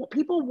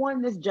 people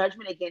won this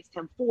judgment against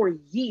him for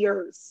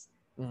years.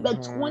 Like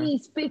Mhm.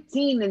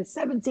 2015 and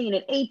 17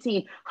 and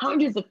 18,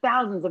 hundreds of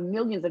thousands of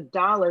millions of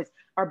dollars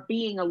are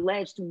being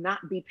alleged to not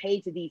be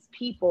paid to these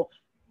people.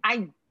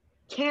 I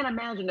can't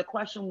imagine the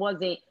question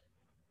wasn't,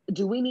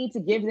 do we need to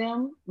give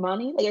them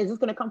money? Like, is this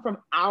going to come from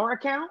our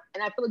account?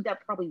 And I feel like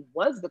that probably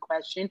was the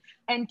question.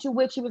 And to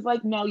which he was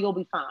like, no, you'll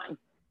be fine.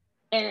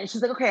 And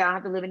she's like, okay, I don't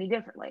have to live any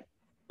differently.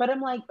 But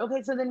I'm like,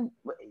 okay, so then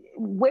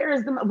where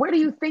do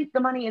you think the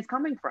money is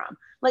coming from?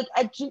 Like,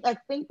 I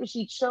think that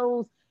she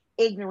chose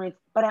ignorance,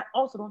 but I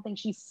also don't think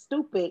she's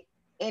stupid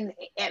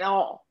at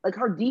all. Like,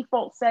 her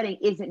default setting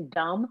isn't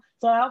dumb.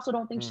 So I also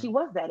don't think she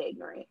was that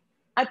ignorant.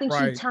 I think she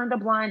Right. turned a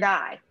blind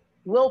eye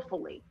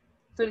willfully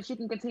so that she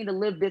can continue to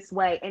live this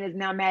way and is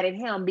now mad at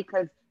him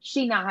because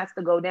she now has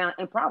to go down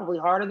and probably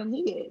harder than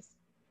he is.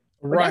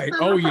 But that's Right.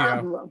 not Oh my yeah.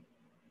 problem.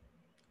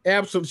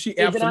 Absolutely. She Is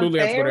it absolutely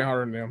has to go unfair? down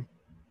harder than them.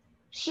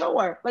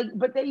 Sure, like,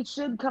 but they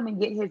should come and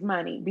get his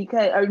money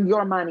or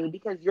your money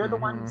because you're the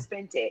one who Mhm.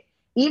 spent it.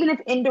 Even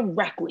if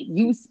indirectly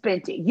you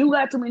spent it, you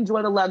got to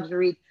enjoy the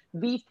luxuries.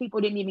 These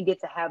people didn't even get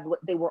to have what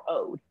they were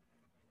owed.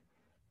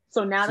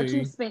 So now that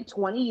you've See. spent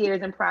 20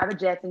 years in private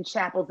jets and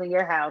chapels in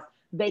your house,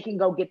 they can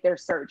go get their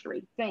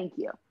surgery. Thank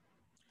you.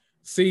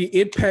 See,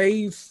 it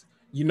pays.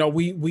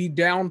 We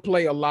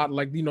downplay a lot,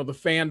 like the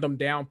fandom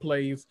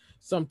downplays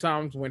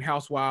sometimes when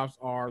housewives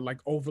are like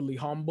overly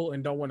humble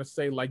and don't want to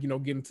say like get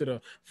into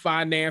the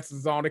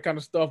finances, all that kind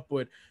of stuff.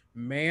 But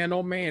man,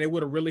 oh man, it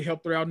would have really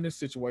helped her out in this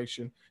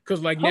situation.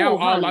 Cause like now Oh,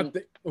 honey,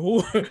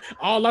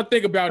 all I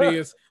think about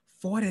is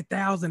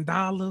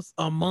 $40,000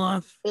 a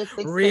month. it's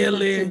expensive to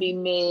Really? be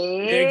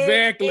made.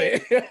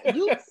 Exactly.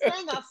 You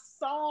sang a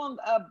song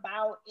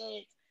about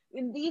it.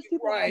 And these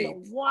people had to Right.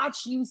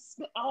 watch you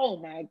spit. Oh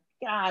my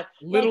God.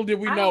 Little Like, did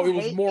we I know don't it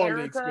was hate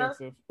morally Erica.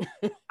 expensive.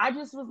 I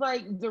just was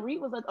like, Dorit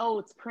was like, oh,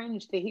 it's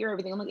cringe to hear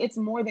everything. I'm like, it's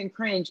more than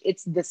cringe.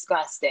 It's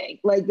disgusting.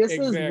 Like, this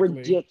is Exactly.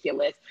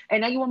 ridiculous.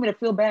 And now you want me to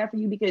feel bad for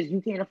you because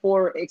you can't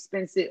afford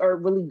expensive or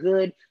really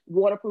good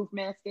waterproof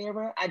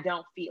mascara? I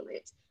don't feel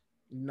it.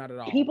 Not at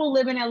all. People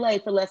live in LA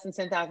for less than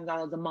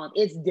 $10,000 a month.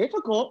 It's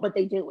difficult, but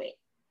they do it.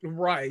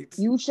 Right.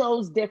 You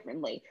chose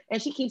differently. And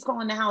she keeps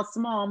calling the house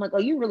small. I'm like, oh,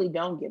 you really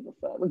don't give a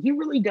fuck. Like, you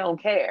really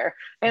don't care.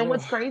 And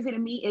what's Ugh. crazy to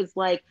me is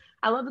like,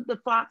 I love that the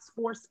Fox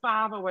Force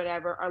 5 or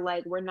whatever are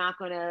like, we're not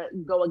going to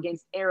go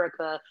against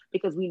Erica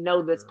because we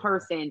know this Girl.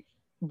 person.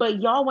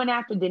 But y'all went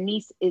after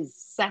Denise's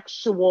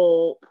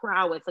sexual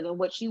prowess, like, and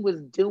what she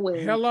was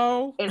doing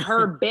Hello? in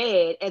her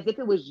bed as if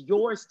it was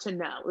yours to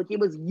know. Like, it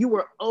was, you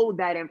were owed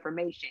that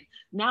information.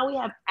 Now we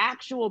have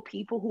actual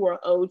people who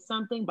are owed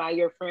something by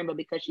your friend, but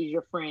because she's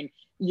your friend,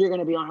 you're going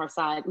to be on her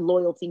side,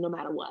 loyalty no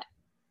matter what.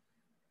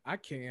 I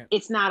can't.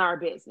 It's not our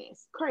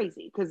business.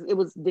 Crazy, because it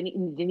was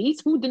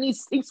Denise. Who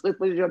Denise sleeps with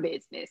was your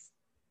business.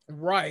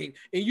 Right.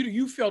 And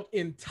you felt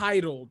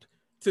entitled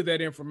to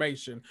that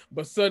information,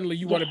 but suddenly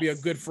you want to be a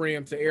good Yes.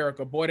 friend to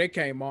Erica. Boy, that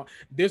came on.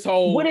 This What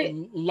whole it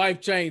life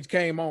change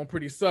came on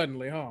pretty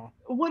suddenly, huh?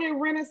 what did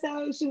Rena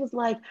say? She was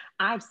like,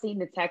 I've seen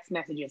the text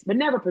messages, but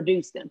never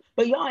produced them.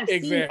 But y'all have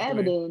seen Exactly.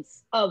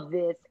 evidence of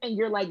this, and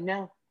you're like,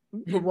 no,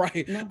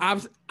 Right. no.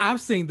 I've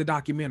seen the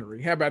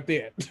documentary. How about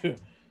that?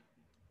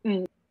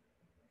 Mm.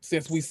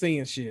 Since we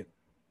seeing shit.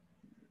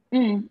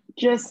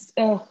 Just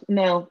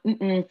no,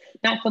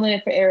 not feeling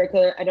it for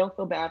Erica. I don't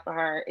feel bad for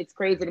her. It's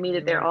crazy to me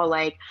that they're all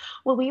like,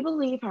 well, we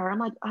believe her. I'm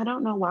like, I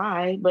don't know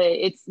why, but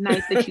it's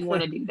nice that you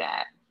want to do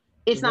that.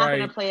 It's not going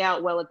Right. to play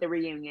out well at the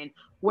reunion,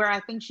 where I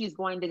think she's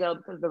going to go,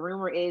 because the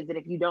rumor is that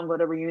if you don't go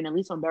to reunion, at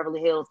least on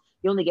Beverly Hills,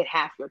 you only get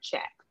half your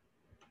check.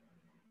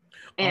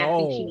 And I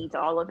think she Oh. needs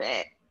all of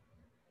it.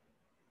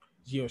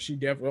 Yeah, she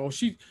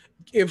definitely.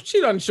 If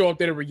she doesn't show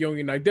up at a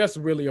reunion night, that's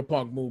really a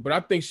punk move. But I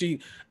think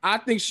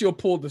she'll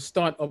pull the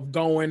stunt of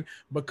going,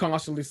 but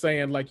constantly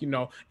saying like,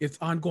 it's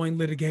ongoing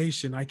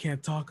litigation. I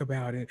can't talk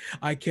about it.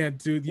 I can't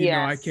do,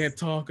 I can't Yes.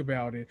 talk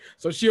about it.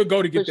 So she'll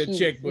go to get But that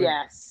check, but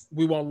yes,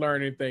 we won't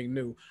learn anything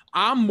new.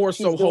 I'm more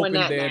she's so doing hoping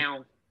that that,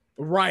 now.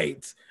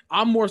 right.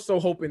 I'm more so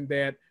hoping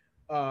that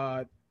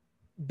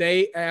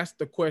they ask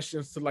the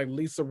questions to like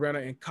Lisa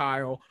Rinna and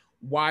Kyle,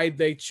 why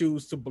they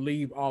choose to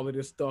believe all of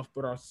this stuff,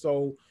 but are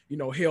so,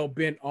 hell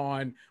bent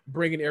on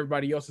bringing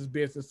everybody else's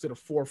business to the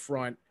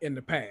forefront in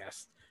the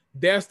past.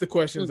 That's the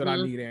questions that I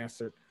need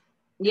answered,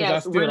 because I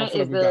Yes, still don't Rena feel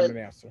like is we've gotten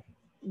an answer.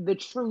 the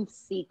truth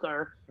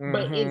seeker,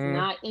 but is Mm-hmm.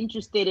 not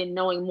interested in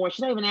knowing more. She's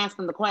not even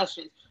asking the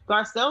questions.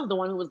 Garcelle's the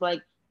one who was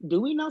like,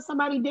 do we know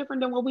somebody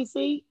different than what we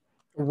see?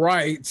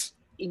 Right.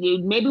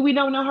 Maybe we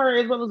don't know her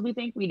as well as we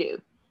think we do.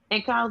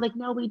 And Kyle's like,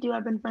 no, we do.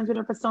 I've been friends with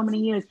her for so many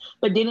years.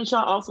 But didn't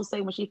y'all also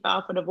say when she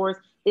filed for divorce,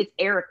 it's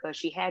Erica.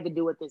 She had to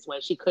do it this way.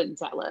 She couldn't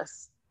tell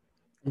us.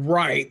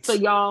 Right. So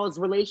y'all's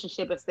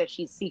relationship is that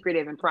she's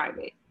secretive and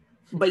private,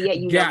 but yet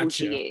you know who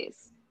she Gotcha.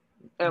 is.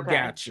 Okay.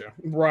 Gotcha.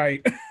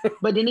 Right.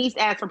 But Denise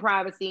asked for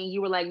privacy and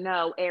you were like,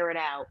 no, air it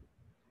out.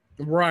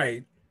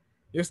 Right.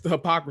 It's the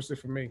hypocrisy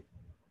for me.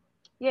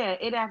 Yeah,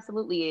 it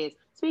absolutely is.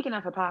 Speaking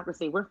of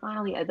hypocrisy, we're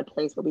finally at the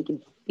place where we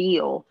can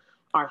feel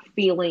our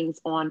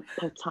feelings on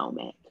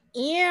Potomac.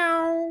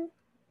 Ew.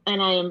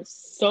 And I am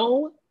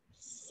so,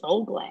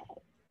 so glad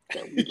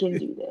that we can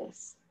do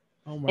this.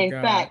 Oh my In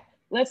God. fact,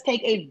 let's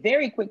take a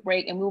very quick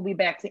break and we'll be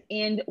back to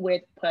end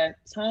with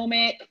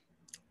Potomac.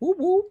 Woo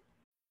woo.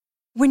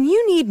 When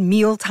you need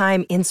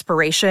mealtime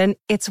inspiration,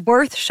 it's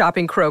worth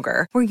shopping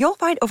Kroger, where you'll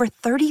find over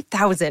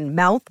 30,000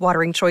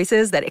 mouthwatering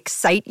choices that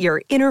excite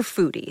your inner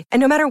foodie. And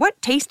no matter what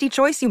tasty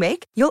choice you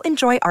make, you'll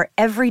enjoy our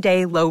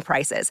everyday low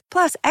prices,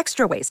 plus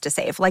extra ways to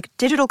save, like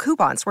digital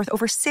coupons worth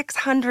over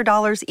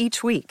 $600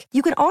 each week.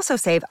 You can also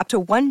save up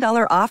to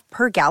 $1 off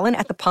per gallon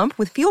at the pump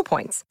with fuel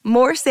points.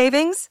 More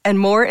savings and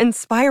more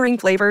inspiring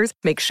flavors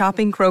make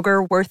shopping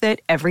Kroger worth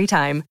it every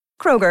time.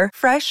 Kroger,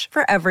 fresh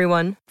for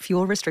everyone.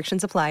 Fuel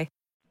restrictions apply.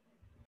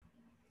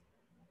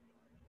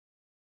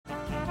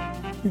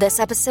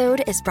 This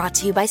episode is brought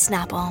to you by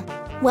Snapple.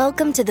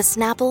 Welcome to the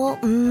Snapple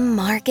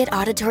Market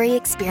Auditory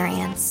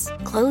Experience.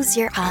 Close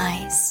your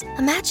eyes.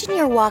 Imagine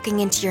you're walking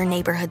into your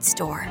neighborhood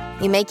store.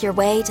 You make your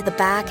way to the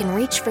back and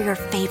reach for your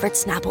favorite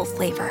Snapple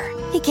flavor.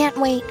 You can't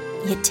wait.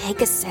 You take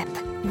a sip.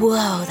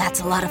 Whoa, that's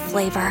a lot of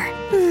flavor.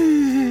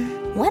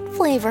 What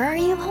flavor are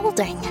you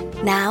holding?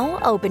 Now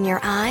open your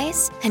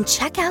eyes and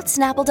check out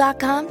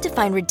Snapple.com to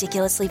find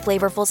ridiculously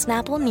flavorful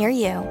Snapple near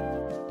you.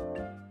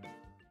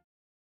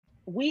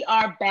 We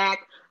are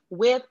back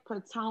with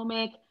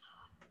Potomac.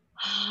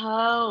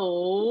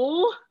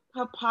 Oh,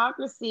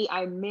 hypocrisy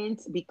I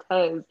meant,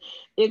 because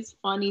it's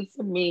funny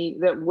to me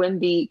that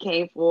Wendy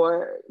came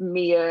for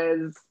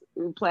Mia's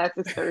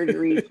plastic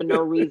surgery for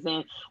no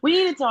reason. We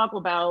need to talk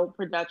about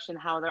production,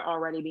 how they're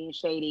already being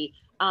shady.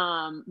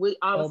 We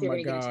obviously are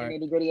going to get into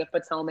the nitty gritty of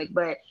Potomac,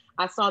 but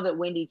I saw that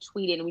Wendy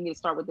tweeted, and we need to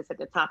start with this at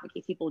the top in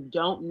case people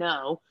don't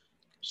know.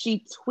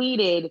 She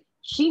tweeted,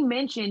 she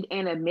mentioned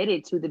and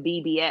admitted to the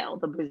BBL,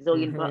 the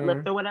Brazilian butt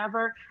lift or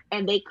whatever,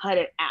 and they cut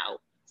it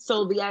out.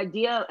 So the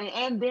idea,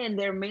 and then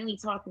they're mainly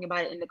talking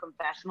about it in the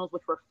confessionals,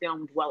 which were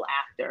filmed well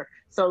after.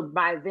 So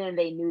by then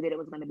they knew that it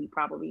was going to be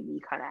probably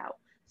be cut out.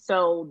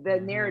 So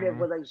the narrative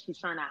was like she's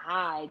trying to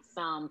hide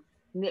some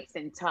nips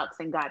and tucks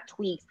and got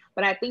tweaks.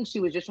 But I think she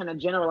was just trying to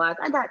generalize,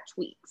 I got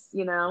tweaks,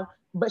 you know?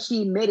 But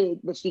she admitted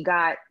that she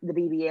got the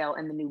BBL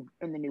and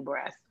the new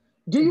breast.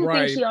 Do you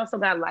think she also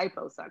got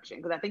liposuction?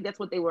 Because I think that's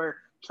what they were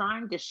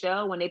trying to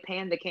show when they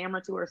panned the camera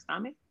to her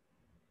stomach.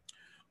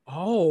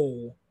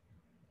 Oh,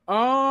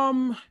 I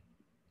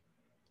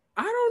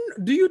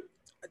don't. Do you?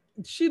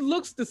 She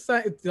looks the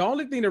same. The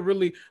only thing that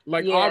really,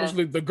 like,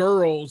 obviously the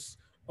girls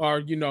are,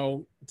 you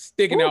know,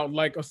 sticking out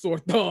like a sore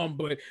thumb,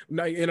 but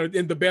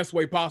in the best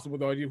way possible.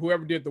 Though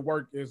whoever did the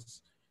work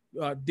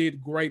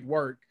did great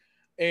work,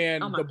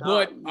 and the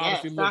butt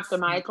obviously looks. Dr.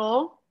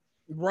 Michael.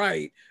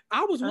 Right.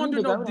 I was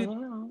wondering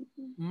though,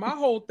 my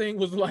whole thing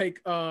was like,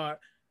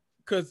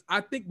 because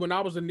I think when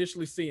I was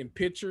initially seeing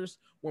pictures,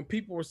 when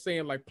people were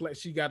saying like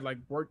she got like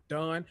work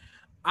done,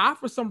 I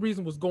for some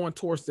reason was going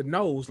towards the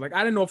nose. Like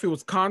I didn't know if it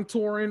was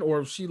contouring or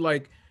if she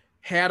like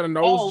had a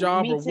nose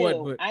job or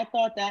what. But I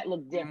thought that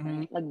looked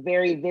different, like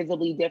very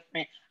visibly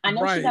different. I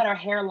know she got her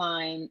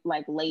hairline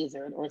like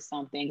lasered or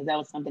something, because that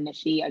was something that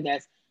she, I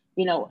guess,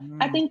 you know,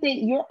 I think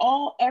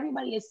that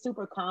everybody is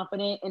super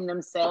confident in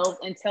themselves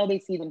until they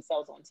see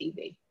themselves on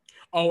TV.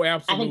 Oh,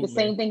 absolutely. I think the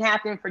same thing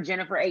happened for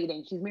Jennifer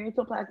Aiden. She's married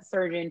to a plastic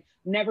surgeon,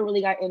 never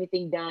really got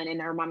anything done in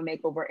her mama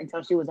makeover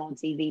until she was on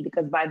TV,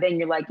 because by then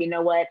you're like, you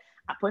know what?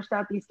 I pushed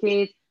out these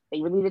kids.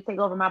 They really did take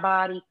over my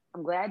body.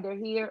 I'm glad they're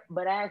here,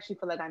 but I actually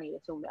feel like I need to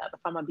tune up if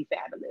I'm going to be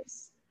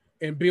fabulous.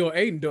 And Bill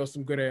Aiden does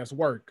some good ass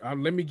work.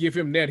 Let me give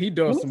him that. He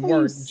does some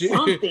work.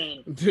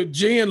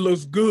 Jen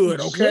looks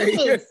good, okay?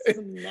 Yes,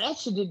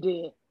 smashed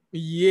it.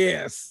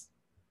 Yes.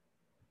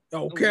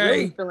 Okay.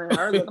 Really feeling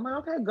her look. I'm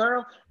like, okay,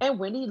 girl. And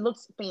Wendy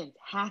looks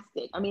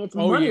fantastic. I mean, it's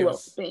money well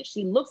spent.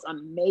 She looks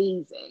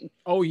amazing.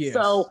 Oh, yes.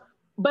 So,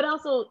 but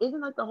also,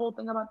 isn't like the whole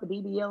thing about the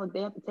BBL, like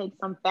they have to take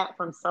some fat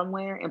from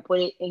somewhere and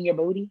put it in your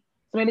booty?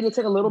 So maybe they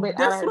took a little bit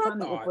out of her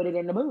tummy and put it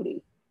in the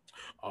booty.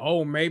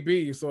 Oh,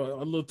 maybe. So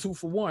a little 2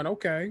 for 1.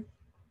 Okay.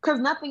 Because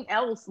nothing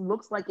else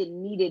looks like it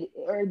needed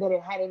or that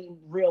it had any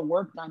real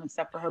work done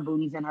except for her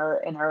booties and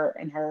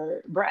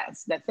her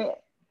breasts. That's it.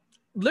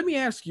 Let me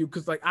ask you,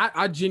 because like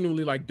I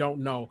genuinely like don't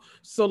know.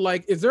 So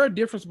like, is there a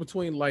difference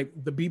between like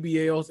the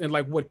BBLs and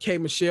like what K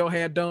Michelle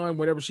had done,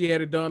 whenever she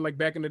had it done like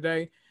back in the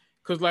day?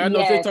 Because like I know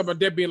they talk about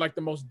that being like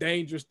the most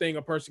dangerous thing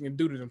a person can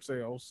do to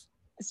themselves.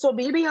 So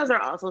BBLs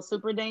are also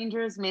super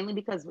dangerous, mainly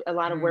because a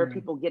lot of where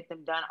people get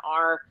them done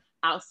are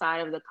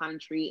outside of the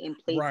country in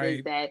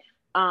places that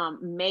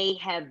may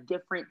have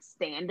different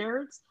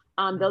standards.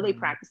 Though they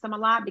practice them a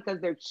lot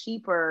because they're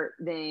cheaper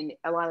than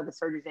a lot of the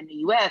surgeries in the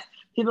US,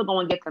 people go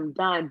and get them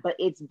done, but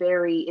it's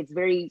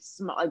very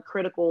small, like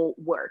critical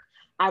work.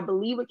 I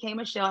believe what K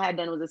Michelle had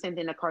done was the same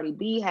thing that Cardi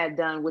B had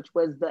done, which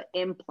was the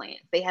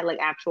implants. They had like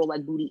actual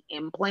like booty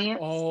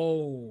implants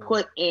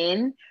put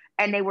in,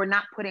 and they were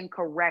not put in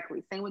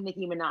correctly. Same with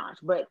Nicki Minaj,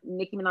 but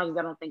Nicki Minaj's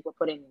I don't think were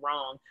put in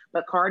wrong,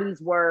 but Cardi's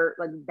were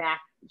like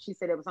back. She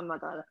said it was something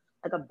like a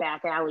like a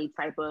back alley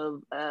type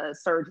of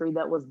surgery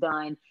that was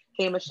done.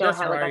 Came to show That's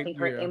how like I right. think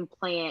her Yeah.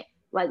 implant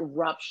like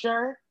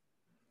rupture,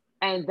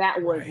 and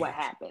that was what Right.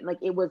 happened. Like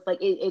it was like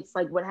it's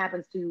like what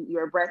happens to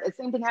your breast. The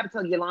same thing happened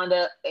to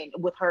Yolanda and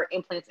with her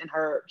implants in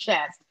her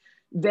chest.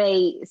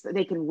 They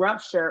can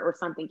rupture or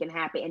something can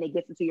happen and it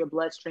gets into your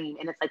bloodstream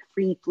and it's like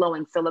free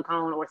flowing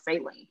silicone or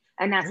saline,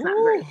 and that's not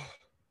Ooh, great.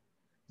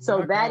 So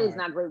my that is God.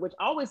 not great, which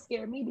always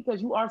scared me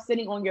because you are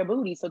sitting on your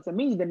booty. So to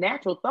me, the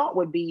natural thought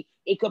would be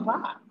it could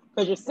pop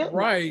because you're sitting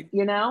on it, Right.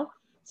 you know?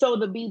 So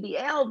the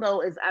BBL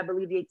though is I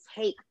believe they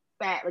take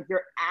fat, like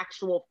your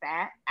actual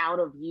fat out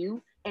of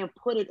you and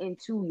put it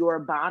into your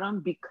bottom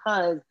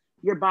because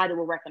your body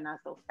will recognize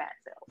those fat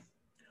cells.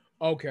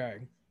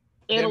 Okay.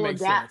 That It'll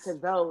makes adapt to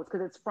sense. those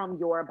because it's from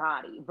your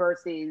body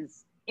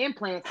versus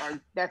implants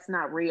are that's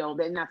not real.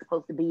 They're not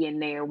supposed to be in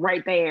there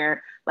right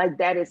there. Like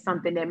that is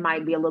something that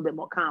might be a little bit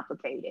more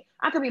complicated.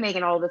 I could be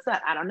making all this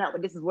up. I don't know,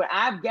 but this is what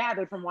I've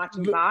gathered from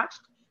watching Look-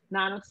 Botched,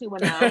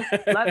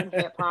 90210, Love and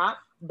Hip Hop,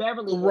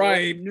 Beverly Hills,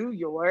 Right. New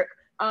York.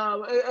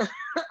 All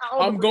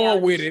I'm the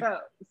going with reality it.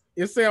 shows.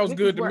 It sounds This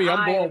good is to where me. I'm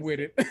I going have with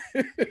it.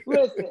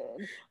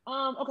 listen.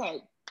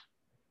 Okay.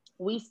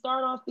 We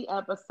start off the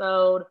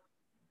episode.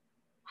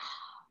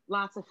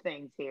 Lots of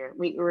things here.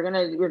 We're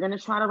gonna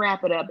try to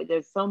wrap it up, but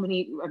there's so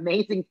many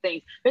amazing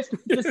things. This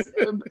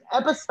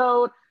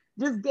episode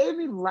just gave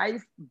me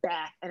life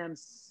back, and I'm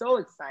so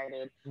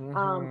excited.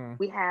 Mhm.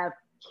 We have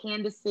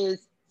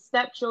Candace's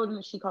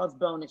stepchildren. She calls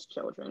bonus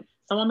children.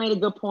 Someone made a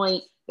good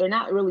point. They're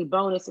not really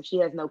bonus if she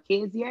has no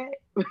kids yet.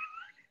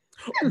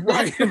 Right.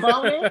 That's the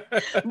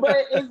bonus.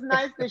 But it's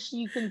nice that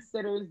she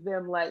considers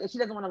them like she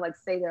doesn't want to like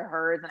say they're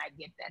hers, and I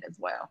get that as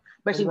well.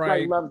 But she like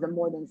Right. loves them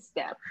more than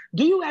Steph.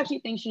 Do you actually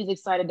think she's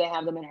excited to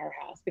have them in her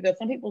house? Because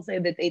some people say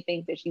that they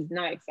think that she's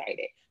not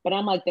excited. But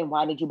I'm like, then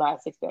why did you buy a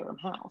 6-bedroom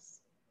house?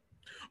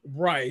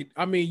 Right.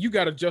 I mean, you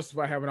got to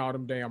justify having all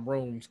them damn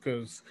rooms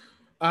because,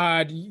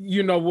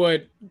 you know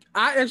what?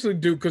 I actually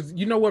do because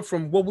you know what?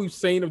 From what we've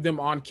seen of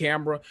them on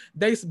camera,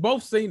 they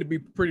both seem to be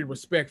pretty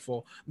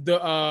respectful.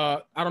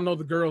 I don't know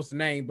the girl's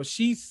name, but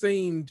she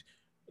seemed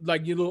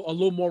like a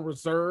little more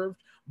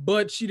reserved,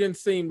 but she didn't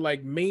seem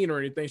like mean or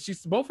anything.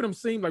 Both of them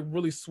seemed like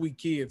really sweet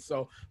kids.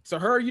 So to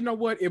her, you know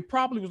what? It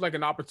probably was like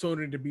an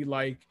opportunity to be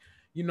like,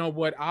 you know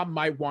what, I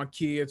might want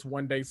kids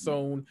one day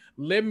soon.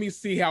 Let me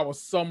see how a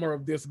summer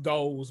of this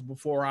goes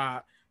before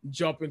I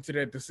jump into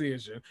that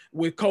decision.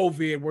 With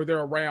COVID, where they're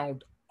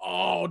around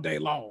all day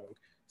long.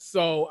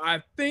 So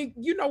I think,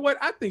 you know what,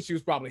 I think she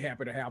was probably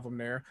happy to have him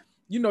there.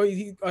 You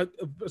know,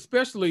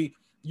 especially,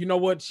 you know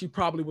what, she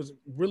probably was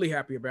really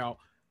happy about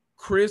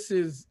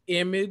Chris's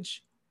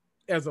image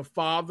as a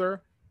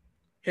father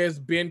has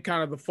been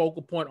kind of the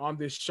focal point on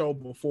this show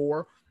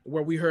before,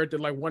 where we heard that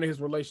like one of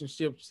his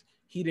relationships,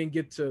 he didn't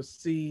get to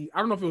see, I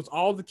don't know if it was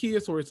all the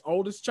kids or his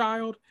oldest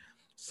child,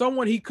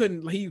 someone he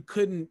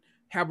couldn't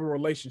have a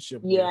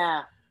relationship with.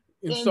 Yeah.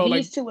 And And so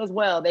these like, two as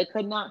well. They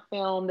could not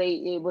film.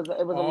 It was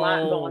a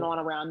lot going on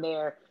around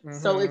there.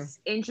 So it's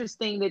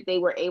interesting that they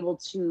were able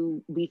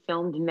to be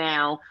filmed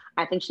now.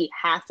 I think she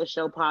has to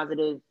show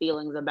positive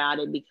feelings about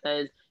it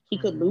because he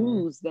could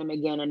lose them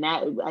again. And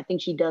that I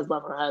think she does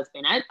love her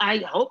husband.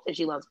 I hope that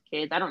she loves her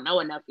kids. I don't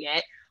know enough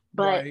yet,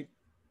 but right.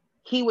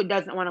 he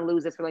doesn't want to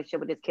lose this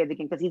relationship with his kids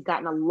again because he's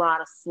gotten a lot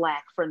of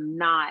slack for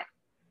not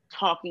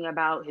talking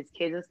about his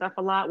kids and stuff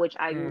a lot, which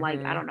I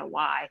like. I don't know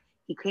why.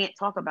 He can't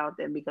talk about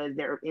them because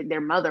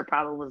their mother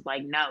probably was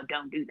like, no,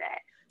 don't do that.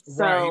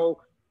 So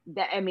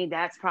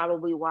that's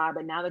probably why.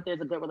 But now that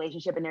there's a good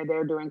relationship and they're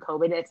there during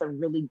COVID, it's a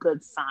really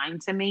good sign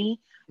to me.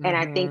 And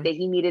I think that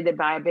he needed to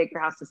buy a bigger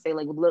house to say,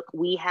 like, look,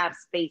 we have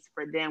space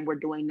for them. We're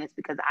doing this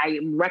because I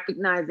am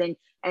recognizing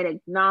and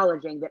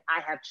acknowledging that I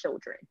have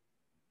children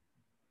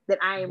that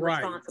I am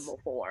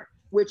responsible for,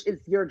 which is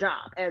your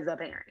job as a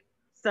parent.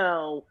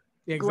 So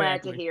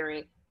glad to hear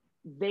it.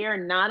 They are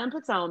not in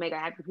Potomac. I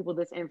have to give people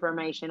this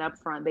information up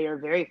front. They are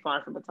very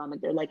far from Potomac.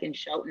 They're like in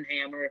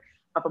Cheltenham or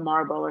Upper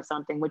Marlboro or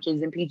something, which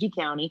is in PG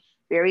County.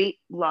 Very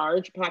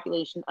large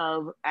population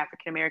of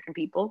African-American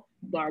people,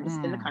 largest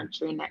in the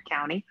country in that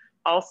county.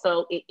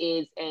 Also, it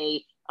is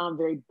a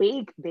very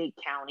big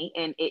county,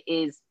 and it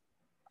is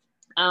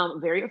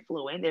very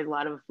affluent. There's a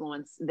lot of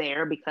affluence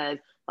there because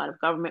a lot of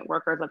government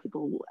workers, a lot of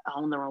people who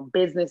own their own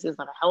businesses,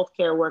 a lot of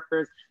healthcare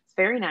workers. It's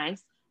very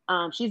nice.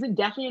 She's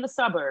definitely in the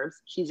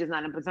suburbs. She's just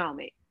not in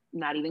Potomac,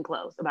 not even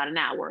close, about an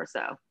hour or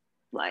so.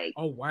 Like,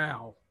 oh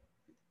wow,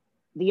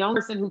 the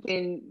only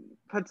person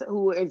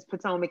who is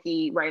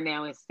Potomac-y right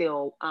now is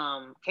still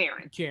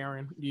Karen.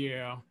 Karen,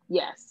 yeah,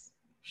 yes,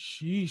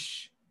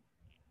 sheesh,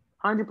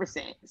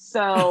 100%.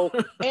 So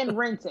and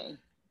renting,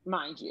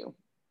 mind you.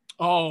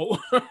 Oh,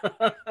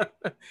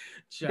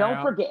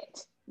 don't forget.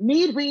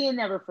 Need we and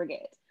never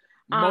forget.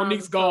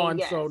 Monique's gone,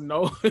 yes. so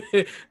no,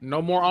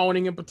 no more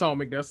owning in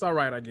Potomac. That's all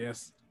right, I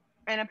guess.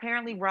 And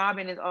apparently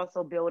Robin is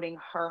also building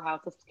her house.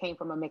 This came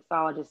from a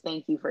mixologist.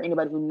 Thank you for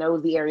anybody who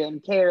knows the area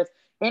and cares.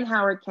 In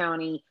Howard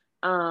County,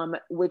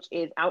 which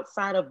is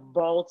outside of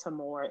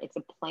Baltimore. It's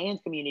a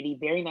planned community,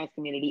 very nice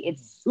community.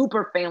 It's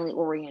super family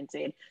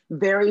oriented,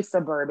 very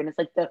suburban. It's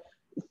like the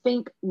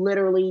think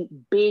literally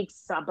big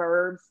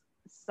suburbs,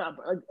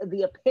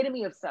 the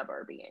epitome of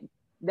suburban.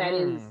 That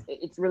is,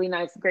 it's really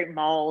nice, great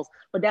malls,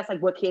 but that's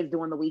like what kids do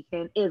on the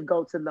weekend is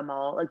go to the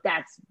mall. Like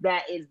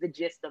that is the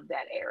gist of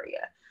that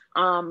area.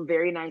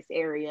 Very nice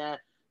area.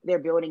 They're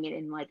building it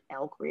in like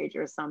Elk Ridge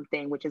or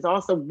something, which is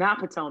also not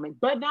Potomac,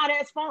 but not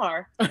as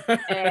far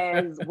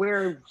as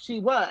where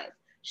she was.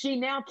 She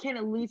now can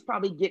at least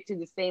probably get to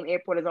the same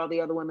airport as all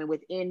the other women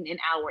within an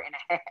hour and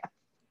a half.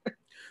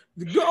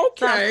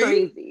 Okay. It's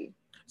crazy.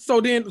 So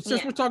then,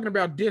 since we're talking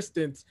about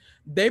distance,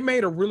 they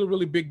made a really,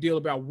 really big deal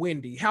about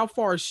Wendy. How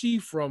far is she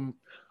from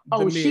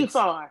the Knicks? She's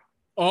far.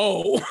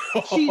 Oh.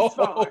 She's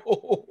far.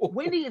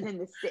 Wendy is in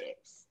the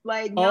sticks.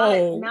 Like,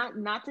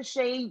 not to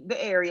shade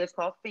the area. It's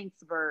called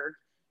Finksburg.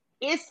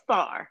 It's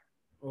far.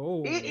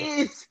 Oh. It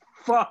is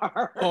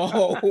far.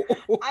 Oh.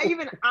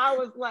 I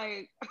was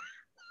like,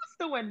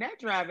 who's doing that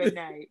drive at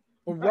night?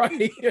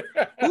 Right.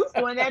 Who's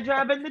doing that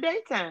drive in the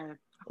daytime?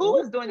 Who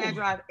is doing that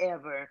drive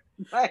ever?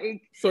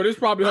 Like, so this is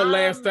probably her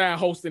last time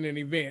hosting an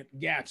event.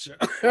 Gotcha.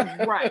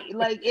 Right.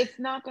 Like, it's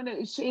not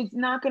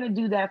gonna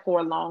do that for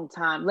a long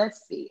time.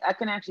 Let's see. I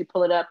can actually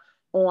pull it up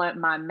on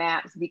my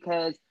maps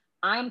because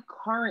I'm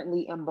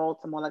currently in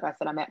Baltimore. Like I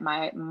said, I'm at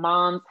my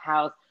mom's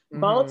house.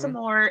 Mm-hmm.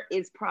 Baltimore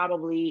is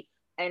probably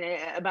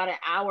about an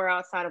hour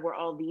outside of where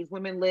all these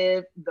women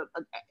live, the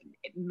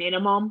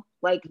minimum,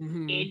 like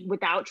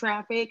without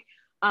traffic.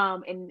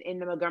 In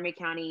the Montgomery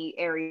County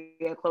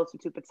area, closer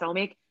to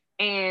Potomac,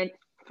 and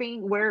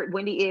where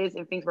Wendy is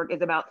in Finksburg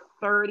is about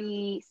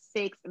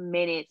 36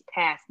 minutes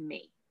past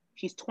me.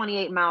 She's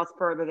 28 miles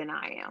further than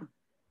I am.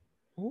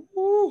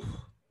 Ooh.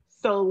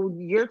 So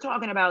you're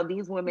talking about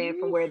these women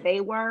from where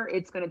they were,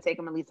 it's going to take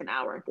them at least an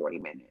hour and 40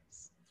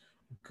 minutes.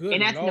 Good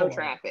and that's Lord. No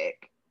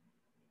traffic.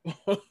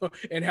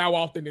 And how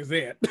often is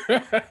that?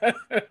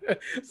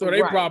 So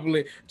they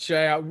probably,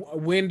 child,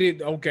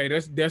 Wendy, okay,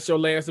 that's your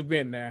last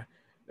event now.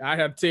 I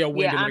have to tell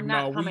Wendy, I'm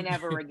not coming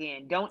ever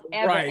again. Don't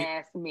ever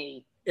ask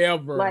me.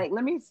 Ever. Like,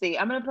 let me see.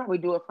 I'm going to probably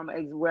do it from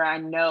where I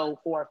know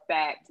for a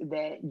fact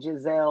that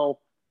Giselle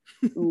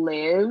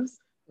lives.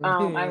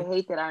 I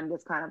hate that I'm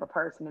this kind of a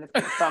person and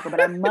this stalker, but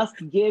I must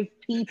give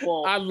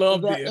people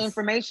the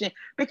information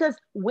because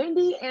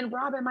Wendy and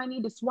Robin might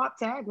need to swap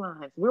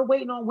taglines. We're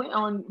waiting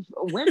on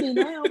Wendy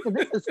now because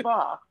this is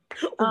far.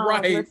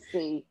 Right. Let's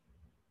see.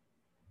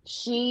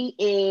 She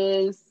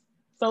is...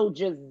 So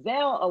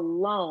Giselle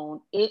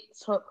alone, it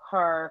took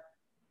her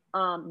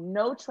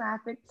no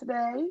traffic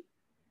today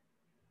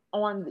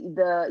on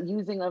the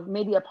using of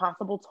maybe a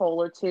possible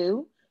toll or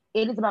two.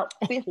 It is about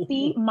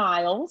 50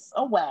 miles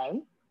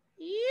away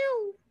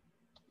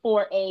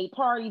for a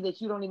party that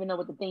you don't even know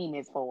what the theme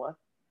is for.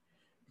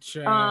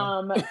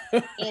 And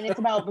it's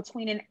about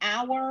between an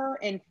hour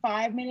and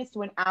 5 minutes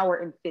to an hour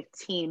and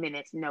 15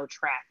 minutes, no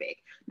traffic.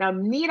 Now,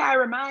 need I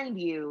remind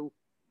you,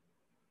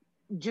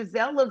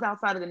 Giselle lives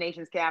outside of the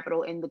nation's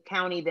capital in the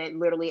county that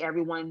literally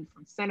everyone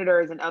from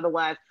senators and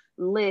otherwise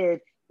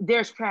live.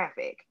 There's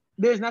traffic.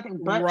 There's nothing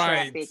but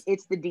traffic.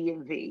 It's the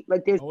DMV.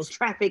 Like there's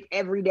traffic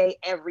every day,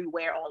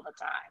 everywhere, all the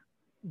time.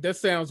 That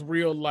sounds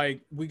real.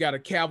 Like we got a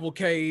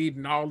cavalcade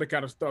and all that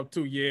kind of stuff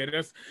too. Yeah,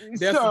 that's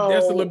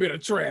a little bit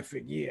of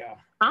traffic. Yeah.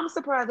 I'm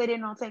surprised they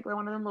didn't all take like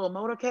one of them little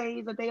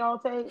motorcades that they all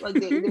take. Like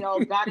they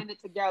all got in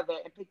it together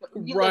and picked up.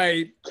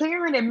 Right. Like,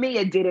 Karen and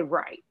Mia did it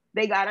right.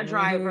 They got a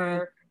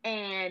driver.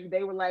 And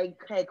they were like,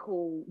 "Okay,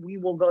 cool. We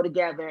will go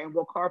together and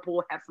we'll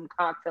carpool, have some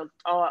cocktails,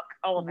 talk,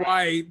 all that."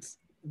 Right.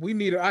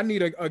 I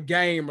need a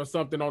game or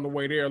something on the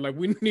way there. Like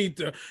we need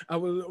to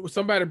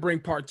somebody bring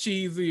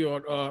Parcheesi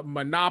or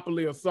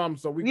Monopoly or something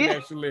so we can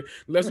actually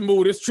let's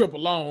move this trip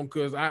along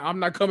because I'm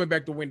not coming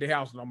back to Wendy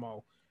House no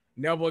more.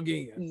 Never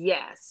again.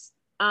 Yes.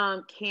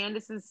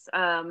 Candace's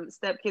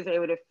stepkids are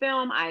able to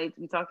film.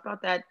 We talked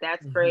about that.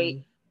 That's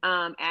great.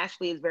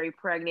 Ashley is very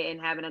pregnant and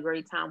having a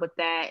great time with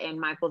that. And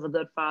Michael's a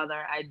good father.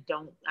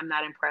 I'm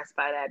not impressed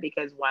by that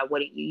because why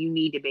wouldn't you? You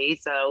need to be.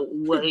 So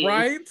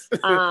right.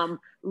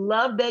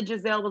 Love that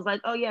Giselle was like,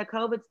 "Oh yeah,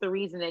 COVID's the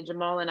reason that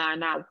Jamal and I are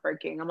not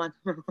working." I'm like,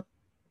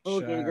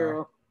 okay,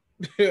 girl.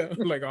 Yeah,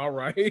 like all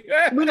right.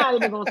 We're not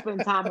even gonna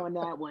spend time on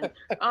that one.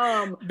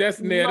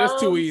 That's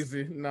too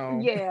easy.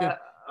 No. Yeah.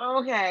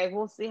 Okay,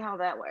 we'll see how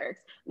that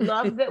works.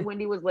 Love that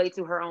Wendy was late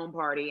to her own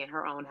party in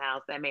her own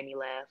house. That made me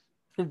laugh.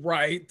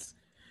 Right.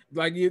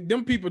 Like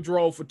them people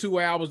drove for 2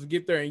 hours to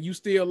get there and you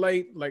still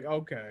late. Like,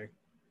 okay.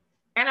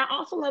 And I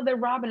also love that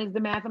Robin is the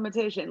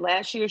mathematician.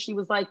 Last year, she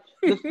was like,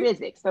 the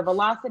physics, the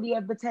velocity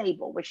of the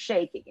table was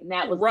shaking. And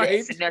that was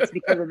this, and that's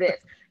because of this.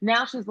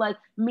 Now she's like,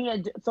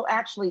 Mia, so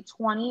actually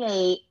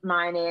 28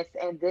 minus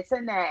and this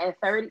and that and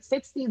 30,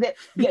 60, that,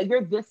 yeah,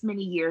 you're this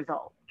many years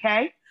old,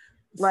 okay?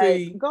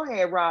 Like, go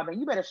ahead, Robin.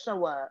 You better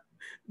show up.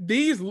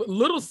 These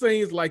little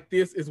scenes like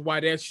this is why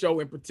that show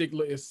in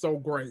particular is so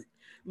great.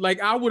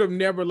 Like I would have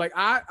never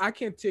I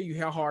can't tell you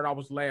how hard I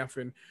was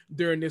laughing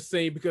during this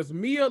scene because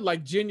Mia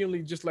like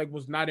genuinely just like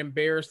was not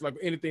embarrassed like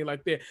anything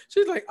like that.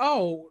 She's like,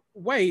 "Oh,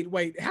 wait,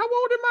 how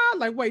old am I?"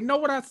 Like, "Wait, know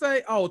what I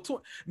say?" "Oh,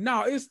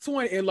 no, it's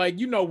 20." And like,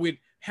 with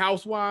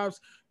Housewives,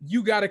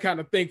 you got to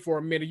kind of think for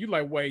a minute. You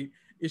like, "Wait,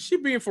 is she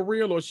being for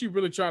real, or is she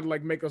really trying to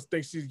like make us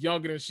think she's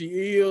younger than she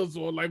is,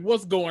 or like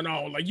what's going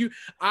on? Like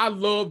I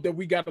love that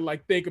we got to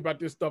like think about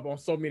this stuff on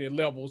so many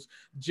levels,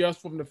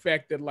 just from the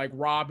fact that like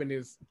Robin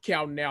is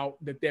counting out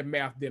that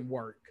math didn't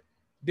work.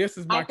 This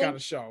is my kind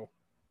of show.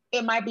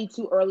 It might be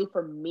too early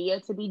for Mia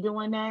to be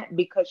doing that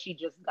because she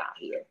just got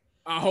here.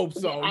 I hope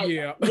so.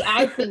 Yeah,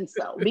 I think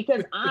so,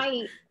 because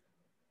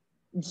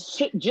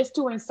just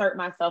to insert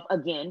myself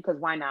again, because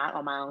why not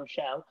on my own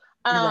show?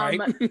 Right.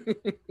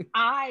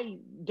 I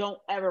don't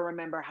ever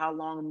remember how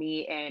long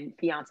me and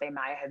fiance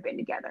Maya have been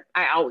together.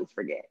 I always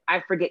forget.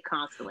 I forget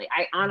constantly.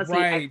 I honestly,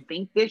 I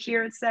think this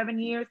year it's 7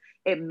 years.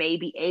 It may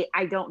be 8.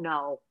 I don't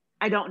know.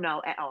 I don't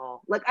know at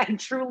all. Like, I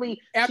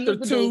truly, after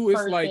 2,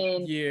 it's like,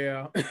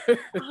 yeah.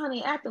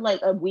 Honey, after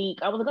like a week,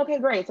 I was like, okay,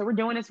 great. So we're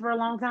doing this for a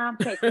long time.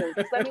 Okay, cool.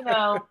 Just let me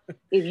know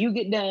if you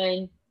get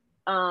done.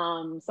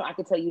 So I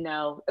could tell you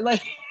no.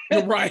 Like,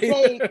 right.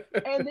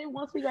 And then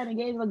once we got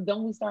engaged, like,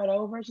 don't we start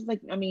over? She's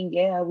like, I mean,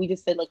 yeah, we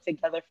just said like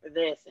together for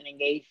this and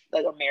engaged,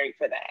 like, or married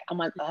for that. I'm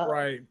like, oh,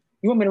 right.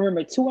 You want me to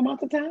remember 2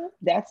 amounts of time?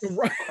 That's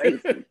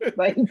crazy.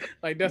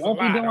 Like that's won't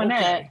a lot. Be doing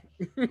okay.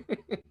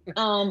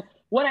 that.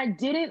 What I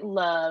didn't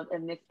love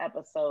in this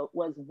episode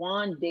was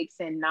Juan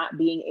Dixon not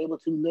being able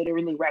to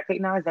literally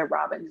recognize that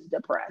Robin's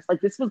depressed. Like,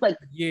 this was like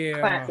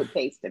classic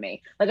case to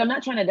me. Like, I'm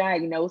not trying to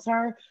diagnose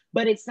her,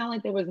 but it sounded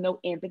like there was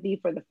no empathy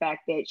for the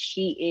fact that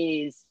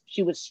she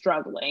was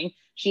struggling.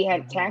 She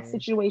had a tax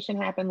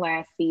situation happen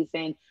last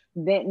season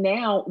that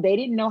now they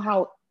didn't know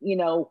how,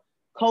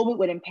 COVID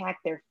would impact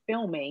their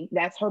filming.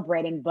 That's her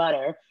bread and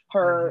butter.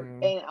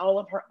 And all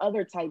of her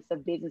other types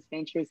of business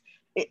ventures.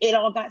 It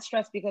all got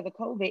stressed because of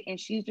COVID, and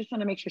she's just trying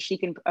to make sure she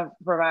can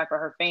provide for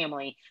her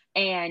family.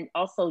 And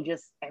also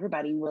just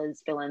everybody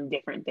was feeling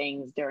different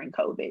things during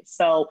COVID.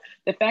 So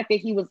the fact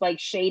that he was like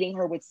shading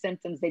her with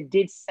symptoms that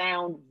did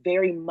sound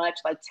very much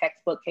like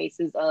textbook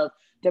cases of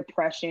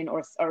depression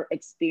or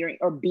experience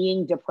or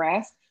being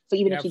depressed. So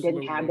even if she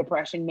didn't have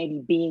depression,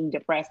 maybe being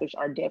depressed, which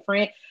are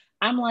different.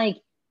 I'm like,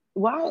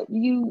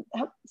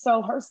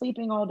 so her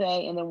sleeping all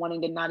day and then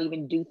wanting to not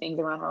even do things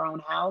around her own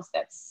house,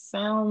 that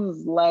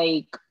sounds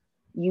like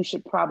you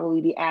should probably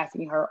be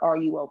asking her, are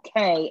you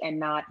okay? And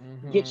not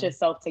get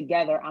yourself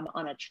together. I'm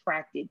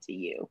unattracted to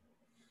you.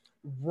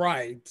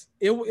 Right.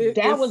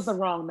 That was the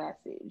wrong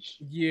message.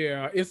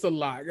 Yeah, it's a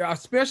lot,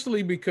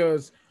 especially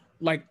because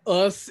like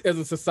us as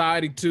a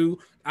society too,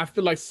 I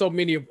feel like so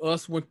many of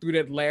us went through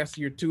that last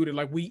year too, that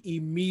like we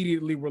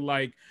immediately were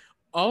like,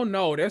 oh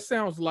no, that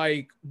sounds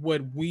like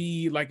what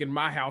we like in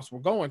my house were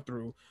going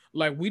through.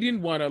 Like, we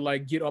didn't want to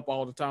like get up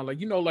all the time. Like,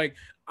 like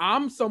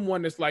I'm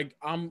someone that's like,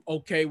 I'm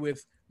okay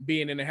with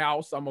being in the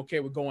house. I'm okay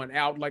with going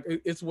out. Like,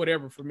 it's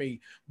whatever for me.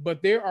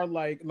 But there are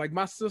like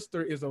my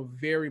sister is a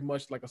very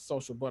much like a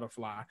social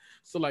butterfly.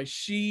 So like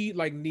she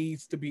like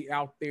needs to be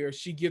out there.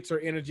 She gets her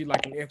energy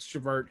like an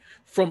extrovert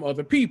from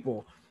other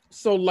people.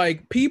 So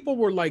like people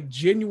were like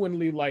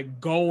genuinely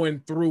like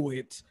going through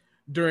it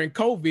during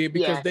COVID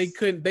because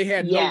they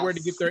had nowhere to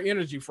get their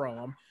energy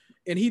from.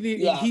 And he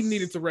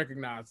needed to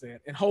recognize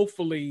that. And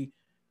hopefully,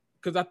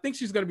 because I think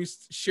she's going to be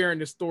sharing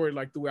this story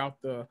like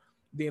throughout the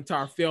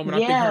entire film. And I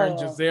think her and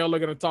Giselle are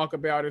going to talk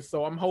about it.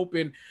 So I'm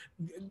hoping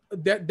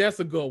that's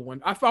a good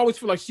one. I always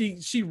feel like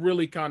she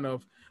really kind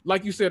of,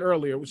 like you said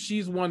earlier,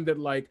 she's one that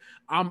like,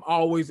 I'm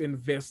always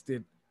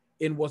invested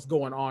in what's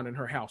going on in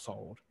her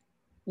household.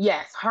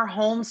 Yes, her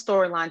home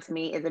storyline to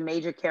me is a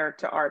major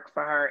character arc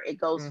for her. It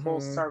goes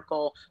full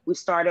circle. We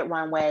started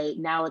one way.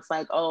 Now it's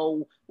like,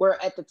 oh, we're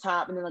at the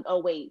top. And then like, oh,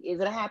 wait, is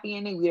it a happy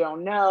ending? We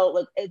don't know.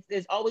 Like,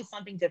 there's always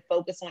something to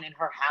focus on in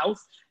her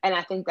house. And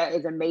I think that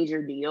is a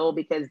major deal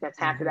because that's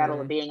half the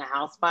battle of being a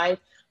housewife.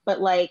 But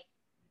like,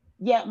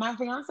 yeah, my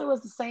fiance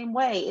was the same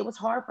way. It was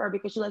hard for her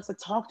because she likes to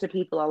talk to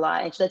people a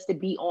lot and she likes to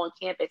be on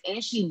campus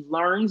and she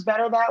learns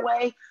better that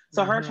way.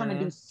 So her trying to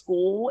do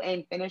school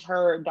and finish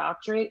her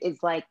doctorate is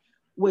like,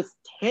 was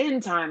 10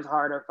 times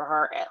harder for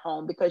her at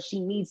home because she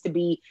needs to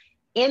be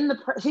she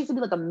needs to be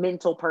like a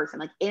mental person,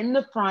 like in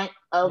the front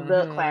of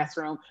the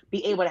classroom,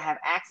 be able to have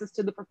access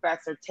to the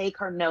professor, take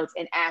her notes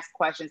and ask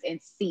questions and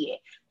see it.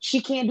 She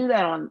can't do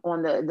that on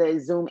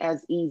the Zoom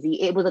as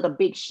easy. It was like a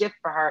big shift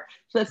for her.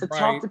 She likes to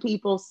talk to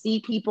people, see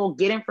people,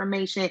 get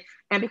information.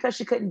 And because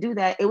she couldn't do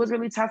that, it was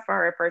really tough for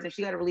her at first. And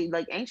she got really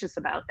like anxious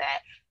about that.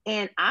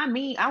 And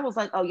I was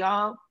like, oh,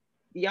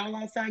 y'all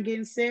outside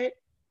getting sick?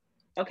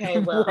 Okay,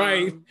 well,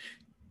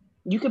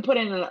 you can put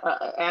in an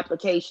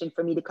application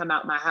for me to come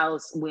out my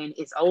house when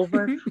it's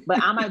over,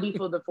 but I might be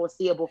for the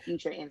foreseeable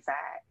future inside.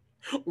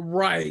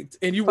 Right.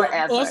 And you want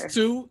us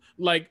too,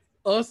 like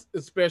us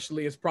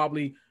especially is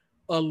probably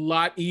a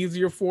lot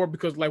easier for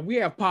because like we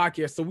have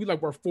podcasts, so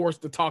we're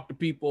forced to talk to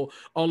people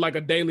on like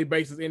a daily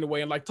basis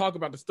anyway and like talk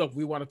about the stuff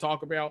we want to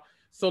talk about.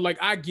 So like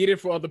I get it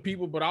for other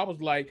people, but I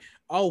was like,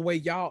 oh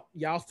wait,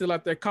 y'all still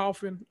out there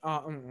coughing?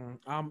 I'm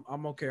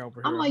okay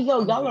over here. I'm like, yo,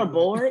 y'all are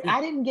bored.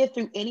 I didn't get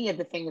through any of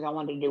the things I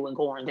wanted to do in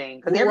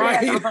quarantine because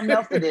everybody had something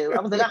else to do.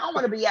 I was like, I don't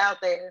want to be out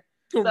there.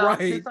 So Right.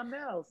 do something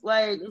else.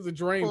 Like, It was a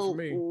dream for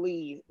me.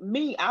 please.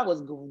 Me, I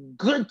was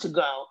good to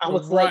go. I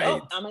was Right.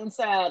 like, oh, I'm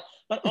inside.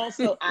 But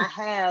also I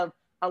have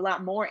a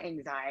lot more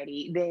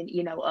anxiety than,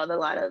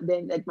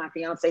 than like my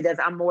fiance does.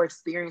 I'm more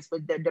experienced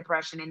with the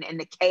depression and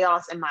the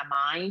chaos in my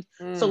mind.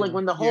 So like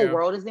when the whole Yeah.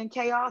 world is in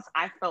chaos,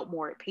 I felt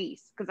more at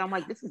peace because I'm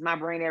like, this is my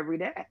brain every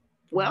day.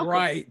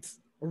 Welcome.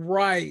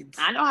 Right.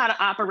 I know how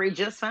to operate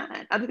just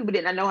fine. Other people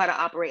didn't. I know how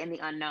to operate in the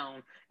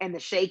unknown and the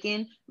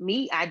shaking.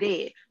 Me, I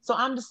did. So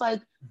I'm just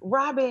like,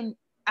 Robin,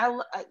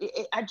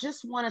 I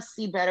just want to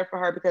see better for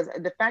her because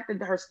the fact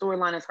that her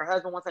storyline is her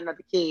husband wants another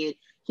kid,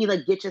 he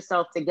like, get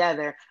yourself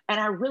together. And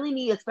I really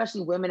need,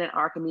 especially women in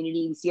our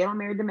community, we see it on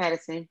Married to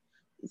Medicine,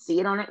 we see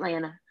it on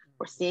Atlanta,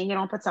 we're seeing it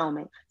on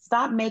Potomac.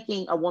 Stop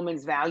making a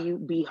woman's value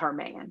be her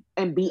man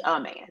and be a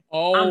man.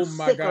 Oh I'm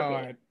my sick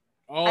God. of it.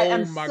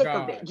 I'm sick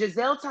of it.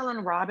 Giselle telling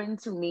Robin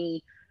to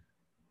me,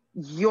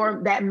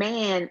 that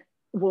man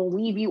will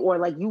leave you, or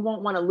like you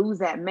won't want to lose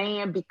that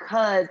man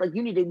because like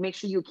you need to make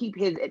sure you keep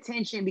his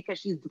attention because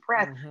she's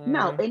depressed.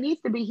 No, he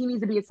needs to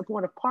be a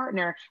supportive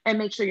partner and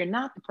make sure you're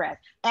not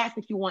depressed. Ask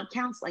if you want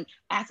counseling.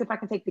 Ask if I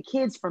can take the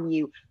kids from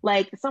you.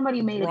 Like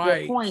somebody made a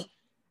good point.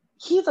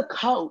 He's a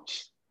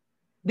coach.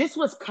 This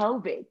was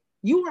COVID.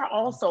 You are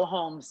also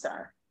home,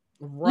 sir.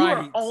 Right. You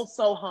are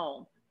also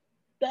home.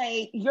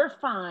 You're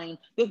fine.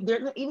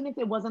 Even if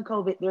it wasn't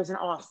COVID, there's an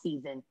off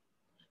season.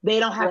 They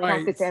don't have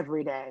crumpets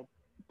every day.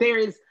 There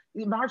is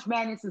March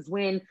Madness is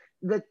when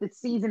the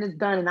season is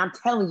done. And I'm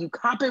telling you,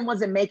 Coppin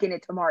wasn't making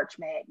it to March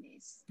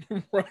Madness.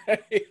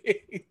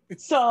 Right.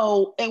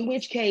 So in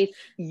which case,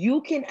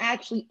 you can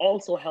actually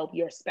also help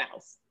your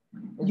spouse.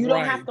 You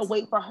don't have to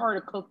wait for her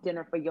to cook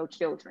dinner for your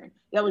children.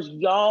 That was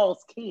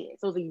y'all's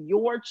kids. Those are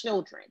your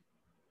children.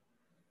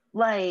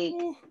 Like,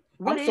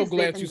 I'm so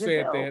glad you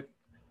said that.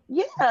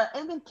 Yeah,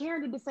 and then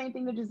Karen did the same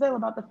thing to Giselle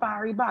about the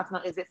fiery box.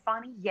 Now, is it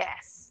funny?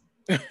 Yes.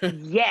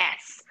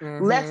 Yes.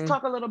 Let's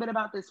talk a little bit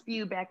about this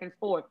feud back and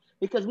forth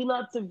because we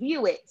love to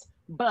view it,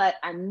 but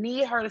I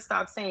need her to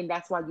stop saying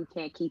that's why you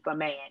can't keep a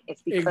man.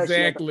 It's because she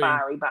has a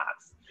fiery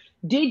box.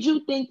 Did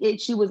you think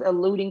she was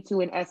alluding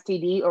to an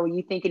STD, or were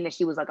you thinking that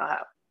she was like a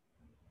hoe?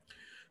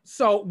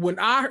 So when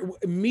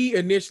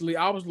initially,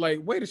 I was like,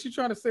 wait, is she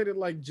trying to say that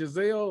like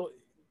Giselle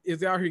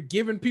is out here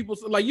giving people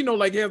like,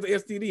 like has the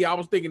STD? I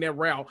was thinking that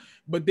route,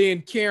 but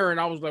then Karen,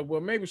 I was like,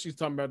 well, maybe she's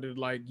talking about it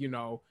like,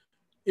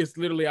 it's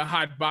literally a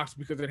hot box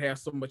because it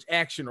has so much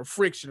action or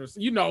friction,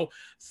 or,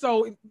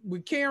 So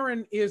with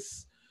Karen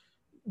is,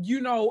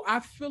 I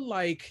feel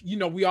like,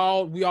 we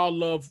all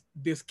love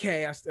this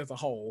cast as a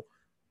whole.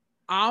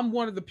 I'm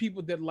one of the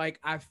people that like,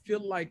 I feel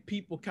like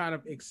people kind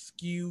of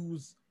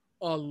excuse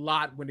a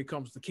lot when it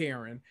comes to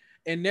Karen.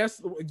 And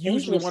that's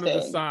usually one of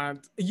the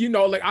signs,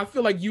 like, I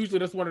feel like usually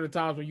that's one of the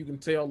times when you can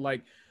tell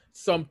like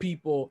some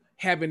people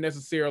haven't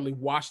necessarily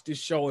watched this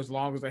show as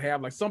long as they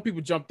have. Like some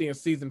people jumped in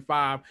season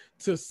 5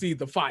 to see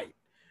the fight.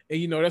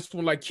 And, that's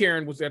when like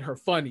Karen was at her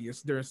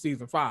funniest during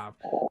season 5.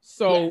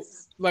 So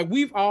like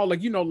we've all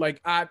like,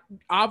 like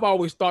I've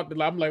always thought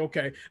that I'm like,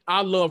 okay,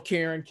 I love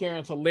Karen.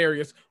 Karen's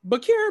hilarious,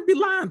 but Karen be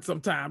lying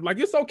sometimes. Like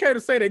it's okay to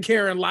say that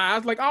Karen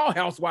lies, like all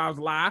housewives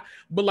lie,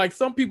 but like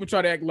some people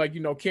try to act like,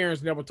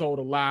 Karen's never told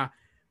a lie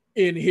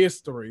in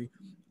history.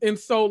 And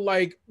so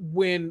like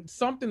when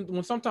sometimes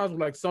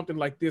like something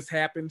like this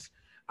happens,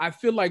 I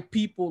feel like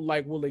people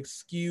like will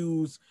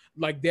excuse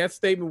like that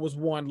statement was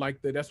one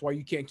like that's why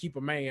you can't keep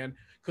a man,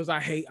 because I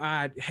hate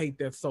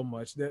that so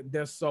much.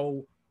 That's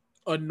so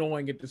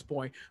annoying at this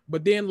point.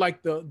 But then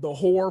like the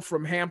whore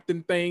from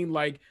Hampton thing,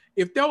 like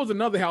if there was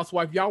another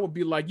housewife, y'all would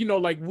be like,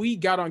 like we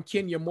got on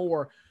Kenya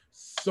Moore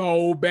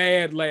so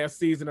bad last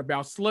season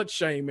about slut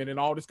shaming and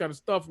all this kind of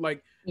stuff.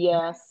 Like,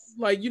 yes,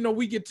 like,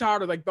 we get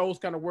tired of like those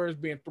kind of words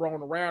being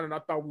thrown around, and I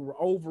thought we were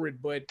over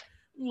it, but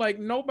like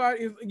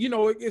nobody is,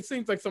 it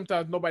seems like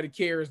sometimes nobody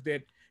cares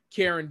that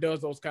Karen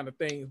does those kind of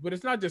things. But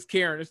it's not just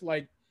Karen. It's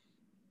like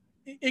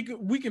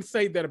we can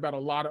say that about a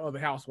lot of other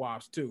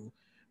housewives too.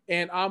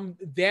 And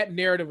that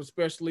narrative,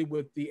 especially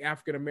with the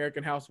African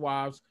American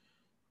housewives,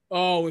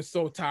 oh, it's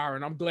so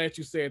tiring. I'm glad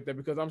you said that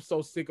because I'm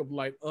so sick of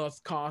like us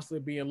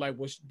constantly being like,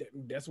 well,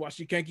 that's why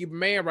she can't keep a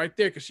man right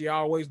there because she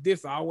always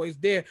this, always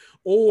that.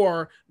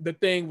 Or the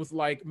thing was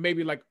like,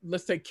 maybe like,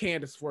 let's take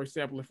Candace, for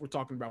example, if we're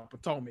talking about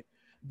Potomac.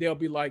 They'll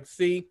be like,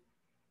 see,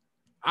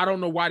 I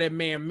don't know why that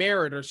man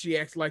married her. She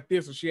acts like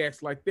this or she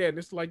acts like that. And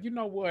it's like, you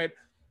know what?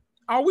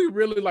 Are we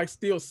really like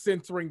still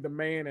censoring the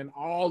man in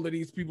all of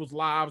these people's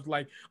lives?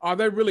 Like, are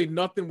they really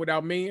nothing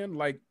without men?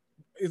 Like,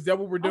 is that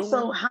what we're doing?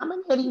 So how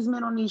many of these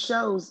men on these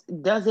shows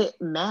does it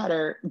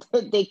matter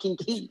that they can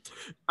keep?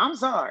 I'm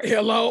sorry.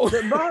 Hello.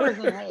 The bar is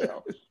in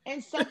hell.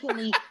 And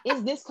secondly,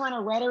 is this kind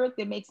of rhetoric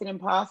that makes it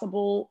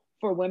impossible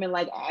for women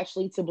like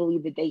Ashley to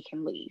believe that they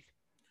can leave?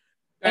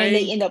 And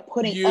they end up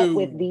putting up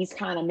with these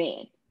kind of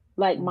men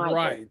like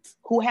Michael,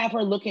 who have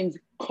her looking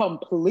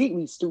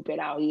completely stupid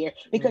out here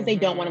because they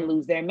don't want to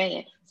lose their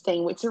man.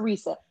 Same with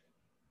Teresa.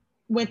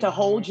 Went to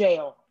whole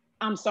jail.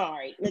 I'm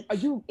sorry. Like, are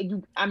you?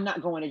 I'm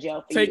not going to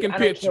jail for taking you. I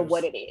pictures. don't care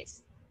what it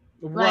is.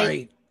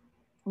 Right.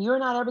 You're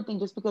not everything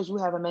just because you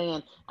have a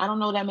man. I don't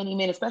know that many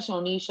men, especially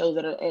on these shows,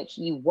 that are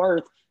actually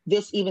worth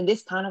this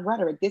kind of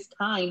rhetoric, this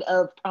kind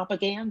of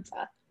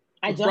propaganda.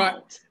 I Right.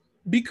 don't.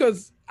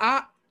 Because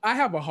I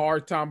have a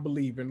hard time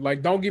believing,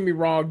 like, don't get me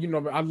wrong,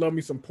 I love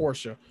me some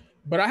Portia,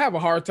 but I have a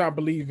hard time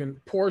believing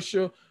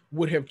Portia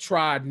would have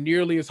tried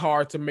nearly as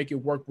hard to make it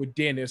work with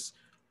Dennis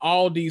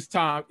all these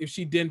times if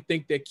she didn't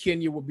think that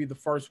Kenya would be the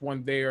first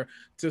one there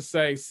to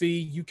say, see,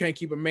 you can't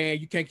keep a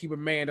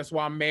man, that's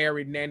why I'm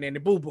married, nanny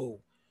boo boo.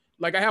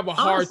 Like, I have a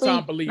hard time Honestly,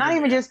 not believing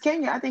even that. just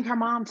Kenya. I think her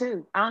mom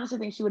too. I honestly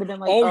think she would have been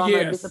like, Oh, "Oh, I'm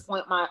gonna yes.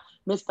 disappoint my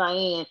Miss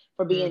Diane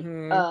for being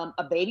Mm-hmm.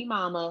 a baby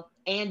mama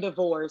and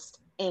divorced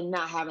and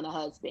not having a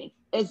husband."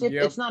 As if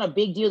Yep. it's not a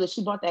big deal that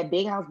she bought that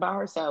big house by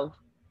herself,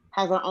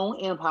 has her own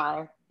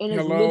empire, and is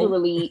Hello.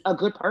 literally a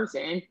good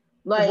person.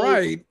 Like,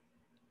 Right.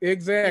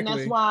 and that's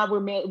Exactly. why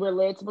we're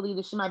led to believe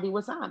that she might be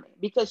with Simon,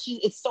 because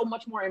it's so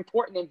much more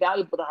important and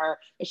valuable to her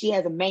that she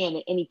has a man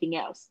than anything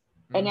else.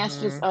 And that's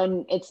just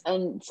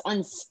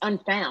Mm-hmm.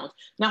 unfound.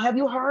 Now, have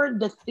you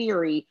heard the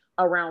theory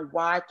around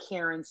why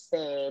Karen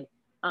said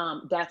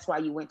that's why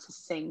you went to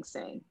Sing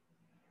Sing?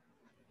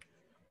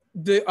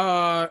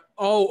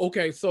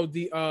 Okay, so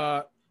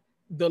the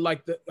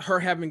her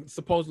having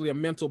supposedly a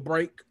mental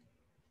break.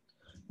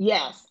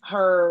 Yes,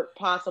 her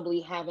possibly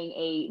having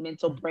a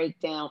mental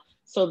breakdown.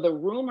 So the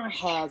rumor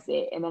has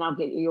it, and then I'll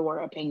get your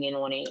opinion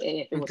on it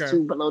if it was Okay.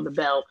 too below the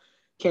belt,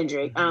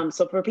 Kendrick. Mm-hmm.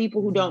 So for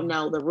people who don't Mm-hmm.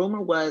 know, the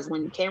rumor was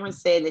when Karen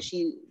said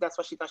that's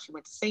why she thought she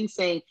went to Sing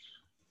Sing.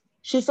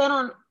 She said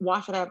on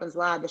Watch What Happens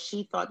Live that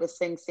she thought that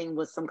Sing Sing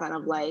was some kind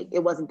of, like,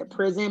 it wasn't the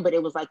prison, but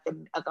it was like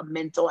a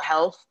mental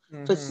health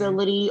Mm-hmm.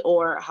 facility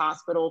or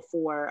hospital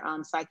for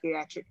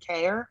psychiatric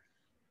care.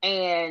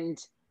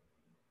 And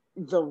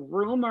the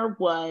rumor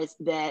was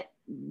that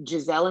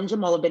Giselle and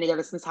Jamal have been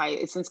together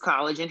since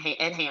college at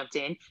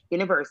Hampton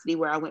University,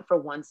 where I went for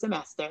one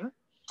semester.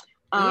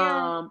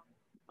 Yeah.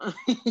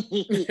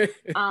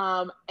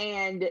 Um,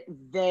 and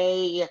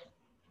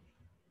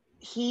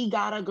he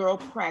got a girl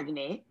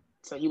pregnant,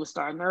 so he was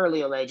starting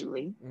early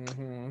allegedly,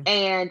 Mm-hmm.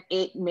 and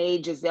it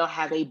made Giselle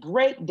have a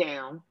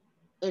breakdown,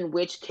 in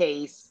which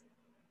case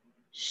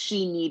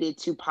she needed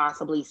to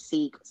possibly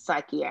seek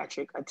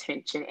psychiatric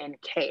attention and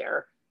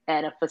care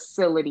at a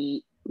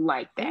facility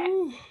like that.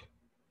 Ooh.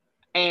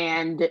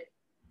 And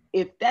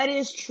if that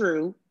is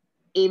true,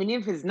 even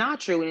if it's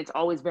not true and it's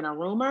always been a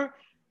rumor,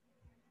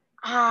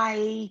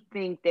 I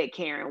think that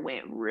Karen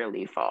went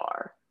really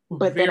far.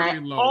 But then I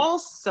Very low.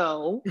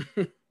 also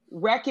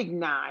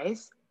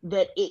recognize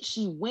that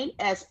she went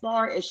as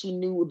far as she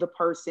knew the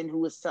person who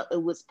was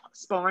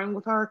sparring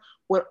with her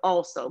would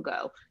also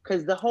go.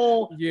 Because the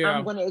whole, I'm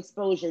Yeah. going to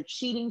expose your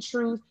cheating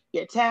truth,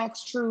 your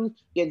tax truth,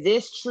 your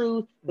this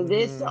truth,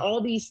 this, Mm-hmm.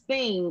 all these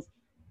things,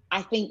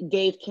 I think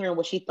gave Karen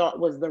what she thought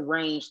was the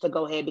range to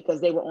go ahead,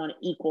 because they were on an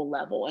equal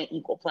level and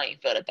equal playing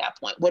field at that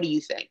point. What do you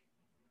think?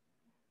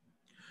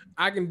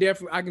 I can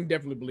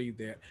definitely believe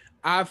that.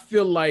 I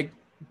feel like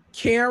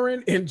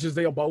Karen and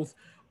Giselle both,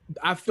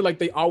 I feel like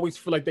they always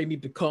feel like they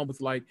need to come with,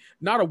 like,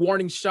 not a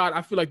warning shot.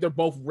 I feel like they're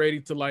both ready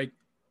to, like,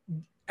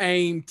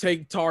 aim,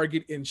 take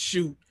target, and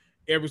shoot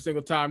every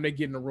single time they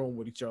get in the room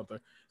with each other.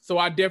 So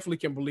I definitely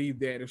can believe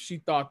that. If she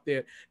thought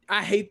that,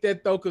 I hate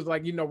that though, because,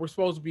 like, we're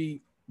supposed to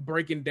be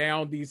breaking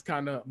down these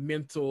kind of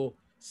mental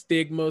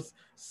stigmas.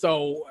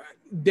 So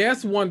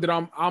that's one that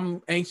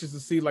I'm anxious to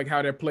see, like,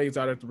 how that plays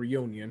out at the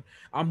reunion.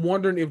 I'm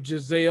wondering if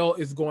Giselle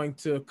is going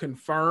to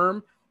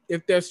confirm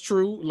if that's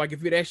true. Like,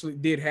 if it actually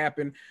did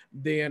happen,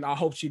 then I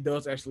hope she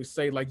does actually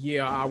say, like,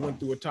 yeah, I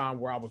went through a time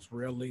where I was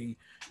really,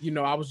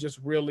 I was just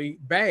really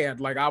bad.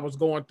 Like, I was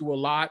going through a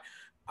lot.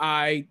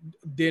 I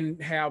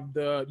didn't have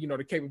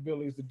the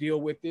capabilities to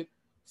deal with it.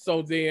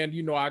 So then,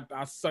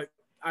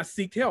 I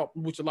seek help,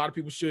 which a lot of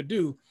people should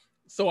do.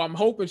 So I'm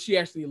hoping she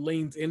actually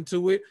leans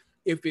into it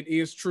if it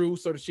is true,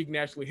 so that she can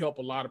actually help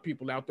a lot of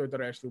people out there that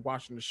are actually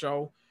watching the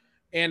show.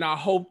 And I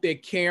hope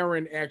that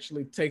Karen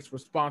actually takes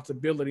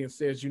responsibility and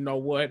says, you know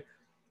what,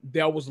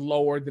 that was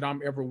lower than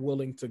I'm ever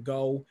willing to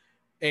go,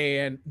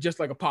 and just,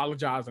 like,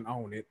 apologize and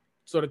own it,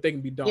 so that they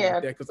can be done with Yeah,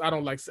 that. Because I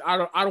don't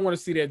want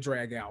to see that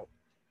drag out.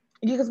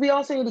 because we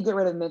also need to get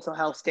rid of mental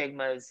health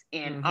stigmas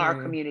in our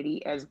Mm-hmm.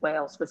 community as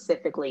well.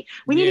 Specifically,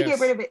 we need to get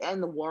rid Yes. of it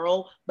in the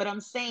world, but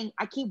I'm saying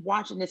I keep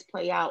watching this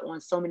play out on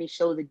so many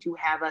shows that do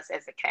have us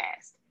as a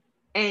cast,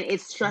 and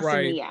it's stressing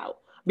Right. me out,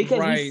 because we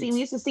Right.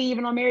 used to see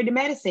even on Married to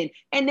Medicine,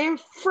 and they're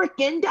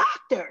freaking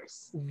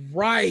doctors.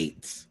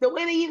 Right. The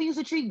way they even used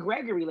to treat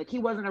Gregory, like he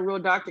wasn't a real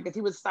doctor because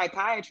he was a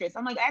psychiatrist.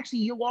 I'm like, actually,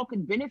 you all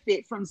could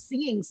benefit from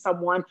seeing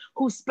someone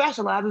who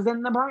specializes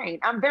in the brain.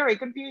 I'm very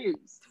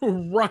confused.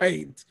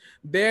 Right.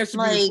 That should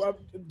be Like,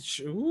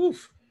 the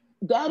oof.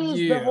 that is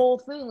the Yeah. whole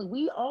thing. Like,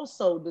 we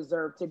also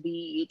deserve to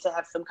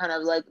have some kind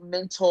of, like,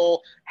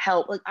 mental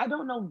help. Like, I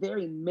don't know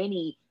very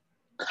many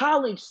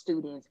college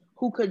students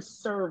who could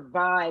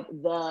survive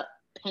the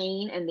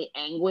pain and the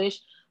anguish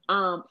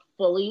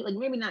fully. Like,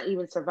 maybe not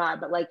even survive,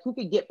 but, like, who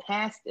could get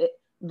past it,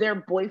 their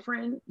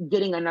boyfriend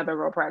getting another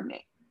girl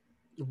pregnant.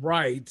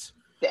 Right.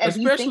 If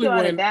you think Especially about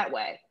it when, that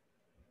way.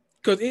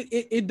 because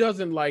it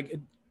doesn't, like,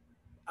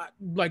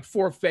 like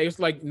for face,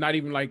 like not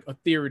even like a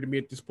theory to me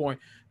at this point.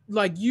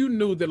 Like you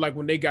knew that like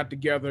when they got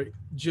together,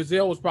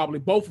 Giselle was probably,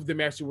 both of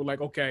them actually were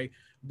like, okay,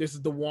 this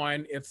is the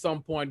one. At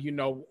some point, you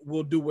know,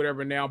 we'll do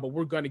whatever now, but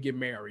we're gonna get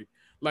married.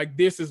 Like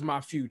this is my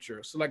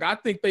future. So like I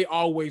think they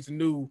always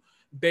knew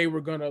they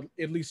were gonna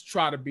at least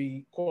try to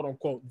be quote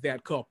unquote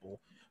that couple.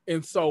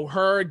 And so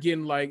her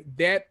getting like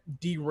that,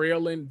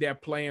 derailing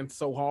that plan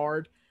so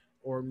hard,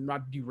 or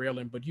not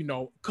derailing, but you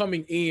know,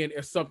 coming in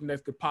as something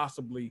that could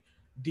possibly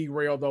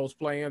derail those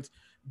plans,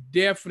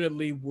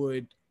 definitely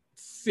would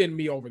send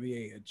me over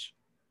the edge.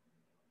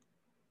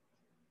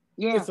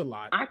 Yeah, it's a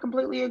lot. I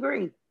completely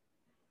agree.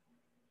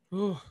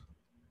 Ugh.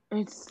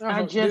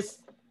 I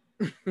just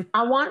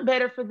I want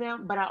better for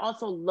them, but I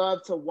also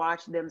love to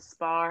watch them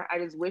spar. I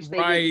just wish they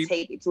didn't Right.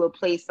 take it to a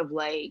place of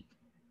like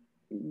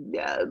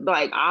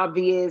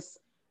obvious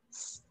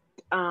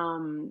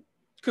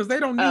Because they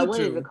don't need what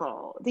to. is it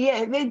called?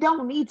 Yeah, they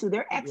don't need to.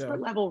 They're expert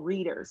Yeah. level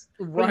readers.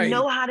 Right. They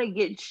know how to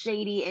get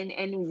shady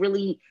and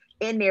really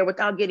in there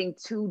without getting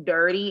too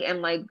dirty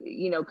and like,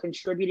 you know,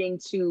 contributing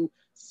to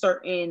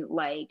certain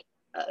like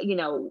you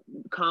know,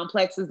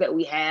 complexes that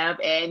we have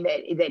and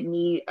that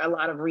need a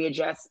lot of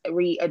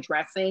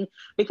readdressing,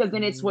 because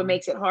then it's what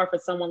makes it hard for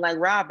someone like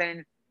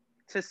Robin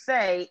to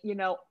say, you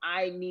know,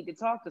 I need to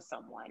talk to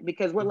someone,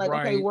 because we're like,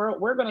 okay, Right.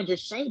 we're gonna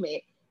just shame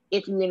it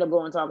if you end up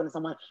going and talking to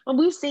someone. And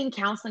we've seen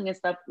counseling and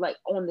stuff like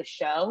on the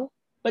show,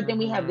 but then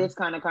we have this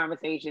kind of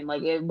conversation.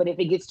 Like, but if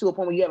it gets to a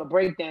point where you have a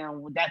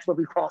breakdown, that's where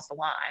we cross the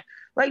line.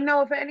 Like,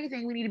 no, if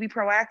anything, we need to be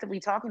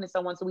proactively talking to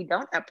someone so we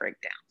don't have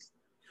breakdowns.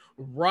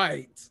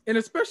 Right. And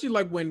especially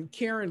like when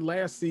Karen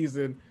last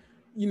season,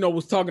 you know,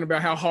 was talking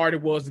about how hard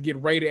it was to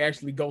get Ray to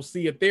actually go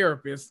see a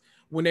therapist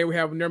when they were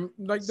having their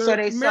like their So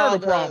they saw marital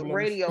the problems.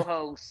 radio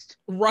host.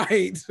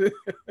 Right.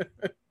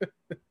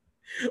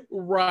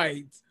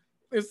 Right.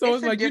 And so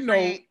it's a like, you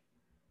know,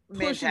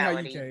 pushing how you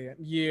mentality. can.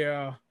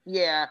 Yeah.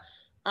 Yeah.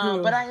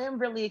 But I am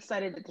really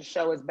excited that the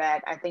show is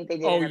back. I think they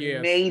did Oh, an yes.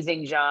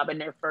 amazing job in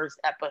their first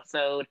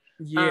episode.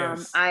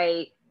 Yes.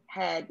 I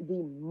had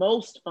the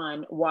most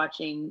fun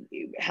watching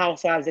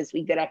Housewives this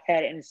week that I've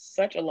had in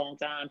such a long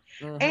time.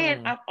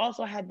 And I've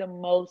also had the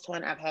most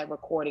fun I've had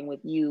recording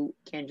with you,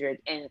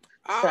 Kendrick, in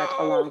such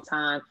a long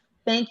time.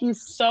 Thank you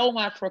so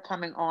much for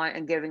coming on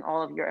and giving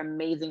all of your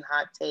amazing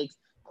hot takes.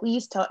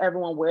 Please tell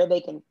everyone where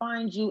they can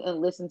find you and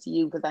listen to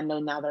you, because I know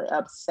now they're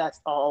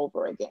obsessed all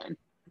over again.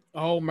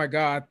 Oh my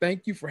God.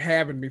 Thank you for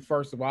having me.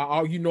 First of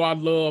all, you know, I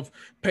love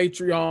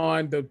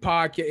Patreon, the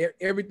podcast,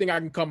 everything I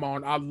can come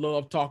on. I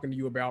love talking to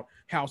you about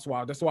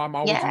Housewives. That's why I'm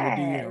always in your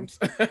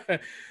DMs.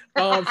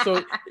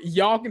 So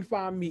y'all can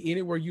find me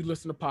anywhere you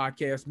listen to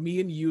podcasts, me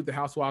and you, the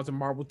Housewives of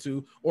Marvel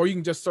 2, or you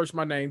can just search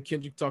my name,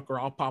 Kendrick Tucker.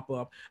 I'll pop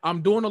up.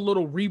 I'm doing a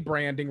little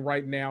rebranding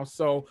right now.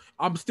 So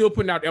I'm still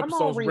putting out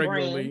episodes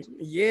regularly.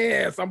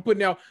 Yes, I'm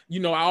putting out, you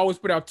know, I always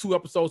put out 2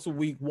 episodes a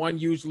week, one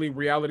usually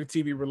reality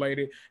TV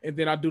related, and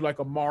then I do like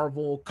a Marvel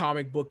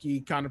comic booky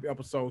kind of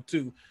episode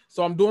too.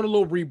 So I'm doing a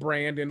little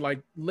rebrand. In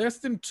like less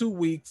than 2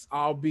 weeks,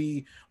 I'll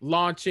be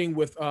launching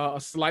with a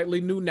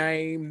slightly new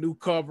name, new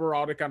cover,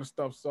 all that kind of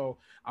stuff. So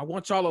I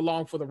want y'all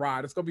along for the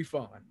ride. It's gonna be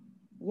fun.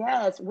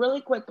 Yes,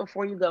 really quick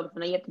before you go, because I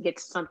know you have to get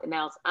to something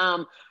else.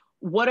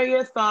 What are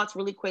your thoughts,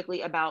 really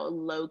quickly, about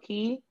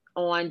Loki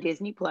on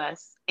Disney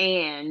Plus,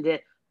 and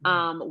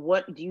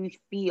what do you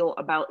feel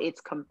about its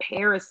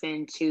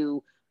comparison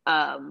to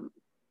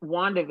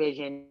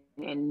WandaVision?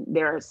 And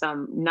there are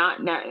some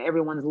not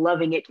everyone's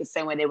loving it the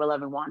same way they were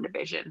loving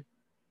WandaVision.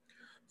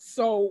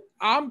 So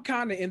I'm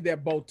kind of in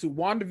that boat too.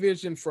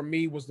 WandaVision for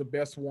me was the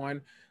best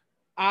one.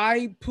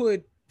 I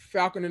put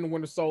Falcon and the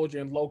Winter Soldier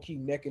and Loki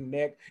neck and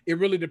neck. It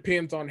really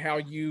depends on how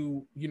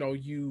you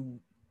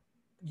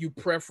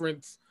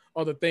preference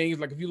other things.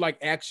 Like if you like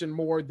action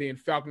more, then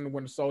Falcon and the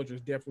Winter Soldier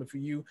is definitely for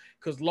you,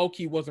 because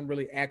Loki wasn't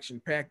really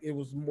action packed. It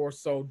was more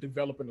so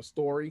developing a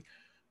story.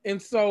 And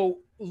so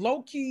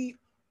Loki,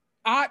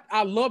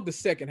 I love the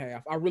second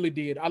half. I really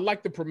did. I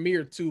like the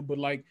premiere too, but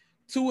like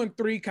 2 and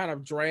 3 kind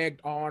of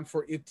dragged on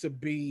for it to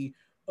be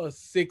a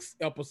 6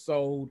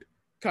 episode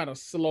kind of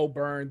slow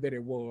burn that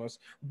it was.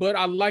 But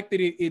I like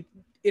that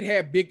it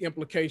had big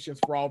implications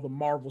for all the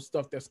Marvel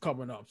stuff that's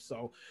coming up.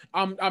 So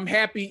I'm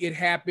happy it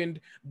happened.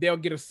 They'll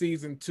get a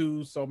season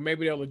 2, so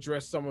maybe they'll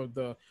address some of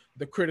the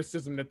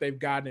criticism that they've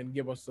gotten and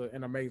give us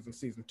an amazing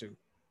season 2.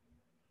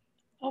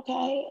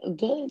 Okay,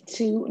 good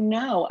to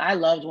know. I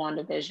loved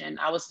WandaVision.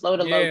 I was slow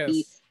to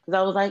Loki because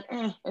I was like,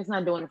 it's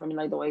not doing it for me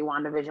like the way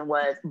WandaVision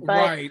was.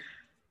 But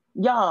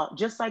y'all,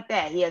 just like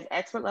that, he has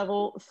expert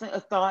level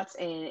thoughts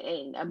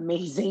and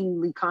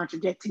amazingly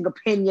contradicting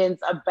opinions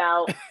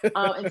about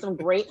and some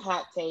great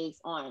hot takes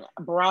on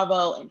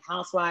Bravo and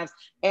Housewives,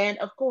 and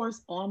of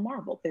course on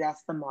Marvel, because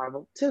that's the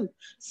Marvel too.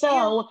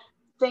 So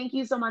thank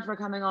you so much for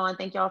coming on.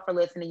 Thank y'all for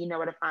listening. You know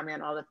where to find me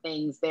on all the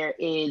things. There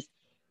is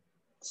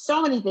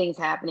so many things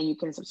happening. You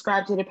can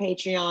subscribe to the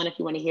Patreon if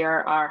you want to hear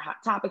our Hot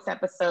Topics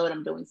episode.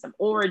 I'm doing some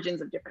origins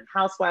of different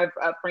Housewives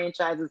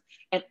franchises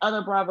and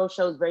other Bravo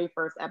shows. Very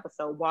first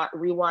episode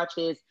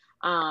rewatches.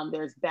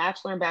 There's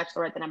Bachelor and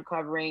Bachelorette that I'm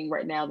covering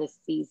right now this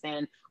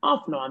season,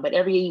 off and on, but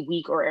every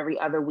week or every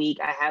other week,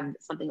 I have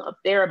something up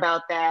there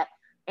about that.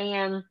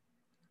 And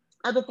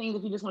other things,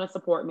 if you just want to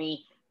support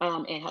me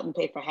and help me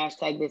pay for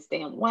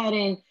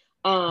 #ThisDamnWedding.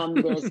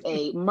 There's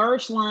a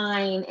merch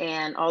line,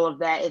 and all of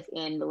that is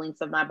in the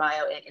links of my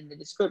bio and in the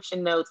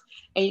description notes.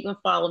 And you can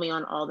follow me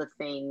on all the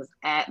things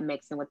at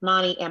Mixing with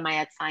Mani,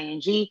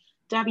 MIXING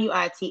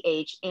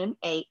WITHMANI.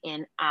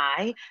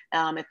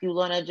 If you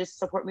want to just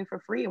support me for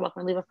free, you're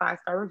welcome to leave a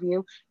 5-star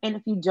review. And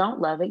if you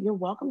don't love it, you're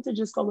welcome to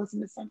just go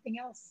listen to something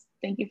else.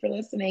 Thank you for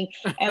listening.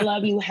 I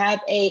love you.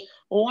 Have a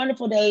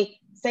wonderful day.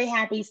 Stay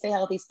happy, stay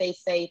healthy, stay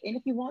safe. And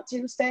if you want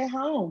to, stay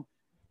home.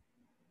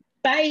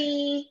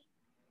 Bye.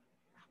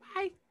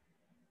 Bye.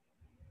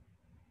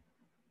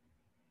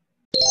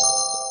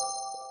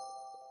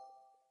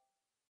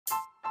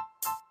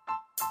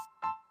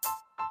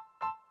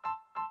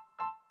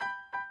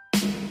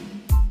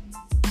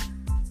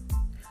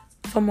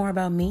 For more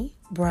about me,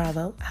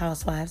 Bravo,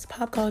 Housewives,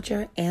 pop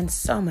culture, and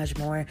so much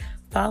more,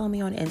 follow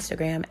me on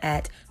Instagram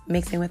at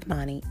Mixing with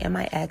Mani,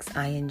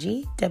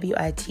 MIXING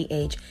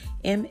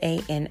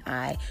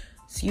WITHMANI,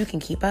 so you can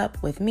keep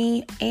up with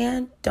me.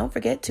 And don't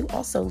forget to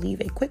also leave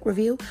a quick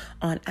review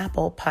on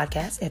Apple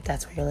Podcasts if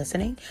that's where you're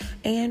listening,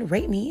 and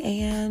rate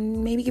me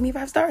and maybe give me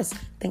 5 stars.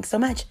 Thanks so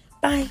much.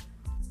 Bye.